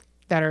people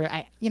that are,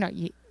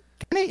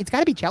 it's got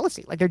to be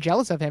jealousy. Like they're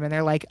jealous of him, and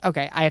they're like,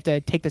 okay, I have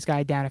to take this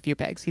guy down a few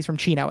pegs. He's from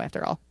Chino,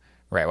 after all.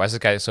 Right. Why is this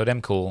guy so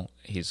damn cool?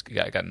 He's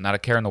got not a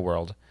care in the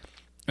world.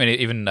 I mean,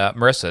 even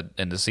Marissa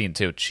in the scene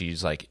too.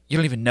 She's like, "You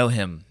don't even know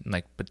him." I'm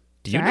like, but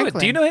do you know? Exactly.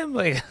 Do you know him?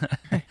 Like,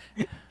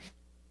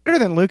 Better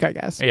than Luke, I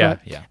guess. yeah,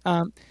 But,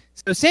 yeah.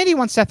 So Sandy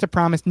wants Seth to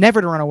promise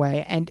never to run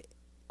away, and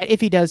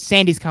if he does,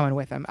 Sandy's coming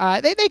with him.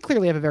 They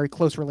clearly have a very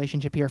close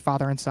relationship here,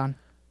 father and son.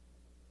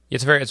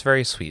 It's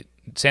very sweet.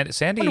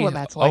 Sandy Wonder what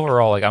that's like.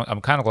 overall, like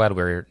I'm kind of glad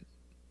we're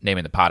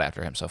naming the pod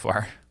after him so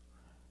far.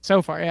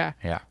 So far, yeah.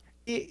 Yeah.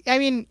 I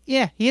mean,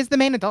 yeah, he is the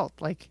main adult.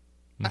 Like,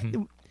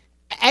 Mm-hmm.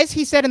 as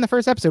he said in the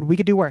first episode, we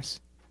could do worse.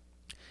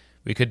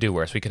 We could do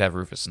worse. We could have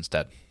Rufus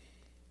instead.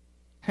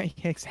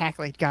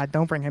 Exactly. God,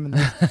 don't bring him in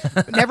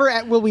this.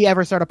 Never will we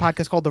ever start a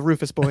podcast called the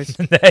Rufus Boys.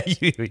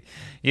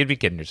 You'd be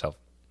kidding yourself.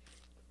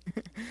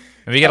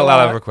 We get a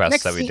lot of requests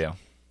next that we scene- do.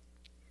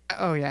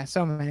 Oh, yeah,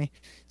 so many.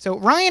 So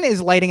Ryan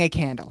is lighting a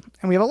candle,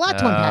 and we have a lot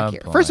to unpack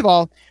here. Boy. First of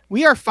all,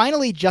 we are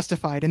finally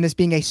justified in this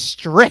being a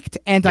strict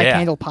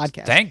anti-candle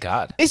podcast. Thank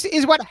God. This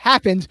is what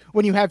happens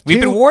when you have We've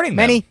too been warning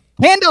many them.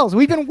 candles.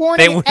 We've been They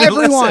warning wouldn't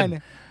everyone.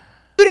 listen.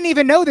 You didn't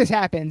even know this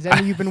happens,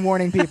 and you've been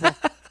warning people.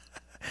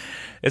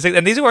 It's like,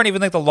 and these weren't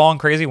even like the long,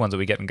 crazy ones that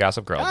we get in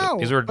Gossip Girl. No,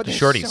 These were but there's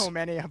shorties. so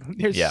many of them.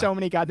 There's Yeah. so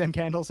many goddamn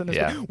candles in this.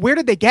 Yeah. Where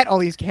did they get all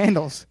these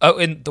candles? Oh,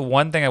 and the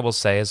one thing I will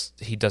say is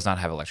he does not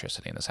have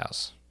electricity in this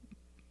house,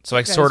 so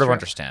I That sort is of true.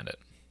 understand it.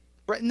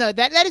 Right, no,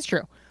 that is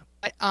true.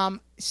 But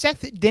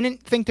Seth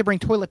didn't think to bring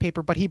toilet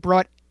paper, but he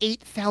brought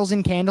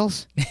 8,000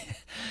 candles. It'd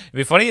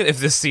be funny if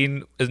this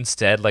scene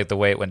instead, like the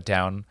way it went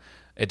down,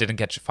 it didn't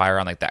catch fire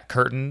on like that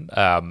curtain,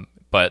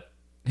 but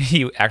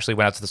he actually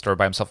went out to the store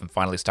by himself and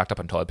finally stocked up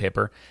on toilet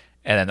paper,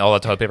 and then all the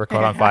toilet paper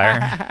caught on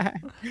fire.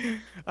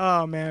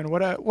 Oh man,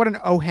 what an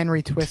O.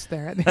 Henry twist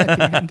there at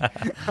the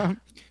end.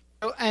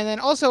 And then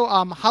also,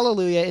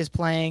 Hallelujah is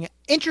playing.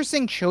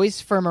 Interesting choice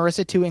for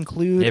Marissa to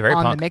include Yeah, very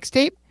on punk. the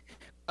mixtape.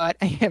 But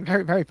yeah,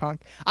 very, very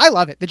punk. I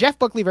love it. The Jeff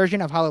Buckley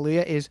version of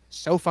Hallelujah is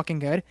so fucking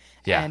good.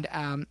 Yeah.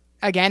 And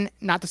again,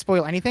 not to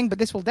spoil anything, but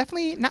this will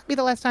definitely not be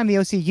the last time the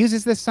OC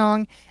uses this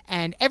song.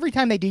 And every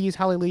time they do use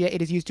Hallelujah,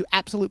 it is used to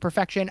absolute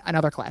perfection.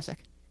 Another classic.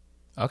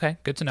 Okay,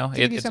 good to know. To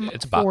give you It's some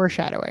a bop.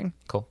 foreshadowing.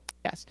 Cool.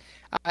 Yes.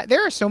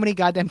 There are so many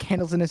goddamn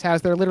candles in this house.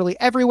 They're literally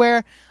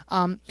everywhere.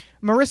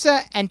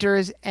 Marissa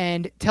enters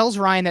and tells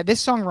Ryan that this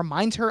song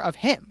reminds her of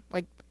him.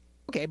 Like,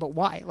 okay, but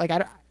why? Like,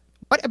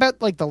 what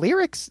about, like, the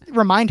lyrics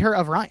remind her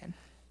of Ryan?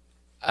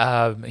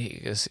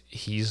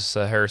 He's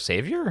her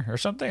savior or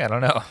something. I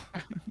don't know.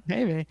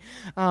 Maybe.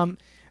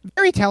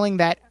 Very telling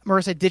that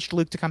Marissa ditched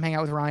Luke to come hang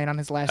out with Ryan on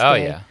his last Oh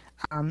day.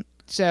 yeah,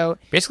 So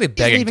basically he's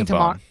begging leaving to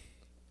bone.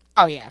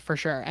 Oh yeah, for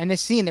sure. And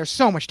this scene, there's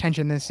so much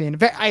tension in this scene.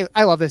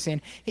 I love this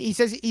scene. He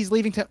says he's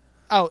leaving to.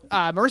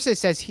 Marissa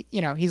says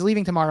he's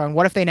leaving tomorrow, and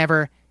what if they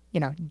never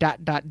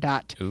dot dot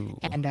dot. Ooh.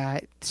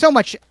 And so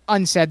much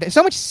unsaid,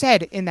 so much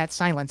said in that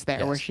silence there,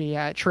 Yes. where she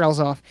trails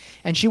off,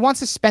 and she wants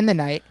to spend the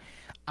night.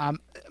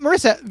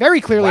 Marissa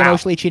very clearly Wow.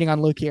 emotionally cheating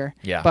on Luke here.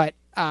 Yeah. But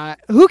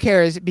who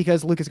cares,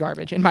 because Luke is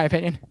garbage, in my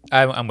opinion.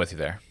 I'm with you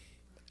there.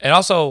 And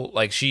also,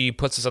 like, she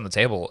puts this on the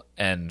table,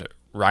 and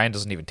Ryan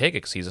doesn't even take it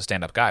because he's a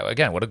stand-up guy.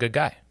 Again, what a good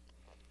guy.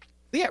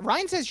 But yeah,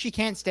 Ryan says she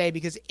can't stay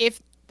because if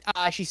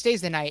she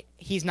stays the night,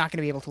 he's not going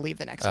to be able to leave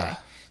the next day.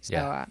 So,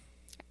 yeah.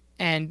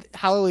 And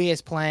Hallelujah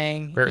is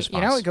playing. Great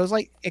response.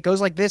 It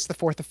goes like this: the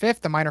fourth, the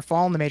fifth, the minor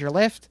fall, and the major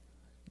lift.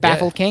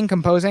 Baffled King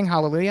composing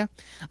Hallelujah.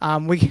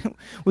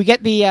 We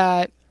get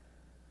the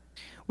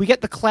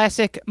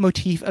classic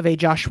motif of a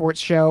Josh Schwartz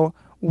show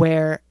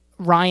where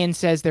Ryan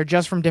says they're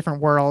just from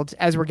different worlds.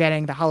 As we're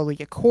getting the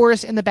Hallelujah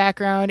chorus in the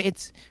background,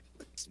 it's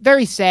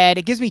very sad.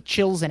 It gives me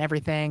chills and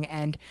everything.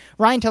 And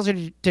Ryan tells her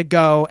to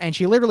go, and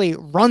she literally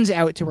runs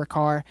out to her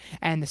car.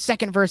 And the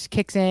second verse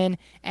kicks in.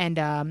 And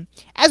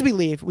as we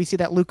leave, we see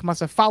that Luke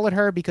must have followed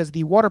her because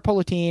the water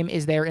polo team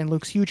is there in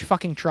Luke's huge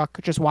fucking truck,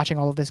 just watching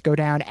all of this go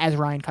down as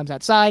Ryan comes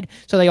outside.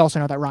 So they also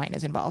know that Ryan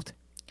is involved.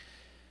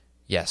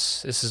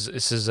 Yes, this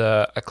is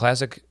a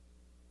classic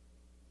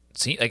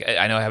scene. Like,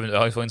 I know I haven't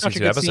always seen Such a two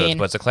good episodes, scene.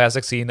 but it's a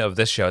classic scene of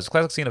this show. It's a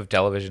classic scene of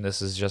television.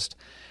 This is just,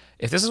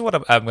 if this is what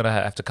I'm gonna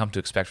have to come to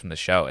expect from the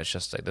show, it's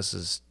just like, this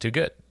is too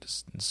good.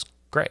 It's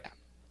great.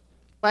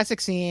 Classic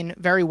scene,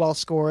 very well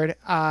scored.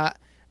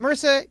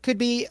 Marissa could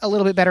be a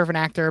little bit better of an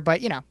actor, but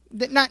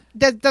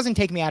that doesn't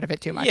take me out of it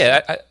too much.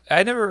 Yeah,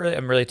 I never really,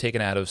 am really taken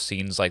out of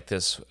scenes like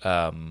this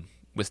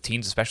with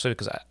teens, especially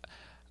because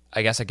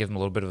I guess I give them a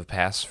little bit of a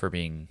pass for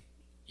being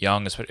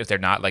young, if they're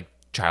not like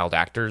child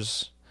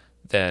actors.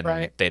 Then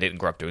Right. they didn't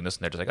grow up doing this,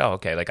 and they're just like, oh,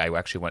 okay, like I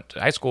actually went to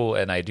high school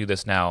and I do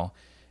this now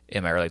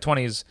in my early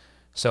 20s,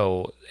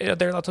 so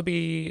they're allowed to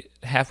be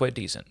halfway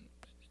decent.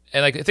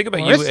 And like, think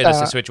about you in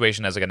a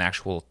situation as like an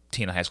actual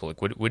teen in high school.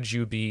 Like, would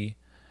you be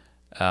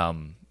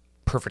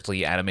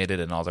perfectly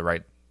animated in all the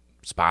right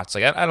spots?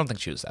 Like, I don't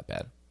think she was that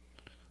bad.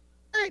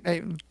 All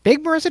right,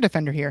 big Marissa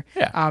defender here.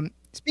 Yeah.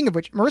 Speaking of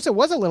which, Marissa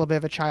was a little bit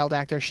of a child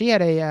actor. She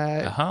had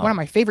one of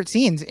my favorite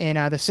scenes in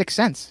The Sixth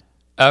Sense.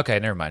 Okay,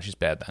 never mind. She's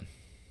bad then.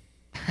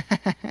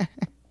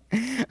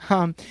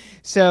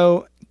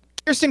 So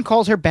Kirsten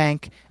calls her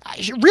bank.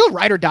 Real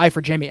ride or die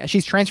for Jimmy.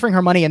 She's transferring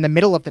her money in the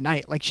middle of the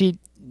night. Like, she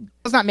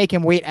does not make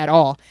him wait at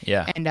all.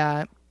 Yeah. And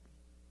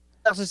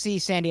we also see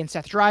Sandy and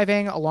Seth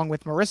driving, along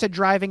with Marissa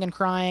driving and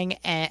crying,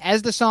 and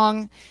as the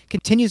song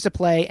continues to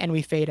play and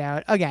we fade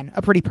out. Again,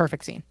 a pretty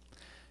perfect scene.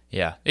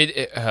 Yeah.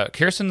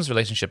 Kirsten's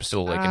relationship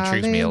still like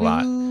intrigues me a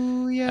lot. I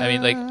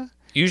mean, like,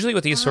 usually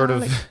with these sort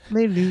of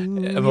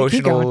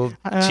emotional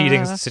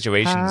cheating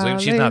situations,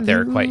 like, she's not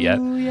there quite yet.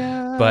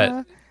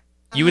 But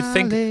you would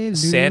think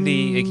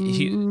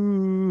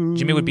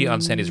Jimmy would be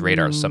on Sandy's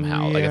radar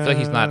somehow. Like, I feel like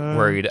he's not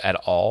worried at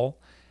all,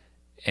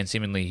 and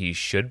seemingly he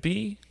should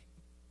be.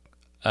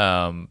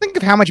 Think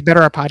of how much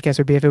better our podcast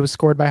would be if it was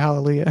scored by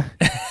Hallelujah.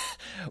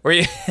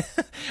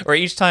 Or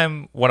each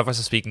time one of us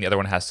is speaking, the other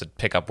one has to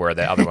pick up where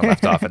the other one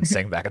left off and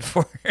sing back and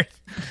forth.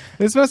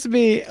 This must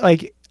be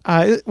like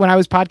when I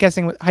was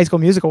podcasting with High School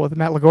Musical with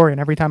Matt Ligorian.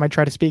 Every time I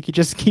try to speak, he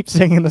just keeps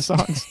singing the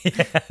songs.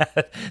 Yeah,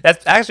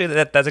 that's actually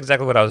that's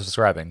exactly what I was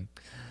describing.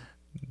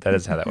 That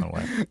is how that one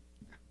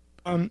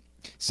went.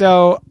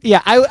 So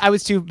yeah, I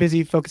was too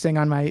busy focusing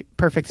on my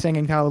perfect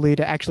singing to Hallelujah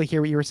to actually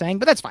hear what you were saying,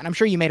 but that's fine. I'm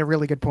sure you made a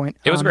really good point.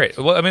 It was great.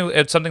 Well, I mean,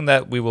 it's something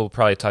that we will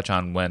probably touch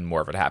on when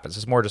more of it happens.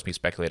 It's more just me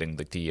speculating,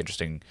 like, the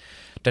interesting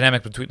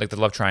dynamic between, like, the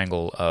love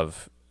triangle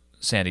of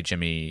Sandy,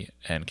 Jimmy,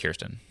 and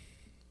Kirsten.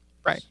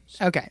 Right.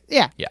 Okay.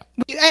 Yeah. Yeah.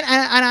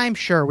 And I'm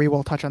sure we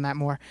will touch on that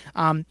more.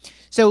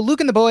 So Luke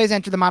and the boys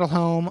enter the model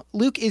home.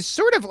 Luke is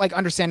sort of, like,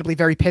 understandably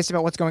very pissed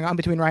about what's going on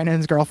between Ryan and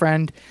his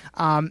girlfriend.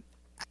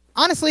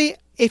 Honestly,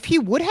 if he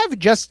would have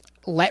just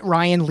let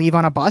Ryan leave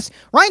on a bus,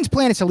 Ryan's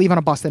plan is to leave on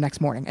a bus the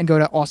next morning and go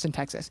to Austin,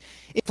 Texas.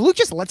 If Luke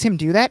just lets him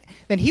do that,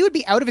 then he would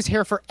be out of his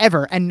hair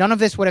forever, and none of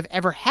this would have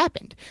ever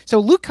happened. So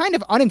Luke kind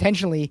of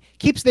unintentionally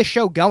keeps this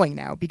show going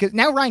now, because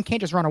now Ryan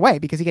can't just run away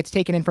because he gets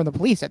taken in from the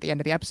police at the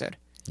end of the episode.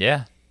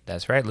 Yeah,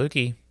 that's right,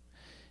 Lukey.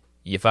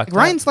 You fucked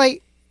Ryan's up.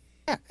 like,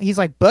 yeah, he's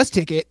like, bus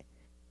ticket,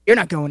 you're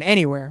not going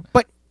anywhere.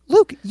 But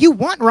Luke, you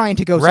want Ryan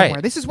to go Right.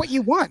 somewhere. This is what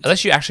you want.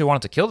 Unless you actually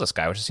wanted to kill this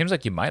guy, which it seems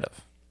like you might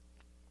have.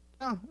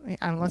 Oh,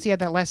 unless he had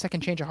that last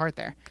second change of heart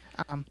there.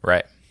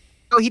 Right.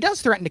 So he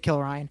does threaten to kill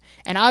Ryan,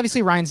 and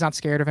obviously Ryan's not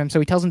scared of him, so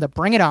he tells him to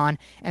bring it on,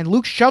 and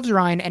Luke shoves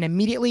Ryan, and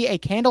immediately a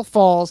candle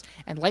falls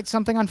and lights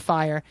something on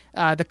fire,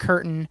 the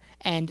curtain,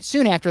 and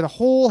soon after, the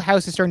whole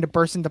house is starting to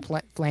burst into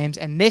flames,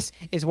 and this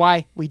is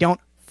why we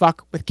don't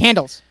fuck with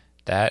candles.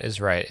 That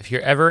is right. If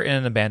you're ever in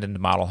an abandoned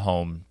model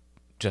home,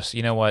 just,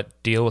 you know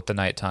what, deal with the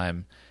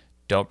nighttime.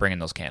 Don't bring in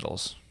those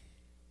candles.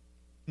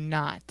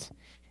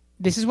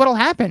 This is what'll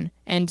happen.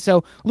 And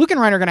so Luke and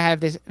Ryan are going to have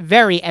this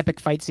very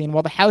epic fight scene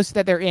while the house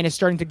that they're in is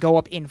starting to go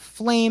up in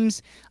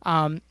flames.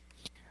 What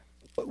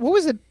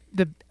was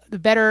the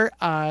better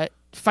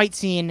fight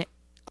scene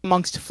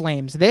amongst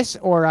flames? This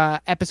or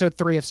Episode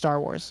 3 of Star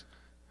Wars?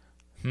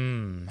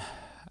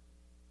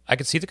 I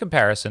could see the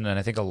comparison, and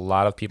I think a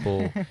lot of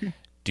people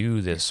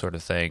do this sort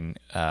of thing.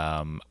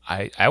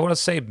 I want to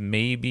say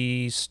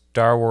maybe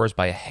Star Wars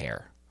by a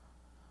hair.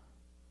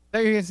 I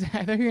thought you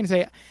were going to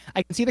say,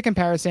 I can see the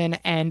comparison,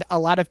 and a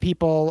lot of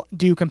people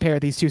do compare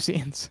these two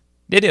scenes.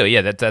 They do,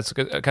 yeah. That's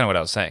kind of what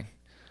I was saying.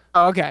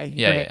 Oh, okay.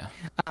 Yeah, great.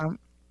 yeah.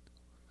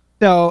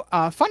 So,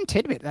 fun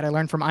tidbit that I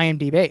learned from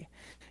IMDb.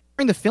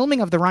 During the filming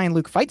of the Ryan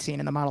Luke fight scene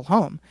in the model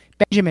home,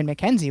 Benjamin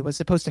McKenzie was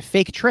supposed to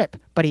fake trip,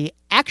 but he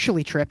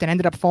actually tripped and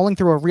ended up falling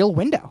through a real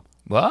window.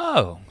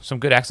 Whoa, some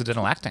good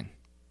accidental acting.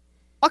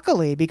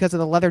 Luckily, because of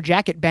the leather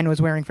jacket Ben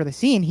was wearing for the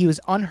scene, he was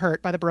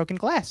unhurt by the broken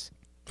glass.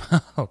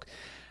 Okay.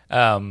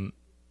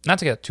 Not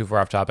to get too far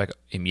off topic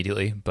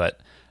immediately,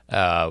 but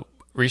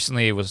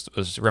recently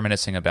was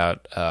reminiscing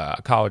about a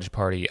college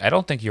party. I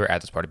don't think you were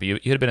at this party,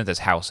 but you had been at this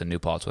house in New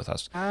Paltz with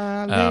us.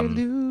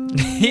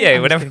 Yeah,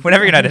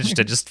 whenever you're not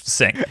interested, just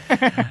sing.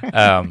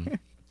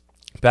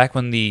 Back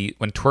when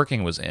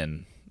twerking was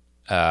in,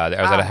 I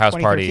was at a house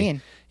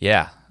party.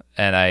 Yeah,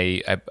 and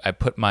I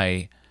put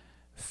my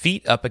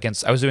feet up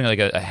against. I was doing like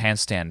a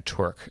handstand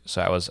twerk,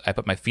 so I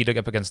put my feet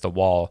up against the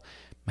wall,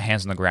 my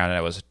hands on the ground, and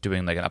I was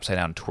doing like an upside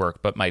down twerk.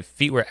 But my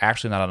feet were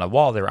actually not on a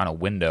wall; they were on a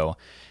window,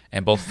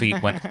 and both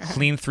feet went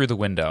clean through the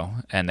window,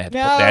 and they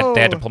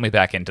had to pull me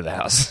back into the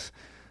house.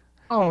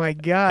 Oh my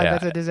god, Yeah.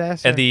 that's a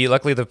disaster. And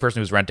luckily the person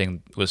who was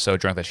renting was so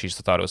drunk that she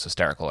thought it was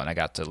hysterical, and I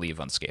got to leave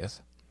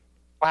unscathed.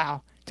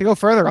 Wow. To go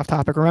further off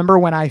topic, remember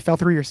when I fell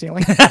through your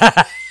ceiling?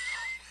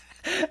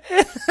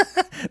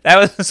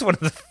 That was one of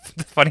the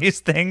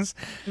funniest things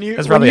that's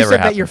When probably you ever said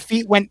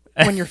happened.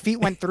 that when your feet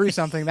went through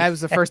something, that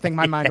was the first thing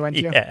my mind went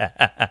to. Yeah.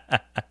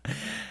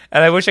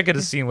 And I wish I could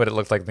have seen what it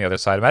looked like on the other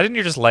side. Imagine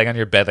you're just laying on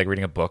your bed, like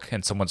reading a book,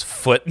 and someone's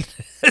foot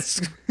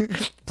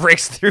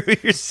breaks through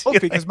your ceiling.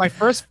 Because my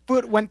first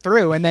foot went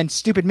through, and then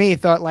stupid me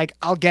thought, like,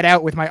 I'll get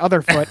out with my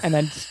other foot, and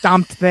then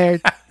stomped there,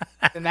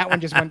 and that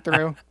one just went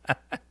through.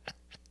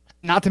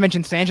 Not to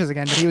mention Sanchez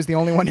again, but he was the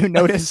only one who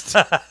noticed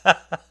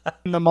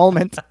in the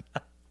moment.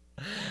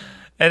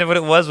 And what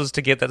it was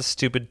to get that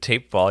stupid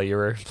tape ball you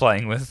were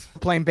playing with.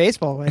 Playing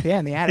baseball with,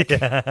 in the attic.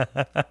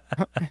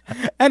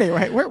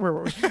 Anyway, where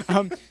were we?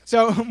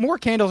 So more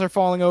candles are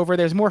falling over.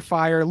 There's more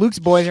fire. Luke's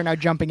boys are now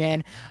jumping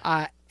in,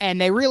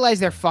 and they realize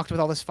they're fucked with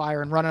all this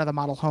fire and run out of the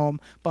model home.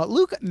 But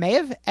Luke may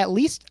have at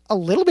least a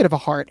little bit of a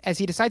heart as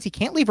he decides he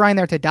can't leave Ryan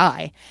there to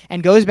die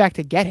and goes back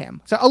to get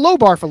him. So a low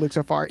bar for Luke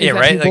so far. Is Yeah, that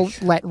right? He Like,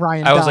 won't let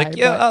Ryan die. I was like,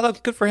 yeah, but- that's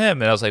good for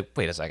him. And I was like,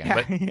 wait a second.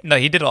 Yeah. But no,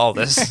 he did all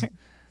this.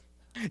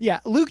 Yeah,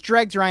 Luke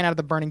drags Ryan out of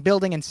the burning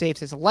building and saves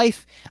his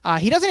life.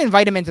 He doesn't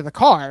invite him into the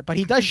car, but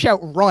he does shout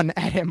 "run"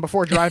 at him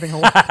before driving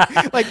away.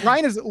 Like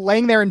Ryan is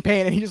laying there in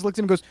pain, and he just looks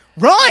at him and goes,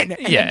 "Run!"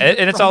 Yeah,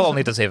 and it's all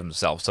only to save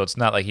himself. So it's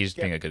not like he's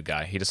being a good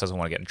guy. He just doesn't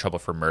want to get in trouble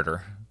for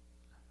murder.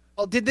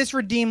 Well, did this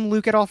redeem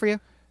Luke at all for you?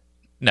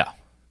 No,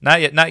 not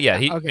yet. Not yet.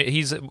 Okay.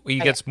 He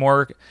gets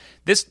more.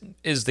 This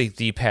is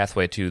the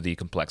pathway to the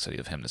complexity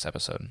of him. This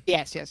episode.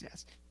 Yes.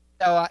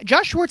 So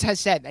Josh Schwartz has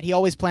said that he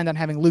always planned on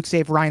having Luke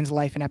save Ryan's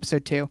life in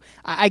episode 2.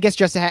 I guess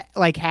just to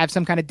have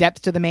some kind of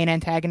depth to the main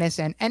antagonist,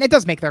 and it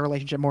does make their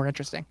relationship more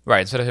interesting.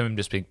 Right. Instead of him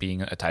just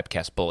being a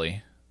typecast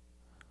bully.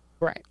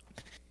 Right.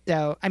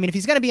 So I mean, if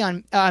he's going to be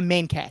on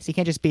main cast, he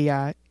can't just be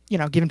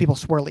giving people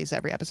swirlies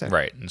every episode.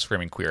 Right. And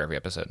screaming queer every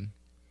episode.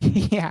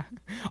 Yeah,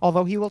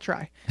 although he will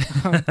try.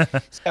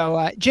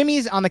 So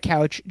Jimmy's on the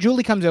couch.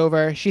 Julie comes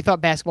over. She thought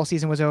basketball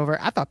season was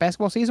over. I thought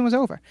basketball season was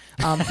over.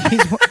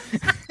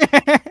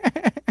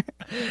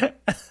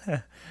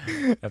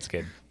 That's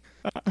good.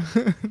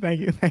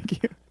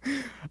 Thank you.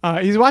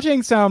 He's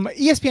watching some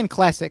ESPN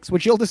Classics,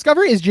 which you'll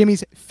discover is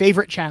Jimmy's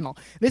favorite channel.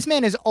 This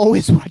man is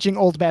always watching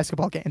old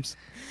basketball games.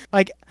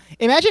 Like,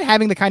 imagine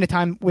having the kind of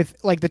time with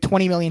like the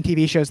 20 million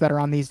TV shows that are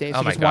on these days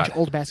to my just watch God.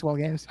 old basketball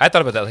games. I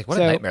thought about that. Like, what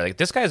a So- nightmare. Like,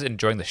 this guy's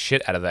enjoying the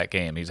shit out of that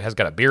game. He has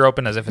got a beer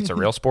open as if it's a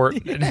real sport.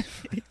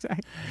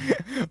 Exactly.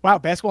 Wow,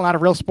 basketball not a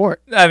real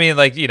sport. I mean,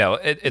 like,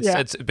 it's Yeah.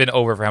 it's been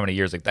over for how many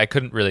years? Like, I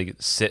couldn't really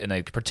sit and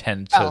like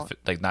pretend to Oh.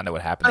 like not know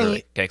what happened or Funny-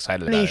 like, get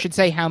excited Funny about you it. should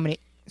say how many.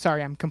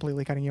 Sorry, I'm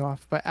completely cutting you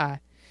off, but I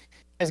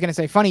was going to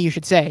say funny you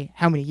should say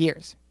how many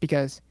years,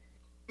 because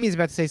Jimmy's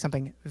about to say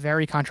something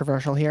very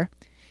controversial here.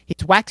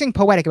 He's waxing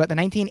poetic about the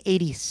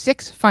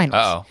 1986 finals,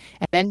 Uh-oh.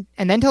 and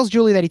then tells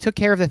Julie that he took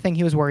care of the thing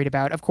he was worried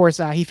about. Of course,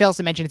 he fails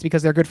to mention it's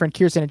because their good friend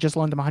Kirsten had just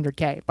loaned him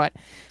 $100K. But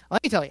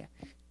let me tell you,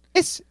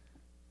 this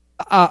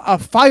a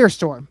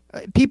firestorm.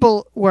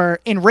 People were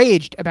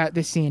enraged about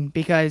this scene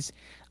because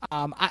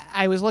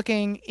I was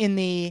looking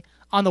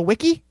on the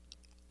wiki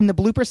in the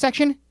blooper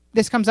section.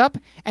 This comes up,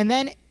 and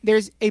then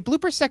there's a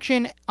blooper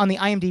section on the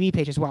IMDb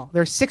page as well.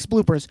 There's 6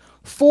 bloopers.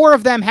 4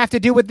 of them have to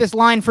do with this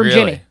line from Really?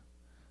 Jimmy.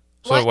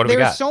 So what do we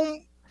got?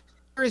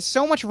 There is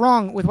so much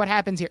wrong with what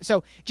happens here.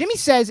 So Jimmy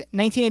says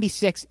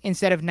 1986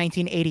 instead of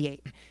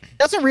 1988.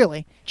 Doesn't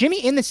really. Jimmy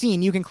in the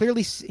scene, you can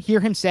clearly hear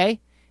him say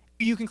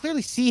you can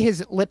clearly see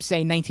his lips say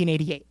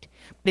 1988.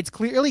 But it's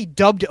clearly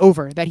dubbed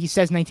over that he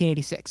says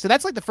 1986. So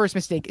that's like the first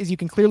mistake, is you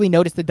can clearly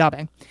notice the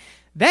dubbing.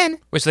 Then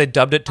Which they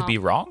dubbed it to be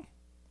wrong?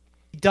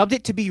 dubbed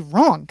it to be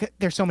wrong.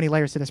 There's so many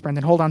layers to this,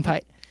 Brendan. Hold on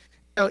tight.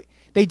 So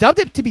they dubbed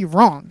it to be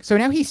wrong. So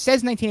now he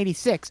says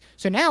 1986.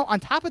 So now, on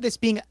top of this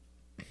being a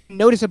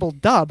noticeable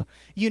dub,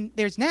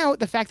 there's now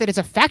the fact that it's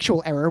a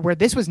factual error where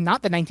this was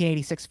not the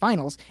 1986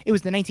 finals. It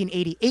was the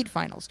 1988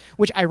 finals,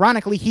 which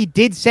ironically he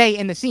did say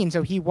in the scene,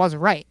 so he was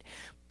right.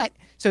 But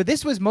so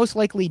this was most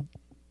likely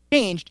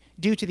changed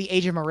due to the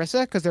age of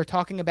Marissa, because they're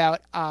talking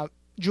about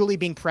Julie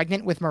being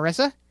pregnant with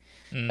Marissa.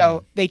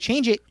 So they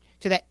change it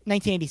to that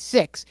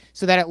 1986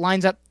 so that it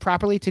lines up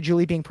properly to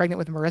Julie being pregnant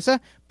with Marissa.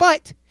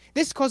 But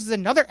this causes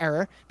another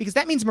error because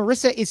that means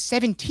Marissa is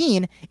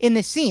 17 in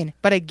this scene.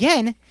 But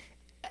again,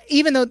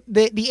 even though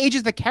the ages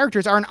of the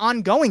characters are an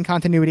ongoing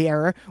continuity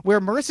error where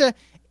Marissa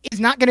is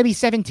not going to be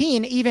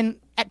 17 even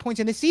at points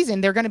in this season.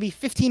 They're going to be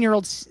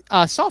 15-year-old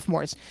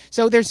sophomores.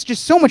 So there's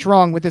just so much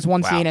wrong with this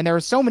one scene, and there are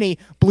so many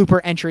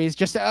blooper entries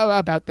just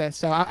about this.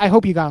 So I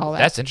hope you got all that.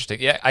 That's interesting.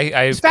 Yeah,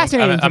 it's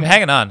fascinating. I'm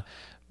hanging on.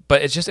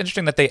 But it's just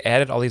interesting that they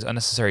added all these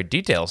unnecessary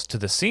details to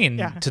the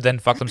scene to then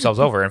fuck themselves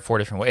over in 4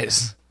 different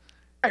ways.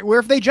 Right, where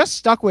if they just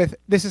stuck with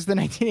this is the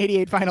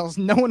 1988 finals,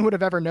 no one would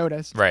have ever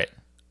noticed. Right.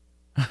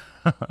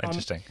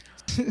 Interesting.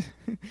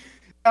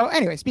 Oh,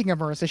 anyway, speaking of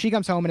Marissa, she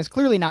comes home and is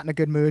clearly not in a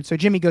good mood. So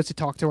Jimmy goes to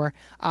talk to her.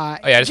 I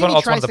just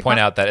wanted to point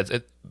out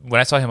that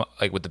when I saw him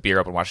like with the beer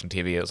up and watching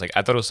TV, it was like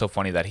I thought it was so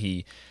funny that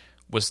he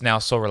was now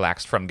so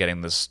relaxed from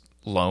getting this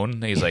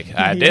loan. He's like,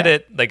 I did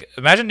it. Like,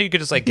 imagine you could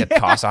just like get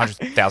tossed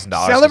 $100,000.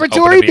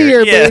 Celebratory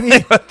beer,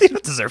 baby. You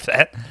don't deserve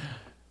that.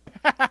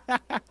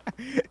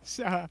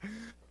 So,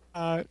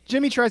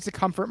 Jimmy tries to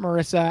comfort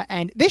Marissa,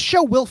 and this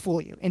show will fool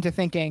you into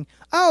thinking,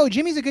 oh,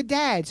 Jimmy's a good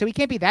dad, so he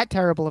can't be that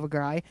terrible of a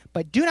guy.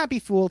 But do not be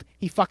fooled.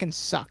 He fucking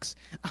sucks.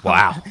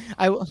 Wow.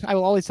 I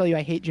will always tell you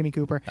I hate Jimmy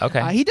Cooper.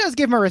 Okay. He does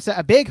give Marissa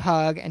a big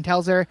hug and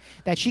tells her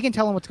that she can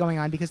tell him what's going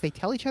on because they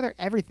tell each other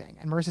everything.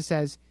 And Marissa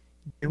says,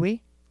 do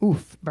we?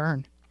 Oof,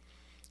 burn.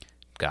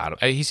 God,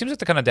 he seems like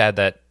the kind of dad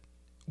that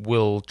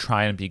will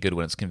try and be good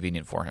when it's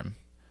convenient for him.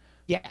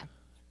 Yeah.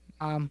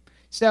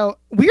 So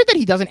weird that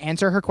he doesn't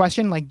answer her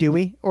question, like, do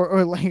we?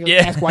 Or like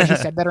ask why she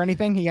said that or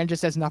anything. He just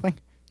says nothing.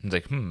 He's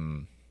like,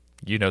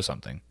 you know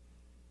something.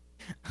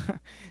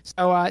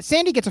 So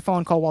Sandy gets a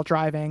phone call while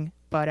driving,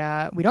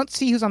 but we don't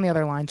see who's on the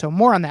other line, so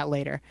more on that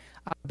later.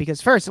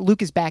 Because first,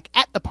 Luke is back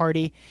at the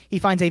party. He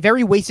finds a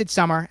very wasted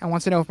Summer and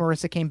wants to know if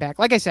Marissa came back.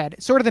 Like I said,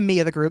 sort of the me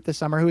of the group this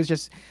summer, who is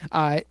just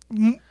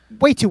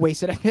way too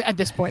wasted at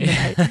this point in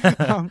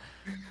the night.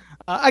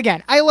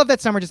 Again, I love that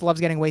Summer just loves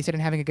getting wasted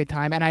and having a good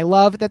time, and I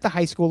love that the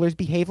high schoolers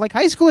behave like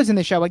high schoolers in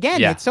the show.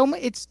 Again, it's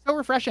so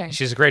refreshing.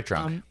 She's a great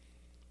drunk.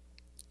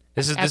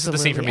 This is the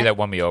scene for me that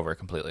won me over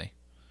completely.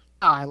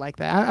 Oh, I like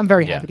that. I'm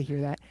very happy to hear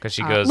that. Because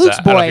she goes,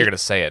 I don't know if you're going to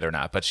say it or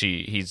not, but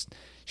she's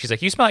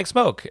like, you smell like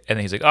smoke. And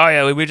then he's like, oh,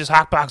 yeah, we just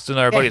hotboxed in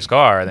our buddy's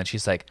car. And then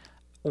she's like,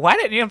 why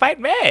didn't you invite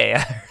me?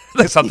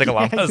 Like something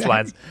along those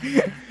lines.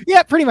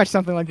 Yeah, pretty much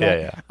something like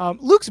that. Yeah.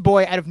 Luke's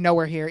boy, out of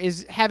nowhere here,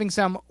 is having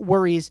some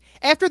worries.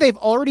 After they've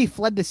already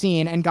fled the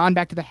scene and gone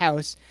back to the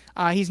house,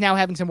 he's now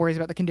having some worries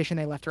about the condition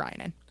they left Ryan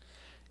in.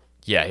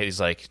 Yeah, he's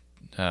like,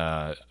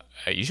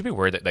 you should be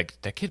worried that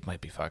like that kid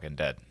might be fucking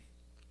dead.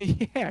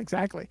 Yeah,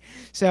 exactly.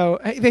 So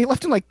they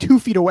left him like 2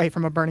 feet away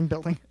from a burning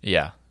building.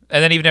 Yeah.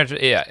 And then even after,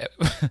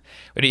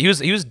 he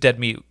was dead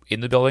meat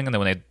in the building, and then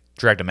when they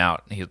dragged him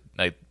out,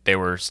 they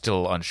were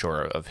still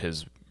unsure of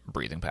his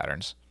breathing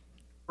patterns.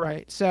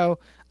 Right. So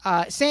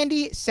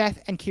Sandy,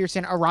 Seth, and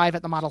Kirsten arrive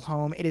at the model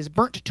home. It is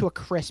burnt to a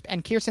crisp,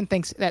 and Kirsten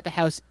thinks that the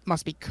house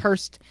must be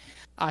cursed.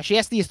 She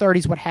asks the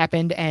authorities what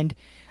happened, and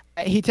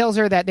he tells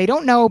her that they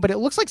don't know, but it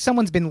looks like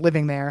someone's been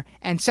living there.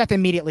 And Seth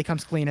immediately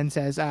comes clean and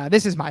says,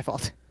 "This is my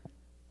fault."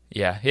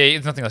 Yeah.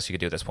 There's nothing else you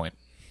could do at this point.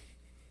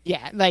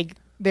 Yeah, like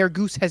their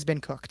goose has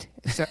been cooked,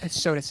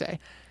 so to say.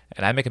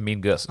 And I make a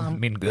mean goose.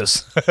 Mean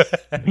goose.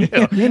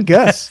 Mean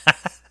goose.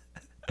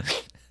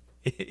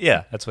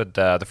 Yeah, that's what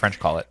the French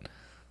call it.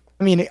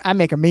 I mean, I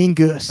make a mean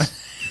goose.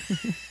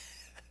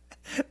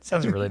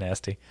 Sounds really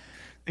nasty.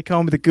 They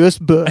call me the goose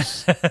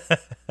bus.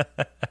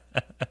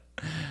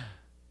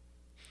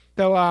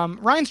 So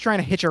Ryan's trying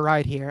to hitch a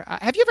ride here.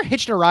 Have you ever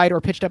hitched a ride or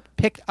picked up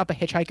a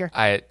hitchhiker?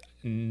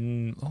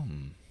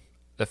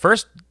 The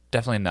first,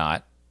 definitely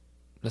not.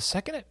 The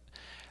second,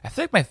 I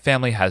feel like my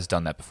family has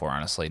done that before.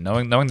 Honestly,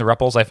 knowing the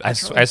Ruppels,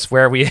 I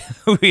swear we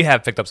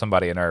have picked up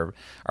somebody in our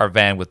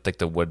van with like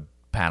the wood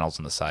panels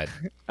on the side.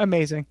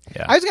 Amazing.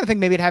 Yeah. I was gonna think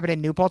maybe it happened in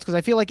New Paltz because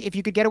I feel like if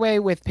you could get away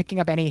with picking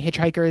up any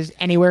hitchhikers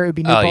anywhere, it would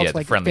be New Paltz,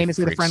 like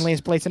famously the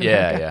friendliest place in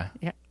America.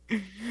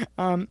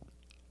 Yeah.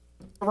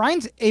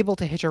 Ryan's able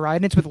to hitch a ride,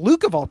 and it's with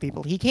Luke of all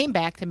people. He came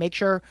back to make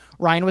sure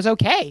Ryan was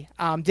okay.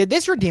 Did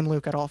this redeem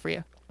Luke at all for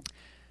you?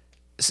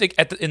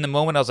 In the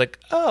moment, I was like,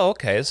 "Oh,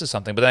 okay, this is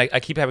something." But then I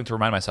keep having to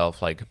remind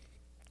myself, like,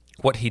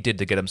 what he did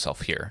to get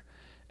himself here,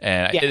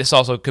 And Yeah. this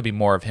also could be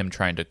more of him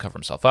trying to cover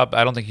himself up.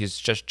 I don't think he's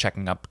just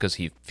checking up because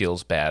he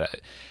feels bad.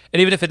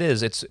 And even if it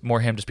is, it's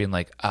more him just being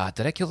like,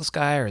 did I kill this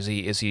guy or is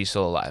he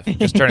still alive?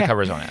 Just trying to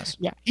cover his own ass.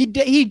 Yeah,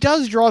 he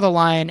does draw the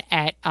line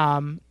at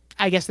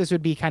I guess this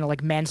would be kind of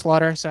like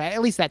manslaughter, so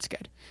at least that's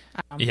good.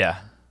 Yeah.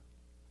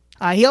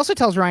 He also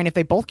tells Ryan if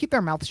they both keep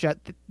their mouths shut,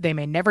 they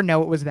may never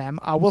know it was them.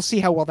 We'll see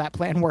how well that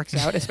plan works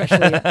out,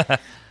 especially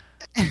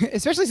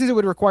since it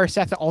would require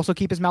Seth to also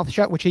keep his mouth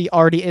shut, which he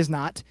already is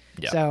not.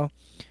 Yeah. So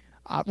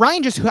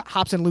Ryan just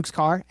hops in Luke's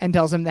car and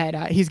tells him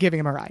that he's giving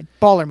him a ride.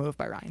 Baller move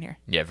by Ryan here.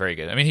 Yeah, very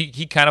good. I mean,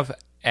 he kind of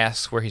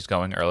asks where he's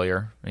going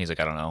earlier, and he's like,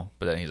 I don't know.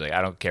 But then he's like,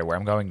 I don't care where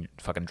I'm going.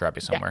 Fucking drop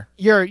me somewhere.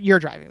 Yeah, you're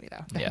driving me,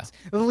 though. Yeah. That's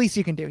the least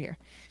you can do here.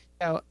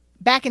 So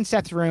back in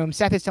Seth's room,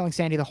 Seth is telling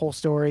Sandy the whole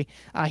story.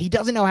 He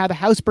doesn't know how the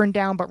house burned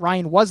down, but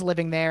Ryan was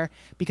living there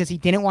because he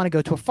didn't want to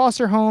go to a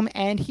foster home,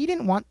 and he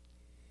didn't want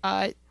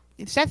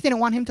Seth didn't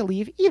want him to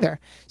leave either.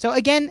 So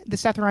again, the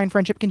Seth and Ryan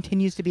friendship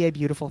continues to be a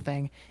beautiful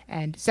thing,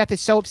 and Seth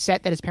is so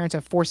upset that his parents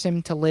have forced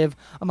him to live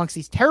amongst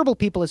these terrible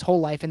people his whole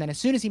life, and then as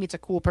soon as he meets a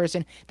cool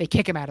person, they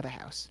kick him out of the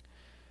house.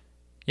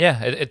 Yeah,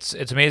 it's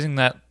amazing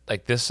that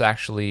like this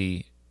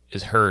actually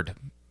is heard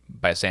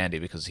by Sandy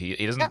because he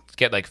doesn't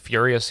get like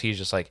furious. He's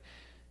just like,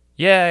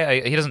 he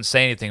doesn't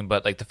say anything,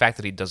 but like the fact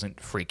that he doesn't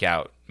freak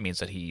out means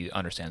that he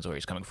understands where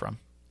he's coming from.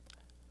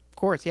 Of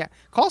course, yeah.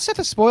 Call Seth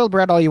a spoiled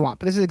brat all you want,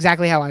 but this is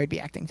exactly how I would be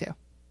acting too.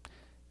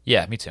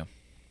 Yeah, me too.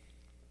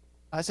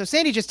 So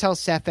Sandy just tells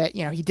Seth that,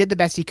 he did the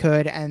best he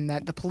could and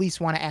that the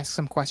police want to ask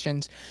some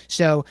questions.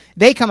 So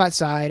they come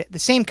outside. The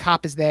same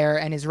cop is there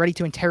and is ready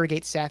to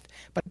interrogate Seth.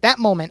 But at that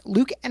moment,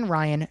 Luke and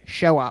Ryan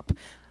show up.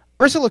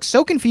 Ursa looks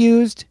so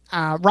confused.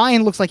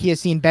 Ryan looks like he has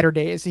seen better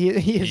days. He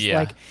is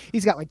like,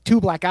 he's got like 2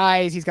 black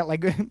eyes. He's got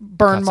like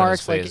burn Cuts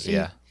marks. on his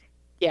face,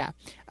 Yeah.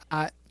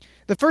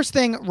 The first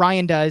thing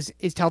Ryan does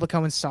is tell the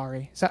Coens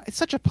sorry. So it's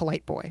such a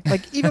polite boy.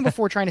 Like even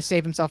before trying to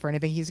save himself or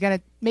anything, he's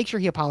gonna make sure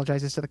he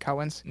apologizes to the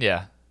Coens.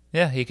 Yeah.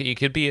 Yeah, he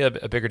could be a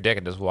bigger dick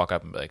and just walk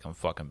up and be like, I'm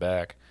fucking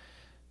back.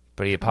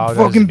 But he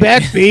apologizes. Fucking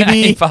back,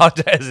 baby. He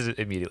apologizes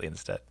immediately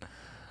instead.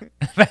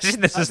 Imagine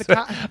this is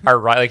our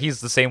right. Like he's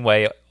the same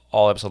way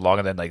all episode long,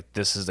 and then like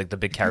this is like the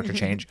big character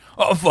change.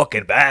 Oh,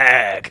 fucking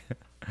back.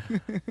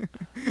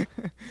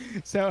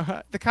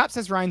 So the cop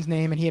says Ryan's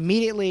name, and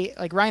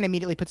Ryan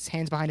immediately puts his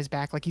hands behind his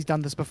back like he's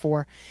done this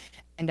before.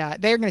 And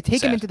they're going to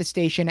take him into the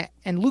station,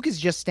 and Luke is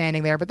just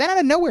standing there. But then out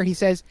of nowhere, he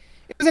says,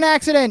 it was an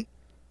accident.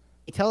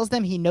 He tells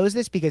them he knows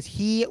this because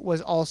he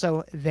was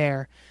also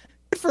there.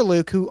 Good for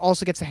Luke, who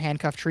also gets the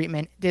handcuff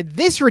treatment. Did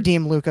this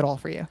redeem Luke at all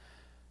for you?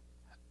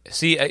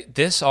 See,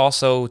 this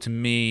also, to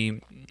me,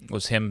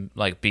 was him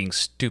like being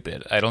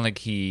stupid. I don't think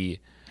he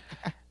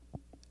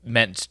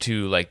meant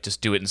to like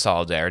just do it in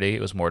solidarity.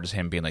 It was more just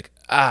him being like,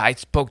 I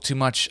spoke too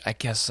much. I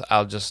guess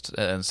I'll just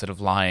instead of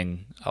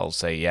lying, I'll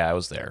say, yeah, I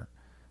was there.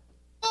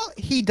 Well,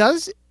 he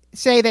does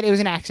say that it was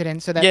an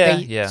accident so that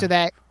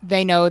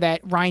they know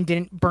that Ryan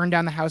didn't burn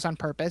down the house on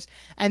purpose.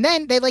 And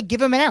then they like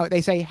give him an out.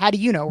 They say, how do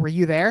you know? Were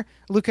you there?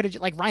 Luke could have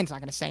like Ryan's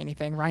not going to say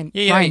anything. Ryan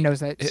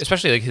knows that.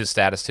 Especially like his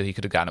status too. He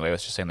could have gotten away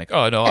with just saying like,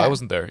 oh no, I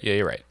wasn't there. Yeah,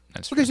 you're right.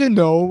 That's true. Because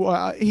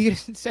no, he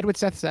said what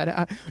Seth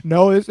said.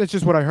 No, it's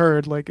just what I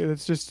heard. Like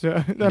it's just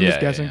I'm just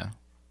guessing.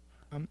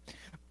 Yeah.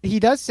 He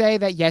does say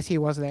that yes, he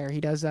was there.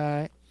 He does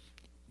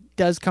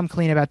come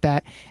clean about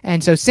that.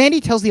 And so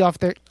Sandy tells the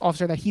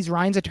officer that he's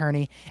Ryan's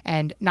attorney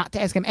and not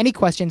to ask him any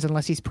questions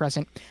unless he's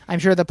present. I'm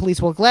sure the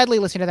police will gladly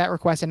listen to that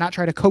request and not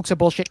try to coax a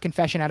bullshit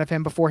confession out of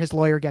him before his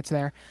lawyer gets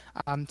there.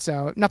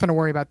 So nothing to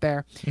worry about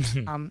there.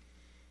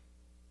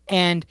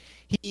 And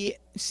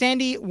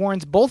Sandy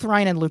warns both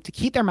Ryan and Luke to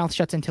keep their mouths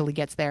shut until he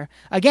gets there.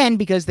 Again,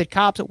 because the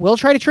cops will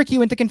try to trick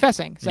you into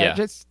confessing. So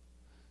just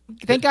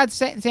thank God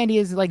Sandy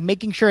is like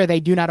making sure they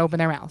do not open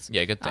their mouths.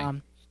 Yeah, good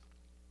thing.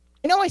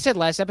 I said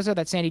last episode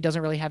that Sandy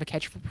doesn't really have a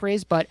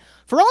catchphrase, but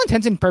for all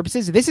intents and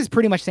purposes, this is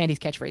pretty much Sandy's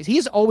catchphrase. He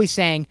is always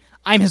saying,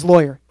 I'm his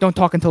lawyer. Don't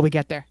talk until we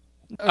get there.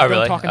 Oh,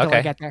 really? Don't talk until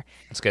I get there.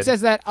 That's good. He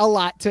says that a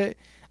lot to,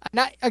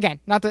 I'm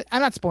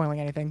not spoiling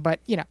anything, but,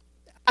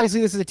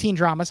 obviously this is a teen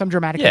drama. Some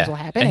dramatic things will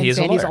happen. And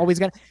Sandy's always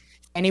going to,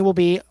 and he will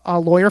be a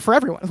lawyer for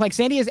everyone. Like,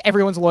 Sandy is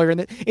everyone's lawyer.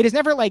 And it is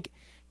never, like,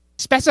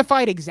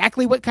 specified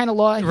exactly what kind of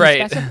law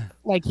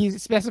he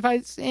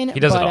specifies in, he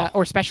does it all.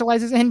 or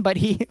specializes in, but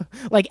he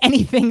like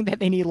anything that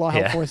they need law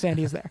help for,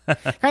 Sandy is there.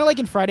 Kind of like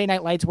in Friday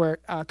Night Lights, where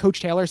Coach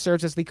Taylor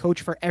serves as the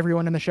coach for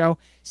everyone in the show.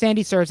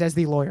 Sandy serves as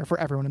the lawyer for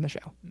everyone in the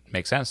show.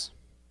 Makes sense.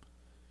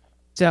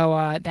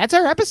 So that's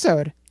our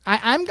episode.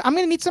 I'm going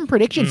to need some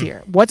predictions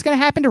here. What's going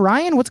to happen to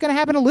Ryan? What's going to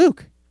happen to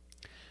Luke?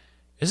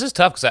 This is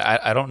tough because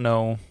I don't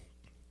know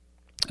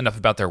enough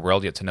about their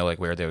world yet to know like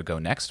where they would go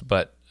next,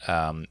 but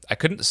I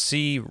couldn't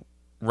see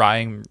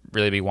Ryan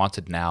really be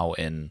wanted now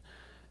in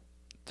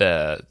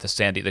the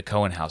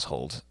Coen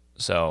household.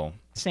 So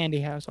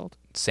Sandy household.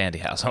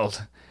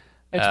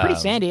 It's pretty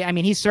sandy. I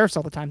mean, he surfs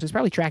all the time, so he's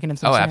probably tracking in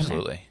some sand.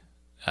 Absolutely.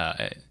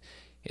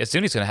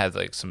 Soon he's going to have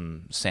like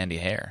some sandy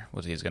hair.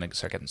 He's going to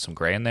start getting some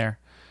gray in there.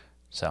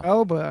 So.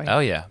 Oh boy. Oh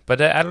yeah, but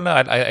I don't know.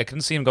 I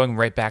couldn't see him going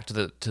right back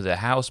to the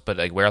house. But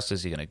like, where else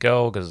is he gonna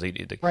go? Because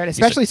Right,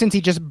 especially since he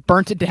just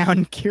burnt it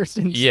down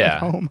Kirsten's yeah,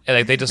 home and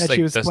like they just that like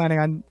she was planning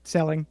on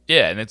selling.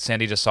 yeah, and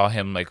Sandy just saw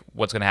him like,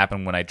 what's gonna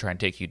happen when I try and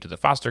take you to the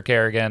foster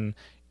care again?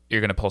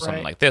 You're gonna pull something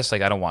Right. like this.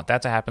 Like I don't want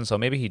that to happen. So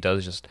maybe he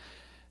does just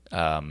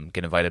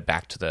get invited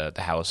back to the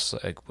house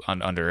like,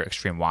 under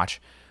extreme watch.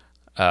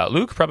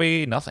 Luke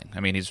probably nothing. I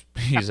mean he's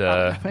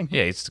Nothing.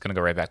 yeah, he's gonna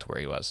go right back to where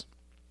he was.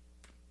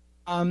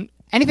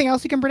 Anything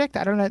else you can predict?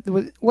 I don't know.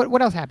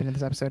 What else happened in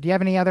this episode? Do you have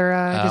any other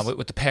just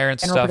With the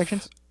parents general stuff.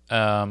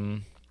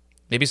 predictions?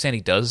 Maybe Sandy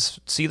does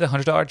see the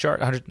 $100 charge,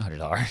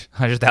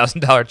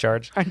 $100,000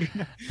 charge.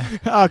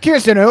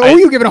 Kirsten, who are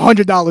you giving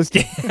 $100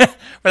 to?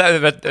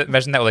 But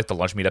imagine that with like the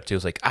lunch meetup too.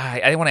 It's like I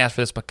didn't want to ask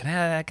for this, but can I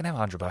have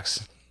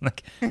 $100?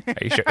 Like, are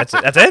you sure? That's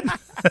it. That's it.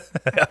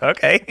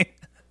 Okay.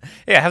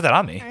 Yeah, I have that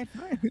on me.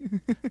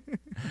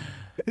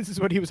 This is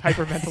what he was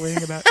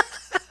hyperventilating about.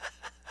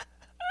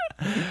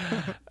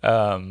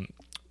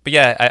 But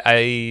yeah,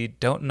 I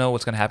don't know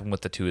what's gonna happen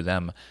with the two of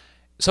them.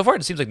 So far,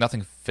 it seems like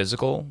nothing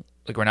physical.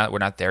 Like we're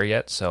not there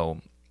yet.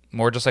 So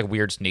more just like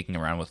weird sneaking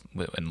around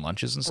with in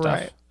lunches and stuff.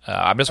 Right.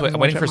 I'm just Having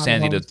waiting lunch for at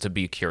Sandy Mama's. to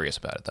be curious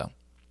about it though.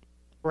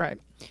 Right.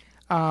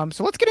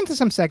 So let's get into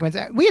some segments.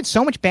 We had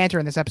so much banter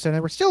in this episode,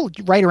 and we're still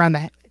right around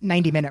the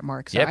 90-minute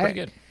mark. So Yeah, pretty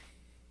good.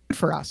 Good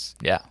for us.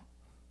 Yeah.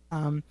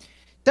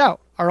 So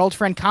our old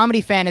friend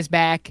Comedy Fan is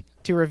back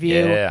to review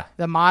Yeah.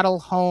 the model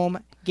home.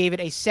 Gave it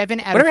a 7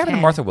 out Whatever of 10. happened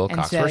to Martha and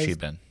Wilcox? Where's says- she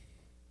been?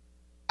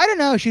 I don't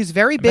know. She was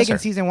very miss big in her.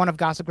 season 1 of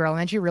Gossip Girl, and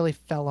then she really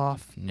fell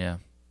off. Yeah.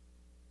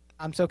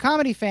 So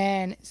Comedy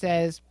Fan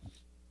says,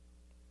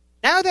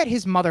 now that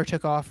his mother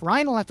took off,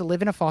 Ryan will have to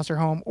live in a foster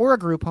home or a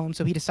group home,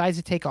 so he decides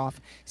to take off.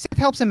 Seth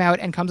helps him out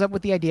and comes up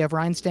with the idea of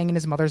Ryan staying in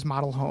his mother's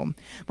model home.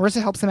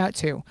 Marissa helps him out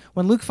too.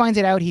 When Luke finds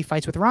it out, he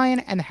fights with Ryan,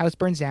 and the house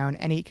burns down,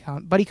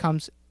 but he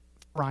comes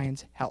for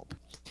Ryan's help.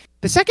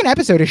 The second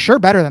episode is sure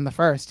better than the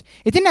first.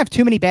 It didn't have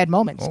too many bad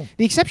moments. Oh.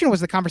 The exception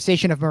was the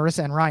conversation of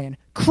Marissa and Ryan.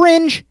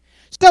 Cringe!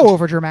 So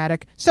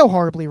overdramatic, so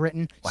horribly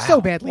written, so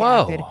Wow. badly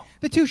Whoa. acted.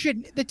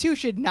 The two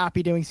should not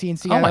be doing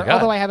scenes Oh my together, God.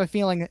 although I have a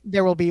feeling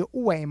there will be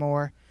way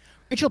more.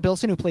 Rachel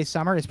Bilson, who plays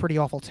Summer, is pretty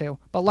awful too,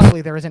 but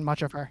luckily there isn't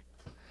much of her.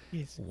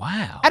 Jeez.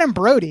 Wow. Adam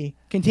Brody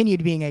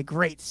continued being a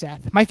great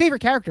Seth. My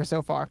favorite character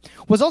so far.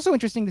 Was also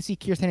interesting to see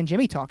Kirsten and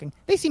Jimmy talking.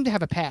 They seem to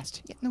have a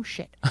past. Yeah, no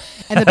shit.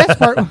 And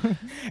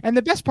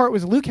the best part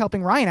was Luke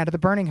helping Ryan out of the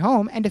burning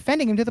home and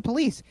defending him to the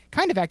police.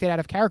 Kind of acted out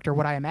of character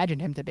what I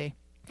imagined him to be.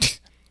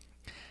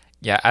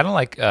 Yeah, I don't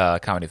like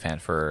Comedy Fan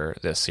for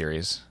this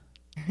series.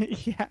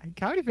 Yeah,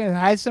 Comedy Fan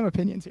has some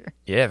opinions here.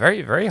 Yeah,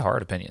 very, very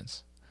hard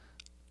opinions.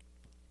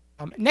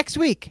 Next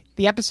week,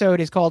 the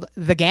episode is called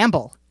The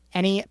Gamble.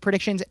 Any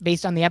predictions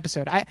based on the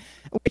episode?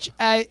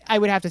 I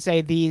would have to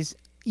say these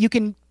you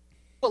can do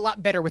a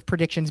lot better with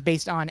predictions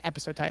based on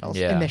episode titles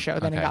Yeah, in this show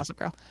than in okay. Gossip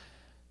Girl.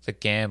 The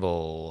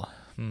gamble.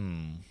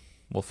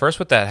 Well, first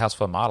with that house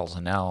full of models,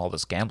 and now all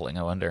this gambling.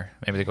 I wonder.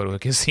 Maybe they go to a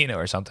casino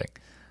or something.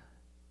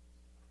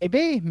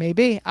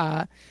 Maybe.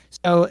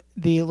 So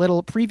the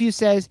little preview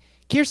says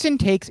Kirsten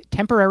takes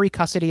temporary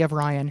custody of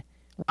Ryan.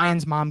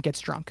 Ryan's mom gets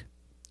drunk.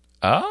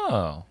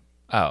 Oh.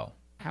 How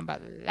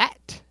about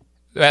that?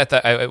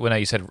 When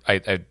you said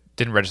I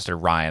didn't register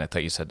Ryan, I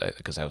thought you said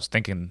because I was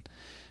thinking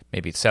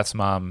maybe it's Seth's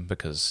mom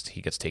because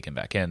he gets taken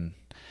back in.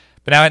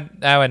 But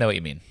now I know what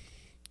you mean.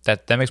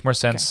 That makes more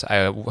sense.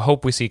 Okay. I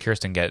hope we see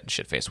Kirsten get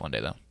shit faced one day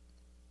though.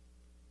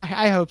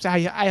 I hope so.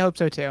 I hope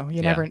so too.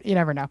 You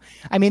never know.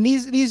 I mean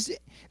these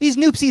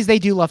noopsies, they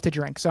do love to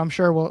drink, so I'm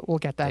sure we'll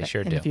get that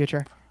in the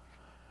future.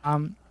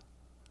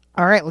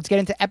 All right, let's get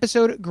into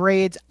episode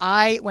grades.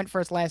 I went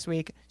first last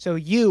week, so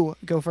you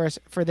go first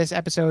for this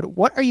episode.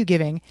 What are you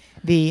giving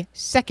the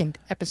second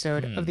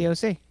episode of the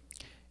OC?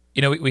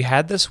 You know, we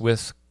had this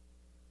with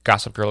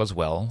Gossip Girl as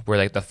well, where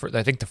like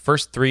I think the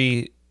first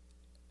 3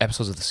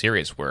 episodes of the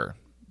series were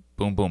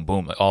boom, boom,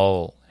 boom, like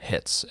all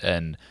hits,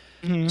 and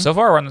so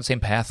far we're on the same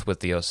path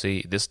with the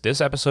OC.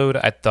 This episode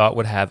I thought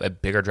would have a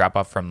bigger drop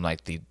off from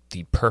like the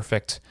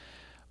perfect,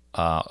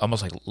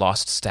 almost like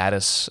Lost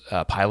status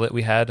pilot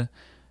we had.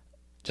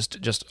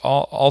 Just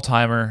all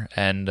timer,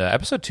 and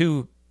episode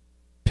 2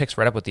 picks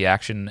right up with the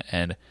action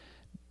and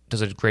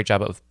does a great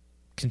job of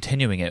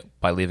continuing it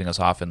by leaving us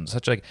off in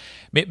such like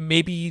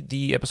maybe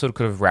the episode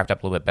could have wrapped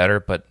up a little bit better,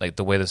 but like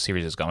the way the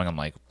series is going, I'm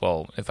like,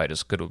 well, if I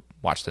just could have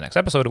watched the next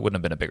episode, it wouldn't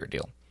have been a bigger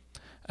deal.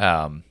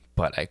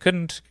 But I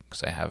couldn't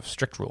because I have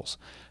strict rules.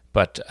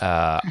 But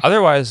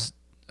otherwise,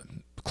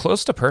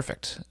 close to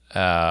perfect.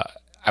 I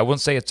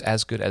wouldn't say it's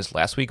as good as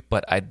last week,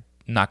 but I'm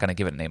not going to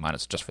give it an A-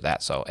 just for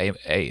that. So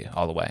A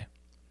all the way.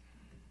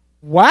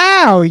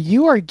 Wow,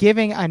 you are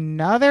giving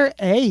another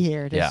A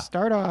here to Yeah.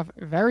 start off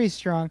very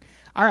strong.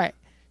 All right,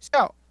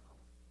 so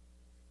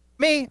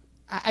me,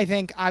 I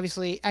think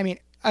obviously, I mean,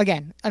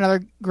 again,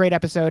 another great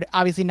episode.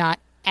 Obviously not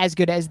as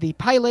good as the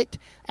pilot.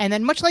 And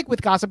then much like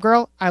with Gossip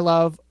Girl, I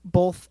love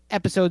both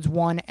episodes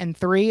 1 and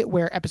 3,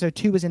 where episode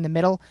 2 is in the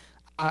middle,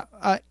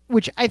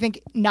 which I think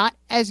not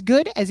as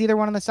good as either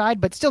one on the side,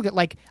 but still good.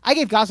 Like, I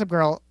gave Gossip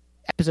Girl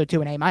episode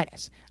 2 an A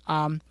minus.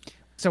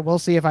 So we'll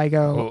see if I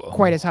go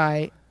quite as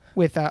high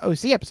with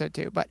OC episode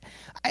 2. But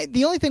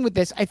the only thing with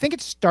this, I think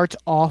it starts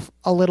off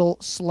a little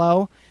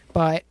slow,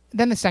 but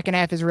then the second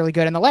half is really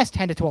good. And the last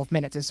 10 to 12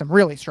 minutes is some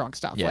really strong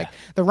stuff. Yeah. Like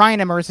the Ryan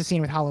and Marissa scene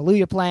with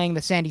Hallelujah playing,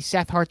 the Sandy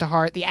Seth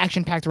heart-to-heart, the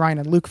action-packed Ryan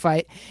and Luke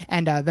fight,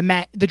 and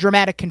the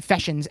dramatic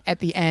confessions at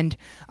the end.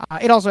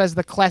 It also has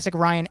the classic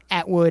Ryan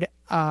Atwood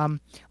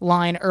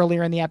line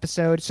earlier in the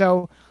episode.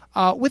 So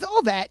with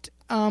all that,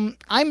 I'm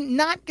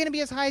not going to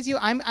be as high as you.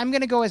 I'm going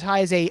to go as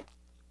high as a...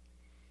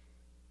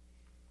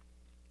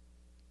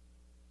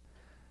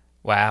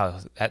 Wow,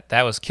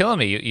 that was killing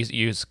me.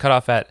 You cut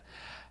off at...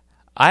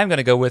 I'm going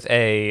to go with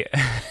a...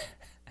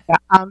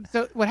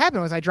 So what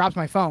happened was I dropped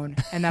my phone,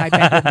 and then I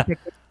bent over and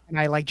picked it, and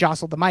I like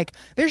jostled the mic.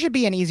 There should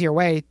be an easier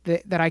way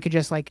that I could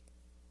just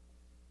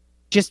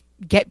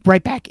get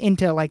right back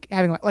into like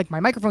having like my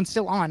microphone's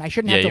still on. I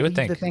shouldn't have to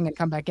leave the thing and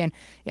come back in.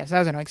 Yeah, so that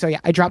was annoying. So yeah,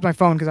 I dropped my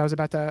phone because I was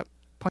about to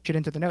punch it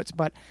into the notes.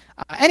 But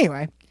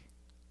anyway,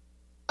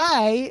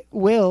 I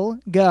will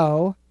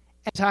go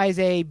as high as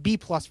a B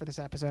plus for this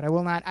episode. I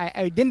will not.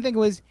 I didn't think it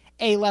was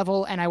A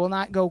level, and I will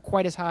not go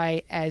quite as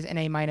high as an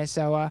A minus.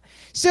 So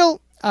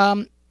still,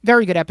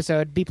 very good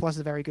episode. B plus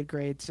is a very good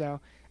grade. So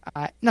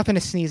nothing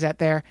to sneeze at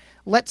there.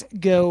 Let's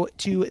go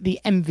to the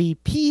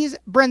MVPs.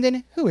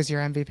 Brendan, who is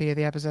your MVP of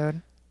the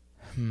episode?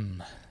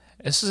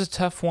 This is a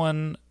tough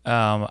one.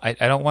 I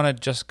don't want to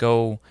just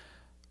go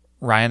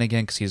Ryan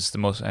again because he's the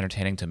most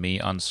entertaining to me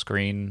on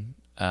screen.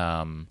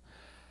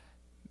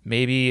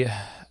 Maybe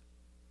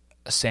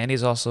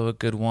Sandy's also a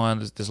good one.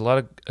 There's a lot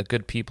of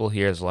good people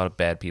here. There's a lot of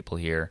bad people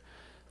here.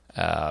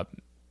 Can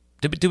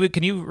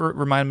you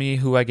remind me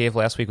who I gave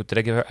last week?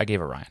 I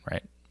gave a Ryan,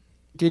 right?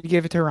 Did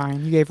give it to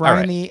Ryan. You gave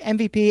Ryan the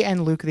MVP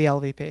and Luke the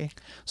LVP.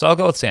 So I'll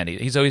go with Sandy.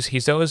 He's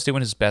always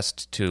doing his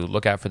best to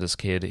look out for this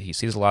kid. He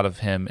sees a lot of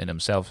him in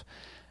himself,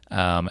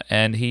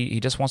 and he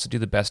just wants to do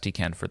the best he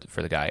can for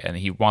the guy. And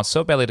he wants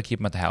so badly to keep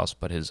him at the house,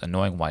 but his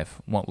annoying wife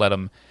won't let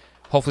him.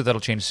 Hopefully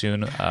that'll change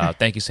soon.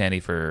 Thank you, Sandy,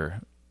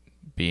 for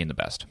being the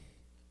best.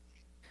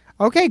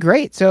 Okay,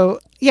 great. So,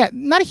 yeah,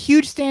 not a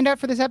huge standout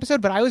for this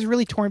episode, but I was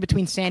really torn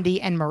between Sandy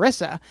and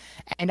Marissa.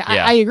 And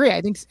I agree.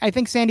 I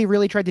think Sandy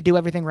really tried to do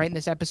everything right in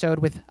this episode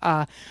with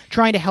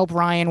trying to help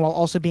Ryan while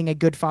also being a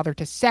good father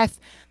to Seth.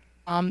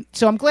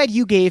 So I'm glad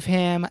you gave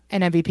him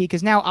an MVP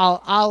because now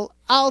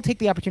I'll take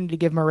the opportunity to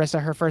give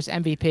Marissa her first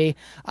MVP.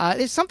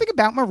 There's something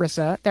about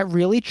Marissa that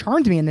really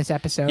charmed me in this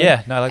episode.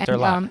 Yeah, no, I liked her a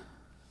lot.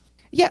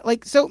 Yeah,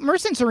 like, so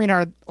Marissa and Serena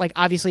are, like,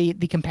 obviously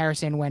the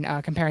comparison when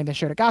comparing the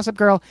show to Gossip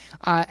Girl.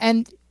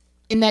 And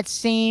in that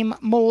same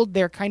mold,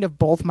 they're kind of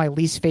both my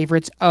least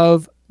favorites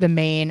of the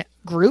main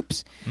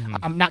groups.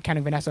 Not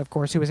counting Vanessa, of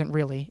course, who isn't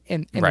really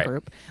in the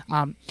group.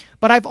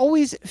 But I've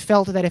always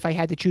felt that if I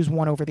had to choose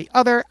one over the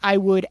other, I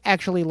would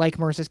actually like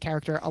Marissa's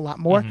character a lot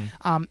more.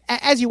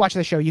 As you watch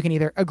the show, you can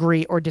either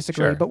agree or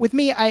disagree. Sure. But with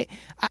me,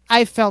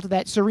 I felt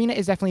that Serena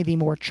is definitely the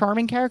more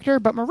charming character,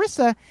 but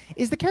Marissa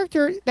is the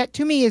character that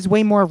to me is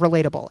way more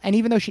relatable. And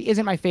even though she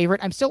isn't my favorite,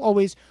 I'm still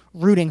always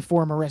rooting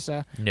for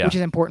Marissa, which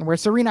is important. Where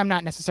Serena, I'm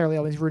not necessarily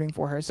always rooting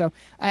for her. So,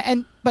 but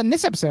in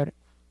this episode,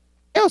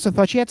 I also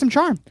thought she had some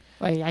charm.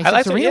 Like I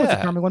said, Serena was the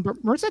charming one, but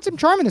Marissa had some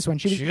charm in this one.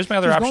 She was my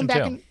other option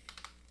too.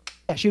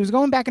 She was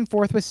going back and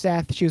forth with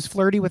Seth. She was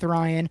flirty with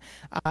Ryan,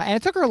 and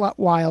it took her a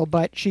while,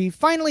 but she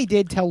finally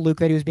did tell Luke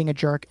that he was being a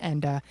jerk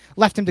and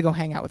left him to go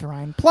hang out with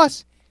Ryan.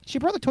 Plus, she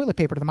brought the toilet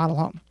paper to the model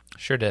home.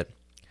 Sure did.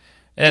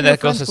 And that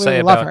goes to say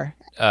about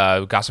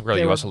Gossip Girl,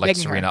 you also like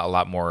Serena a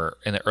lot more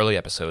in the early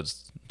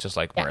episodes, just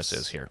like Marissa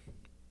is here.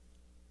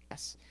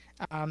 Yes.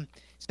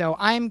 So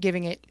I'm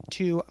giving it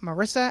to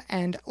Marissa,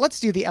 and let's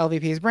do the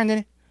LVPs.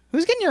 Brendan,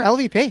 who's getting your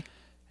LVP?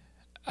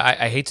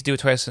 I hate to do it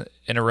twice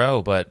in a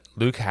row, but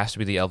Luke has to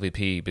be the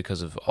LVP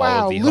because of all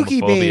of the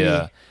Lukey homophobia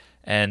baby.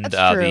 And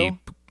the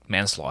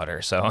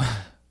manslaughter. So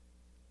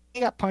he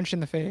got punched in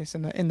the face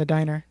in the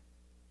diner.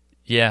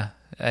 Yeah,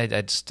 I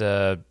just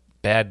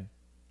bad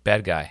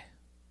guy.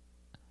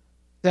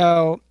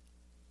 So,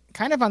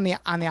 kind of on the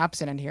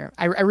opposite end here.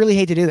 I really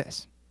hate to do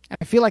this.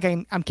 I feel like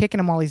I'm kicking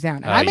him while he's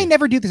down, and I may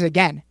never do this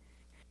again.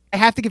 I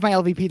have to give my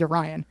LVP to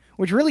Ryan,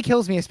 which really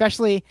kills me,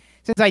 especially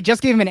since I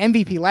just gave him an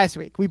MVP last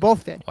week. We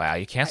both did. Wow,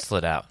 you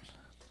canceled it out.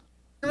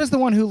 He was the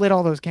one who lit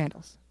all those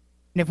candles.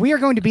 And if we are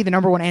going to be the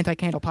number one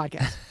anti-candle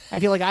podcast, I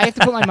feel like I have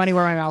to put my money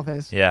where my mouth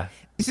is. Yeah.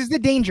 This is the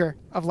danger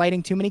of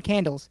lighting too many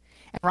candles.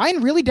 And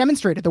Ryan really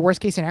demonstrated the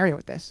worst-case scenario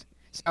with this.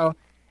 So,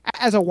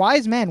 as a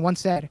wise man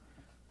once said,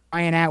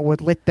 Ryan Atwood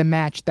lit the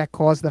match that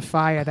caused the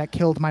fire that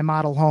killed my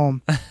model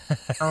home. You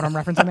know what I'm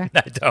referencing there?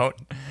 I don't.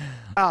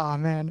 Oh,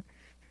 man.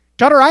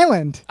 Shutter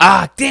Island.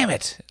 Ah, damn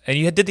it. And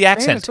you did the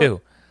accent,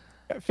 too.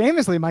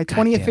 Famously, my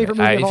 20th favorite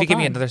movie of all time. If you give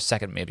me another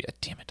second, maybe.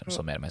 Damn it, I'm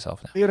so mad at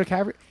myself now. Leo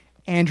DiCaprio.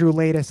 Andrew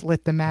Latis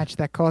lit the match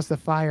that caused the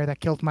fire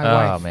that killed my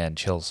wife. Oh, man,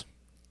 chills.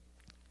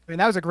 I mean,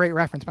 that was a great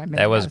reference by me.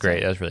 That was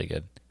great. That was really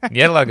good.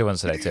 You had a lot of good ones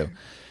today, too.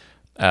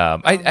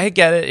 I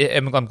get it.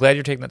 I'm glad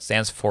you're taking that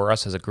stance for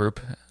us as a group.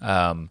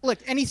 Look,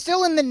 and he's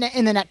still in the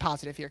net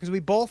positive here because we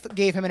both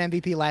gave him an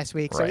MVP last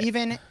week. Right. So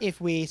even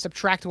if we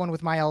subtract one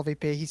with my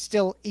LVP, he's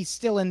still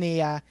in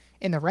the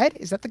red.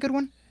 Is that the good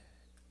one?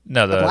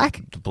 No, the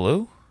black? the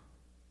blue.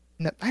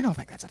 No, I don't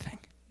think that's a thing.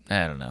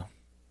 I don't know.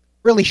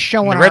 Really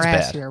showing The our red's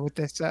ass bad. here with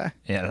this. Yeah,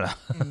 I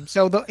don't know.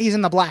 So he's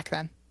in the black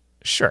then.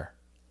 Sure.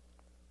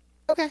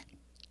 Okay.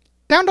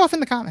 Sound off in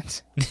the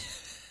comments.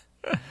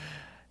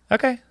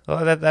 Okay.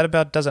 Well, that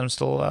about does it. I'm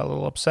still a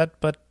little upset,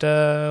 but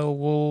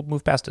we'll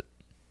move past it.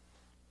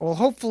 Well,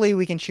 hopefully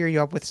we can cheer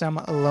you up with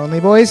some Lonely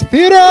Boys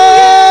Theater!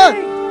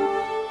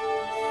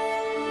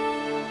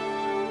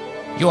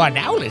 You are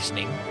now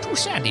listening to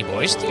Sandy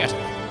Boys Theater.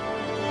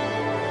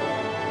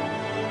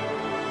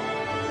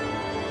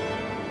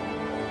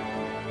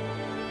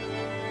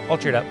 All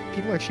cheered up.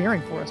 People are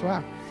cheering for us.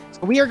 Wow. So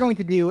we are going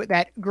to do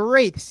that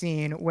great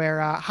scene where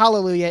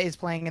Hallelujah is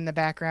playing in the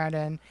background.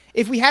 And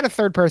if we had a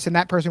third person,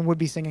 that person would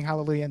be singing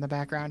Hallelujah in the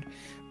background.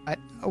 But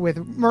with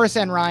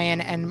Marissa and Ryan,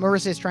 and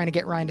Marissa is trying to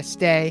get Ryan to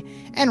stay,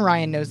 and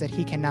Ryan knows that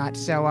he cannot.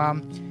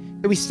 So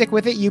do we stick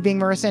with it, you being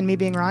Marissa and me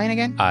being Ryan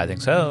again? I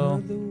think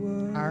so.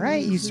 All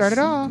right, you start it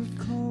off.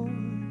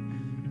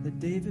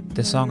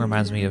 This song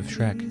reminds me of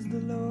Shrek.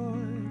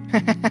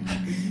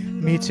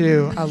 Me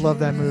too. I love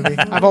that movie.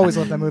 I've always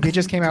loved that movie. It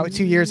just came out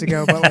 2 years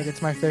ago, but like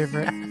it's my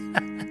favorite.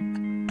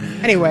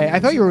 Anyway, I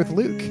thought you were with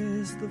Luke.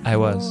 I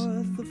was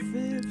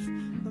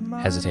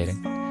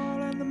hesitating.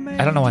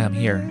 I don't know why I'm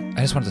here.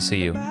 I just wanted to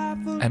see you.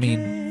 I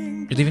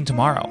mean, you're leaving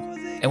tomorrow.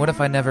 And what if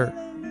maybe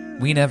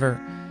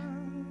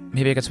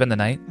I could spend the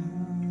night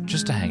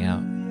just to hang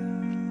out.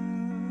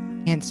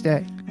 Can't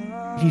stay.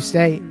 If you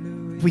stay,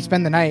 if we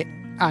spend the night,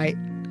 I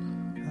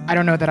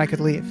don't know that I could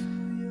leave.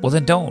 Well,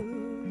 then don't.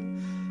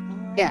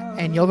 Yeah,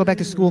 and you'll go back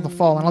to school in the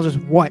fall, and I'll just,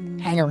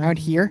 hang around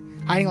here?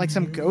 Hiding like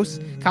some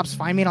ghost? Cops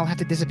find me and I'll have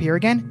to disappear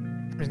again?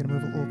 I'm just going to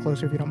move a little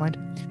closer if you don't mind.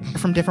 We're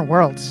from different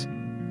worlds.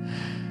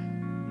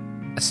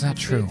 That's not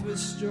true.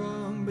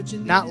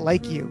 Not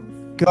like you.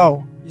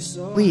 Go.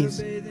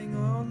 Please.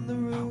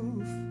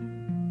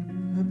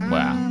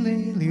 Wow.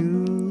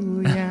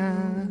 Hallelujah.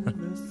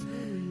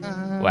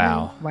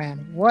 Wow. Man,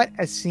 what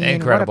a scene.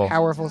 Incredible. What a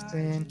powerful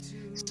scene.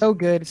 So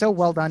good. So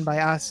well done by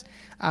us.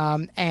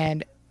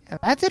 And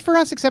that's it for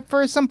us, except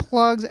for some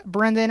plugs.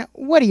 Brendan,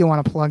 what do you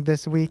want to plug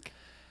this week?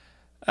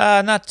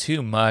 Not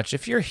too much.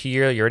 If you're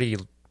here, you already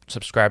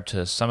subscribed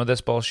to some of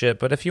this bullshit,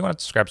 but if you want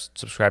to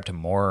subscribe to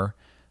more,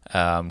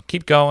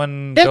 keep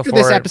going. After go for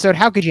this it. episode,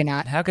 how could you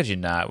not? How could you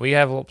not? We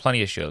have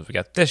plenty of shows. We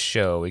got this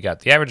show. We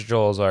got The Average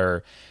Joel's,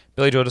 our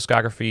Billy Joel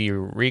discography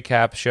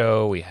recap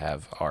show. We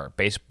have our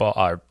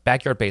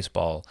backyard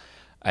baseball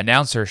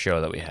announcer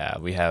show that we have.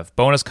 We have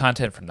bonus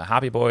content from the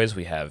Hobby Boys.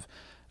 We have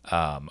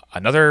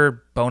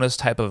another bonus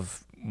type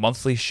of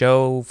monthly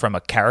show from a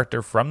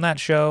character from that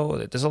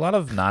show. There's a lot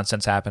of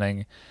nonsense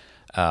happening.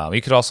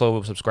 You could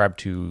also subscribe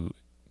to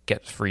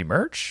get free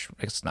merch.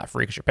 It's not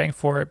free because you're paying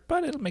for it,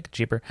 but it'll make it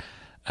cheaper.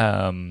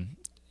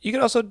 You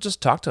could also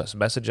just talk to us,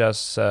 message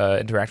us,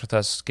 interact with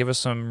us, give us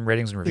some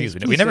ratings and reviews.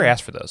 We never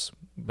asked for those,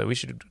 but we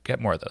should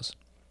get more of those.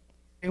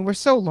 And we're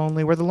so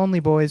lonely. We're the lonely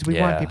boys. We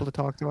want Yeah. people to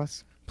talk to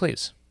us.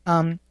 Please.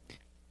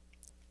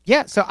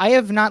 Yeah, so I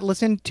have not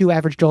listened to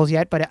Average Joel's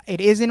yet, but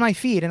it is in my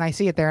feed, and I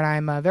see it there,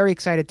 and I'm very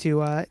excited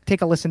to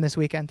take a listen this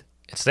weekend.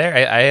 It's there.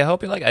 I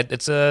hope you like it.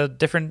 It's a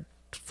different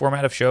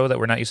format of show that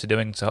we're not used to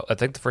doing. So I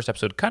think the first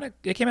episode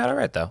it came out all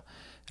right, though.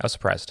 I was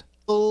surprised.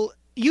 Will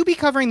you be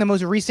covering the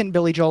most recent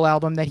Billy Joel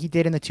album that he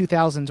did in the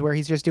 2000s, where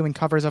he's just doing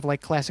covers of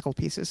like classical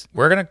pieces?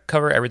 We're going to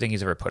cover everything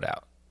he's ever put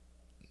out.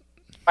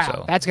 Wow,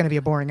 So- that's going to be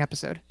a boring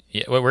episode.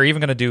 Yeah, we're even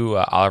going to do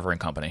Oliver and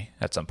Company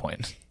at some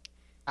point.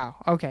 Wow,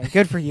 okay,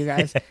 good for you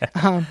guys.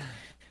 For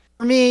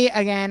me,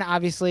 again,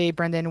 obviously,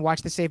 Brendan,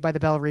 watch the Saved by the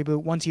Bell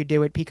reboot. Once you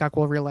do it, Peacock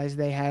will realize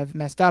they have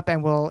messed up,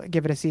 and we'll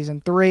give it a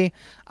season 3.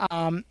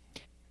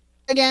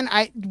 Again,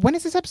 when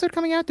is this episode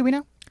coming out? Do we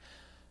know?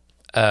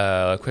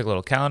 A quick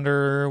little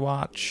calendar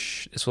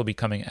watch. This will be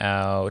coming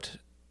out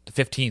the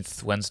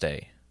 15th,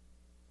 Wednesday.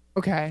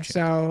 Okay,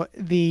 so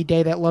the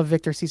day that Love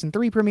Victor season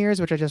 3 premieres,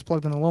 which I just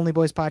plugged on the Lonely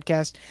Boys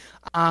podcast.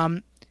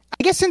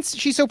 I guess since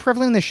she's so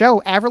prevalent in the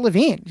show, Avril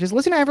Lavigne. Just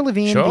listen to Avril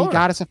Lavigne, Sure. the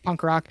goddess of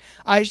punk rock.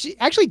 She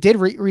actually did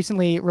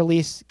recently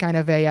release kind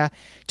of a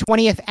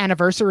 20th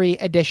anniversary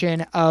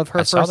edition of her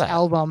I saw first that.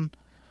 album,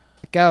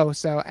 Go.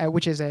 So,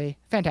 which is a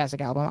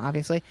fantastic album,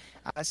 obviously.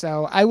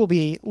 So I will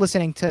be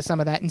listening to some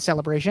of that in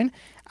celebration.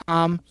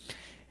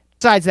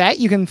 Besides that,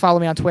 you can follow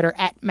me on Twitter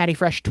at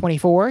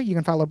MattyFresh24. You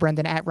can follow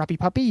Brendan at Ruppy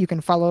Puppy. You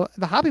can follow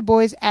the Hobby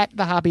Boys at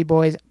the Hobby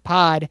Boys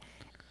Pod.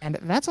 And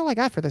that's all I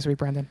got for this week,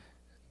 Brendan.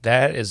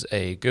 That is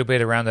a good way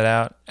to round it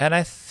out. And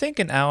I think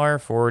an hour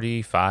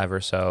 45 or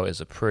so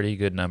is a pretty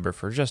good number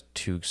for just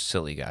two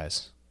silly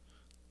guys.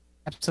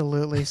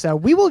 Absolutely. So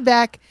we will be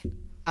back,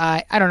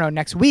 I don't know,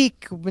 next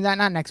week.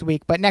 Not next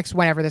week, but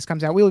whenever this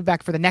comes out. We will be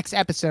back for the next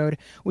episode,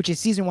 which is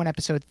Season 1,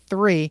 Episode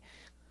 3.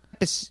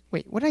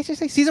 Wait, what did I just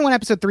say? Season 1,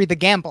 Episode 3, The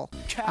Gamble.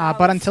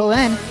 But until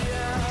then,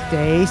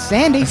 stay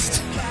sandy.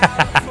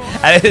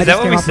 Is that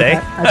what we say?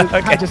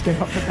 I just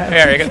came up with that.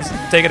 Here,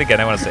 take it again.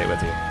 I want to say it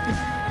with you.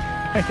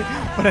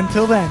 But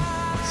until then,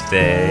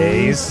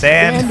 stay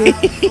sandy.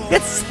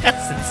 That's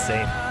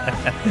insane.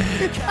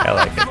 I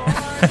like it.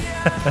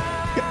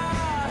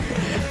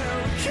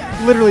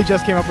 Literally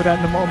just came up with that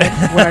in the moment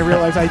when I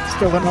realized I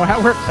still don't know how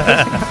it works.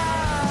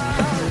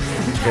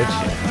 Good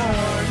shit.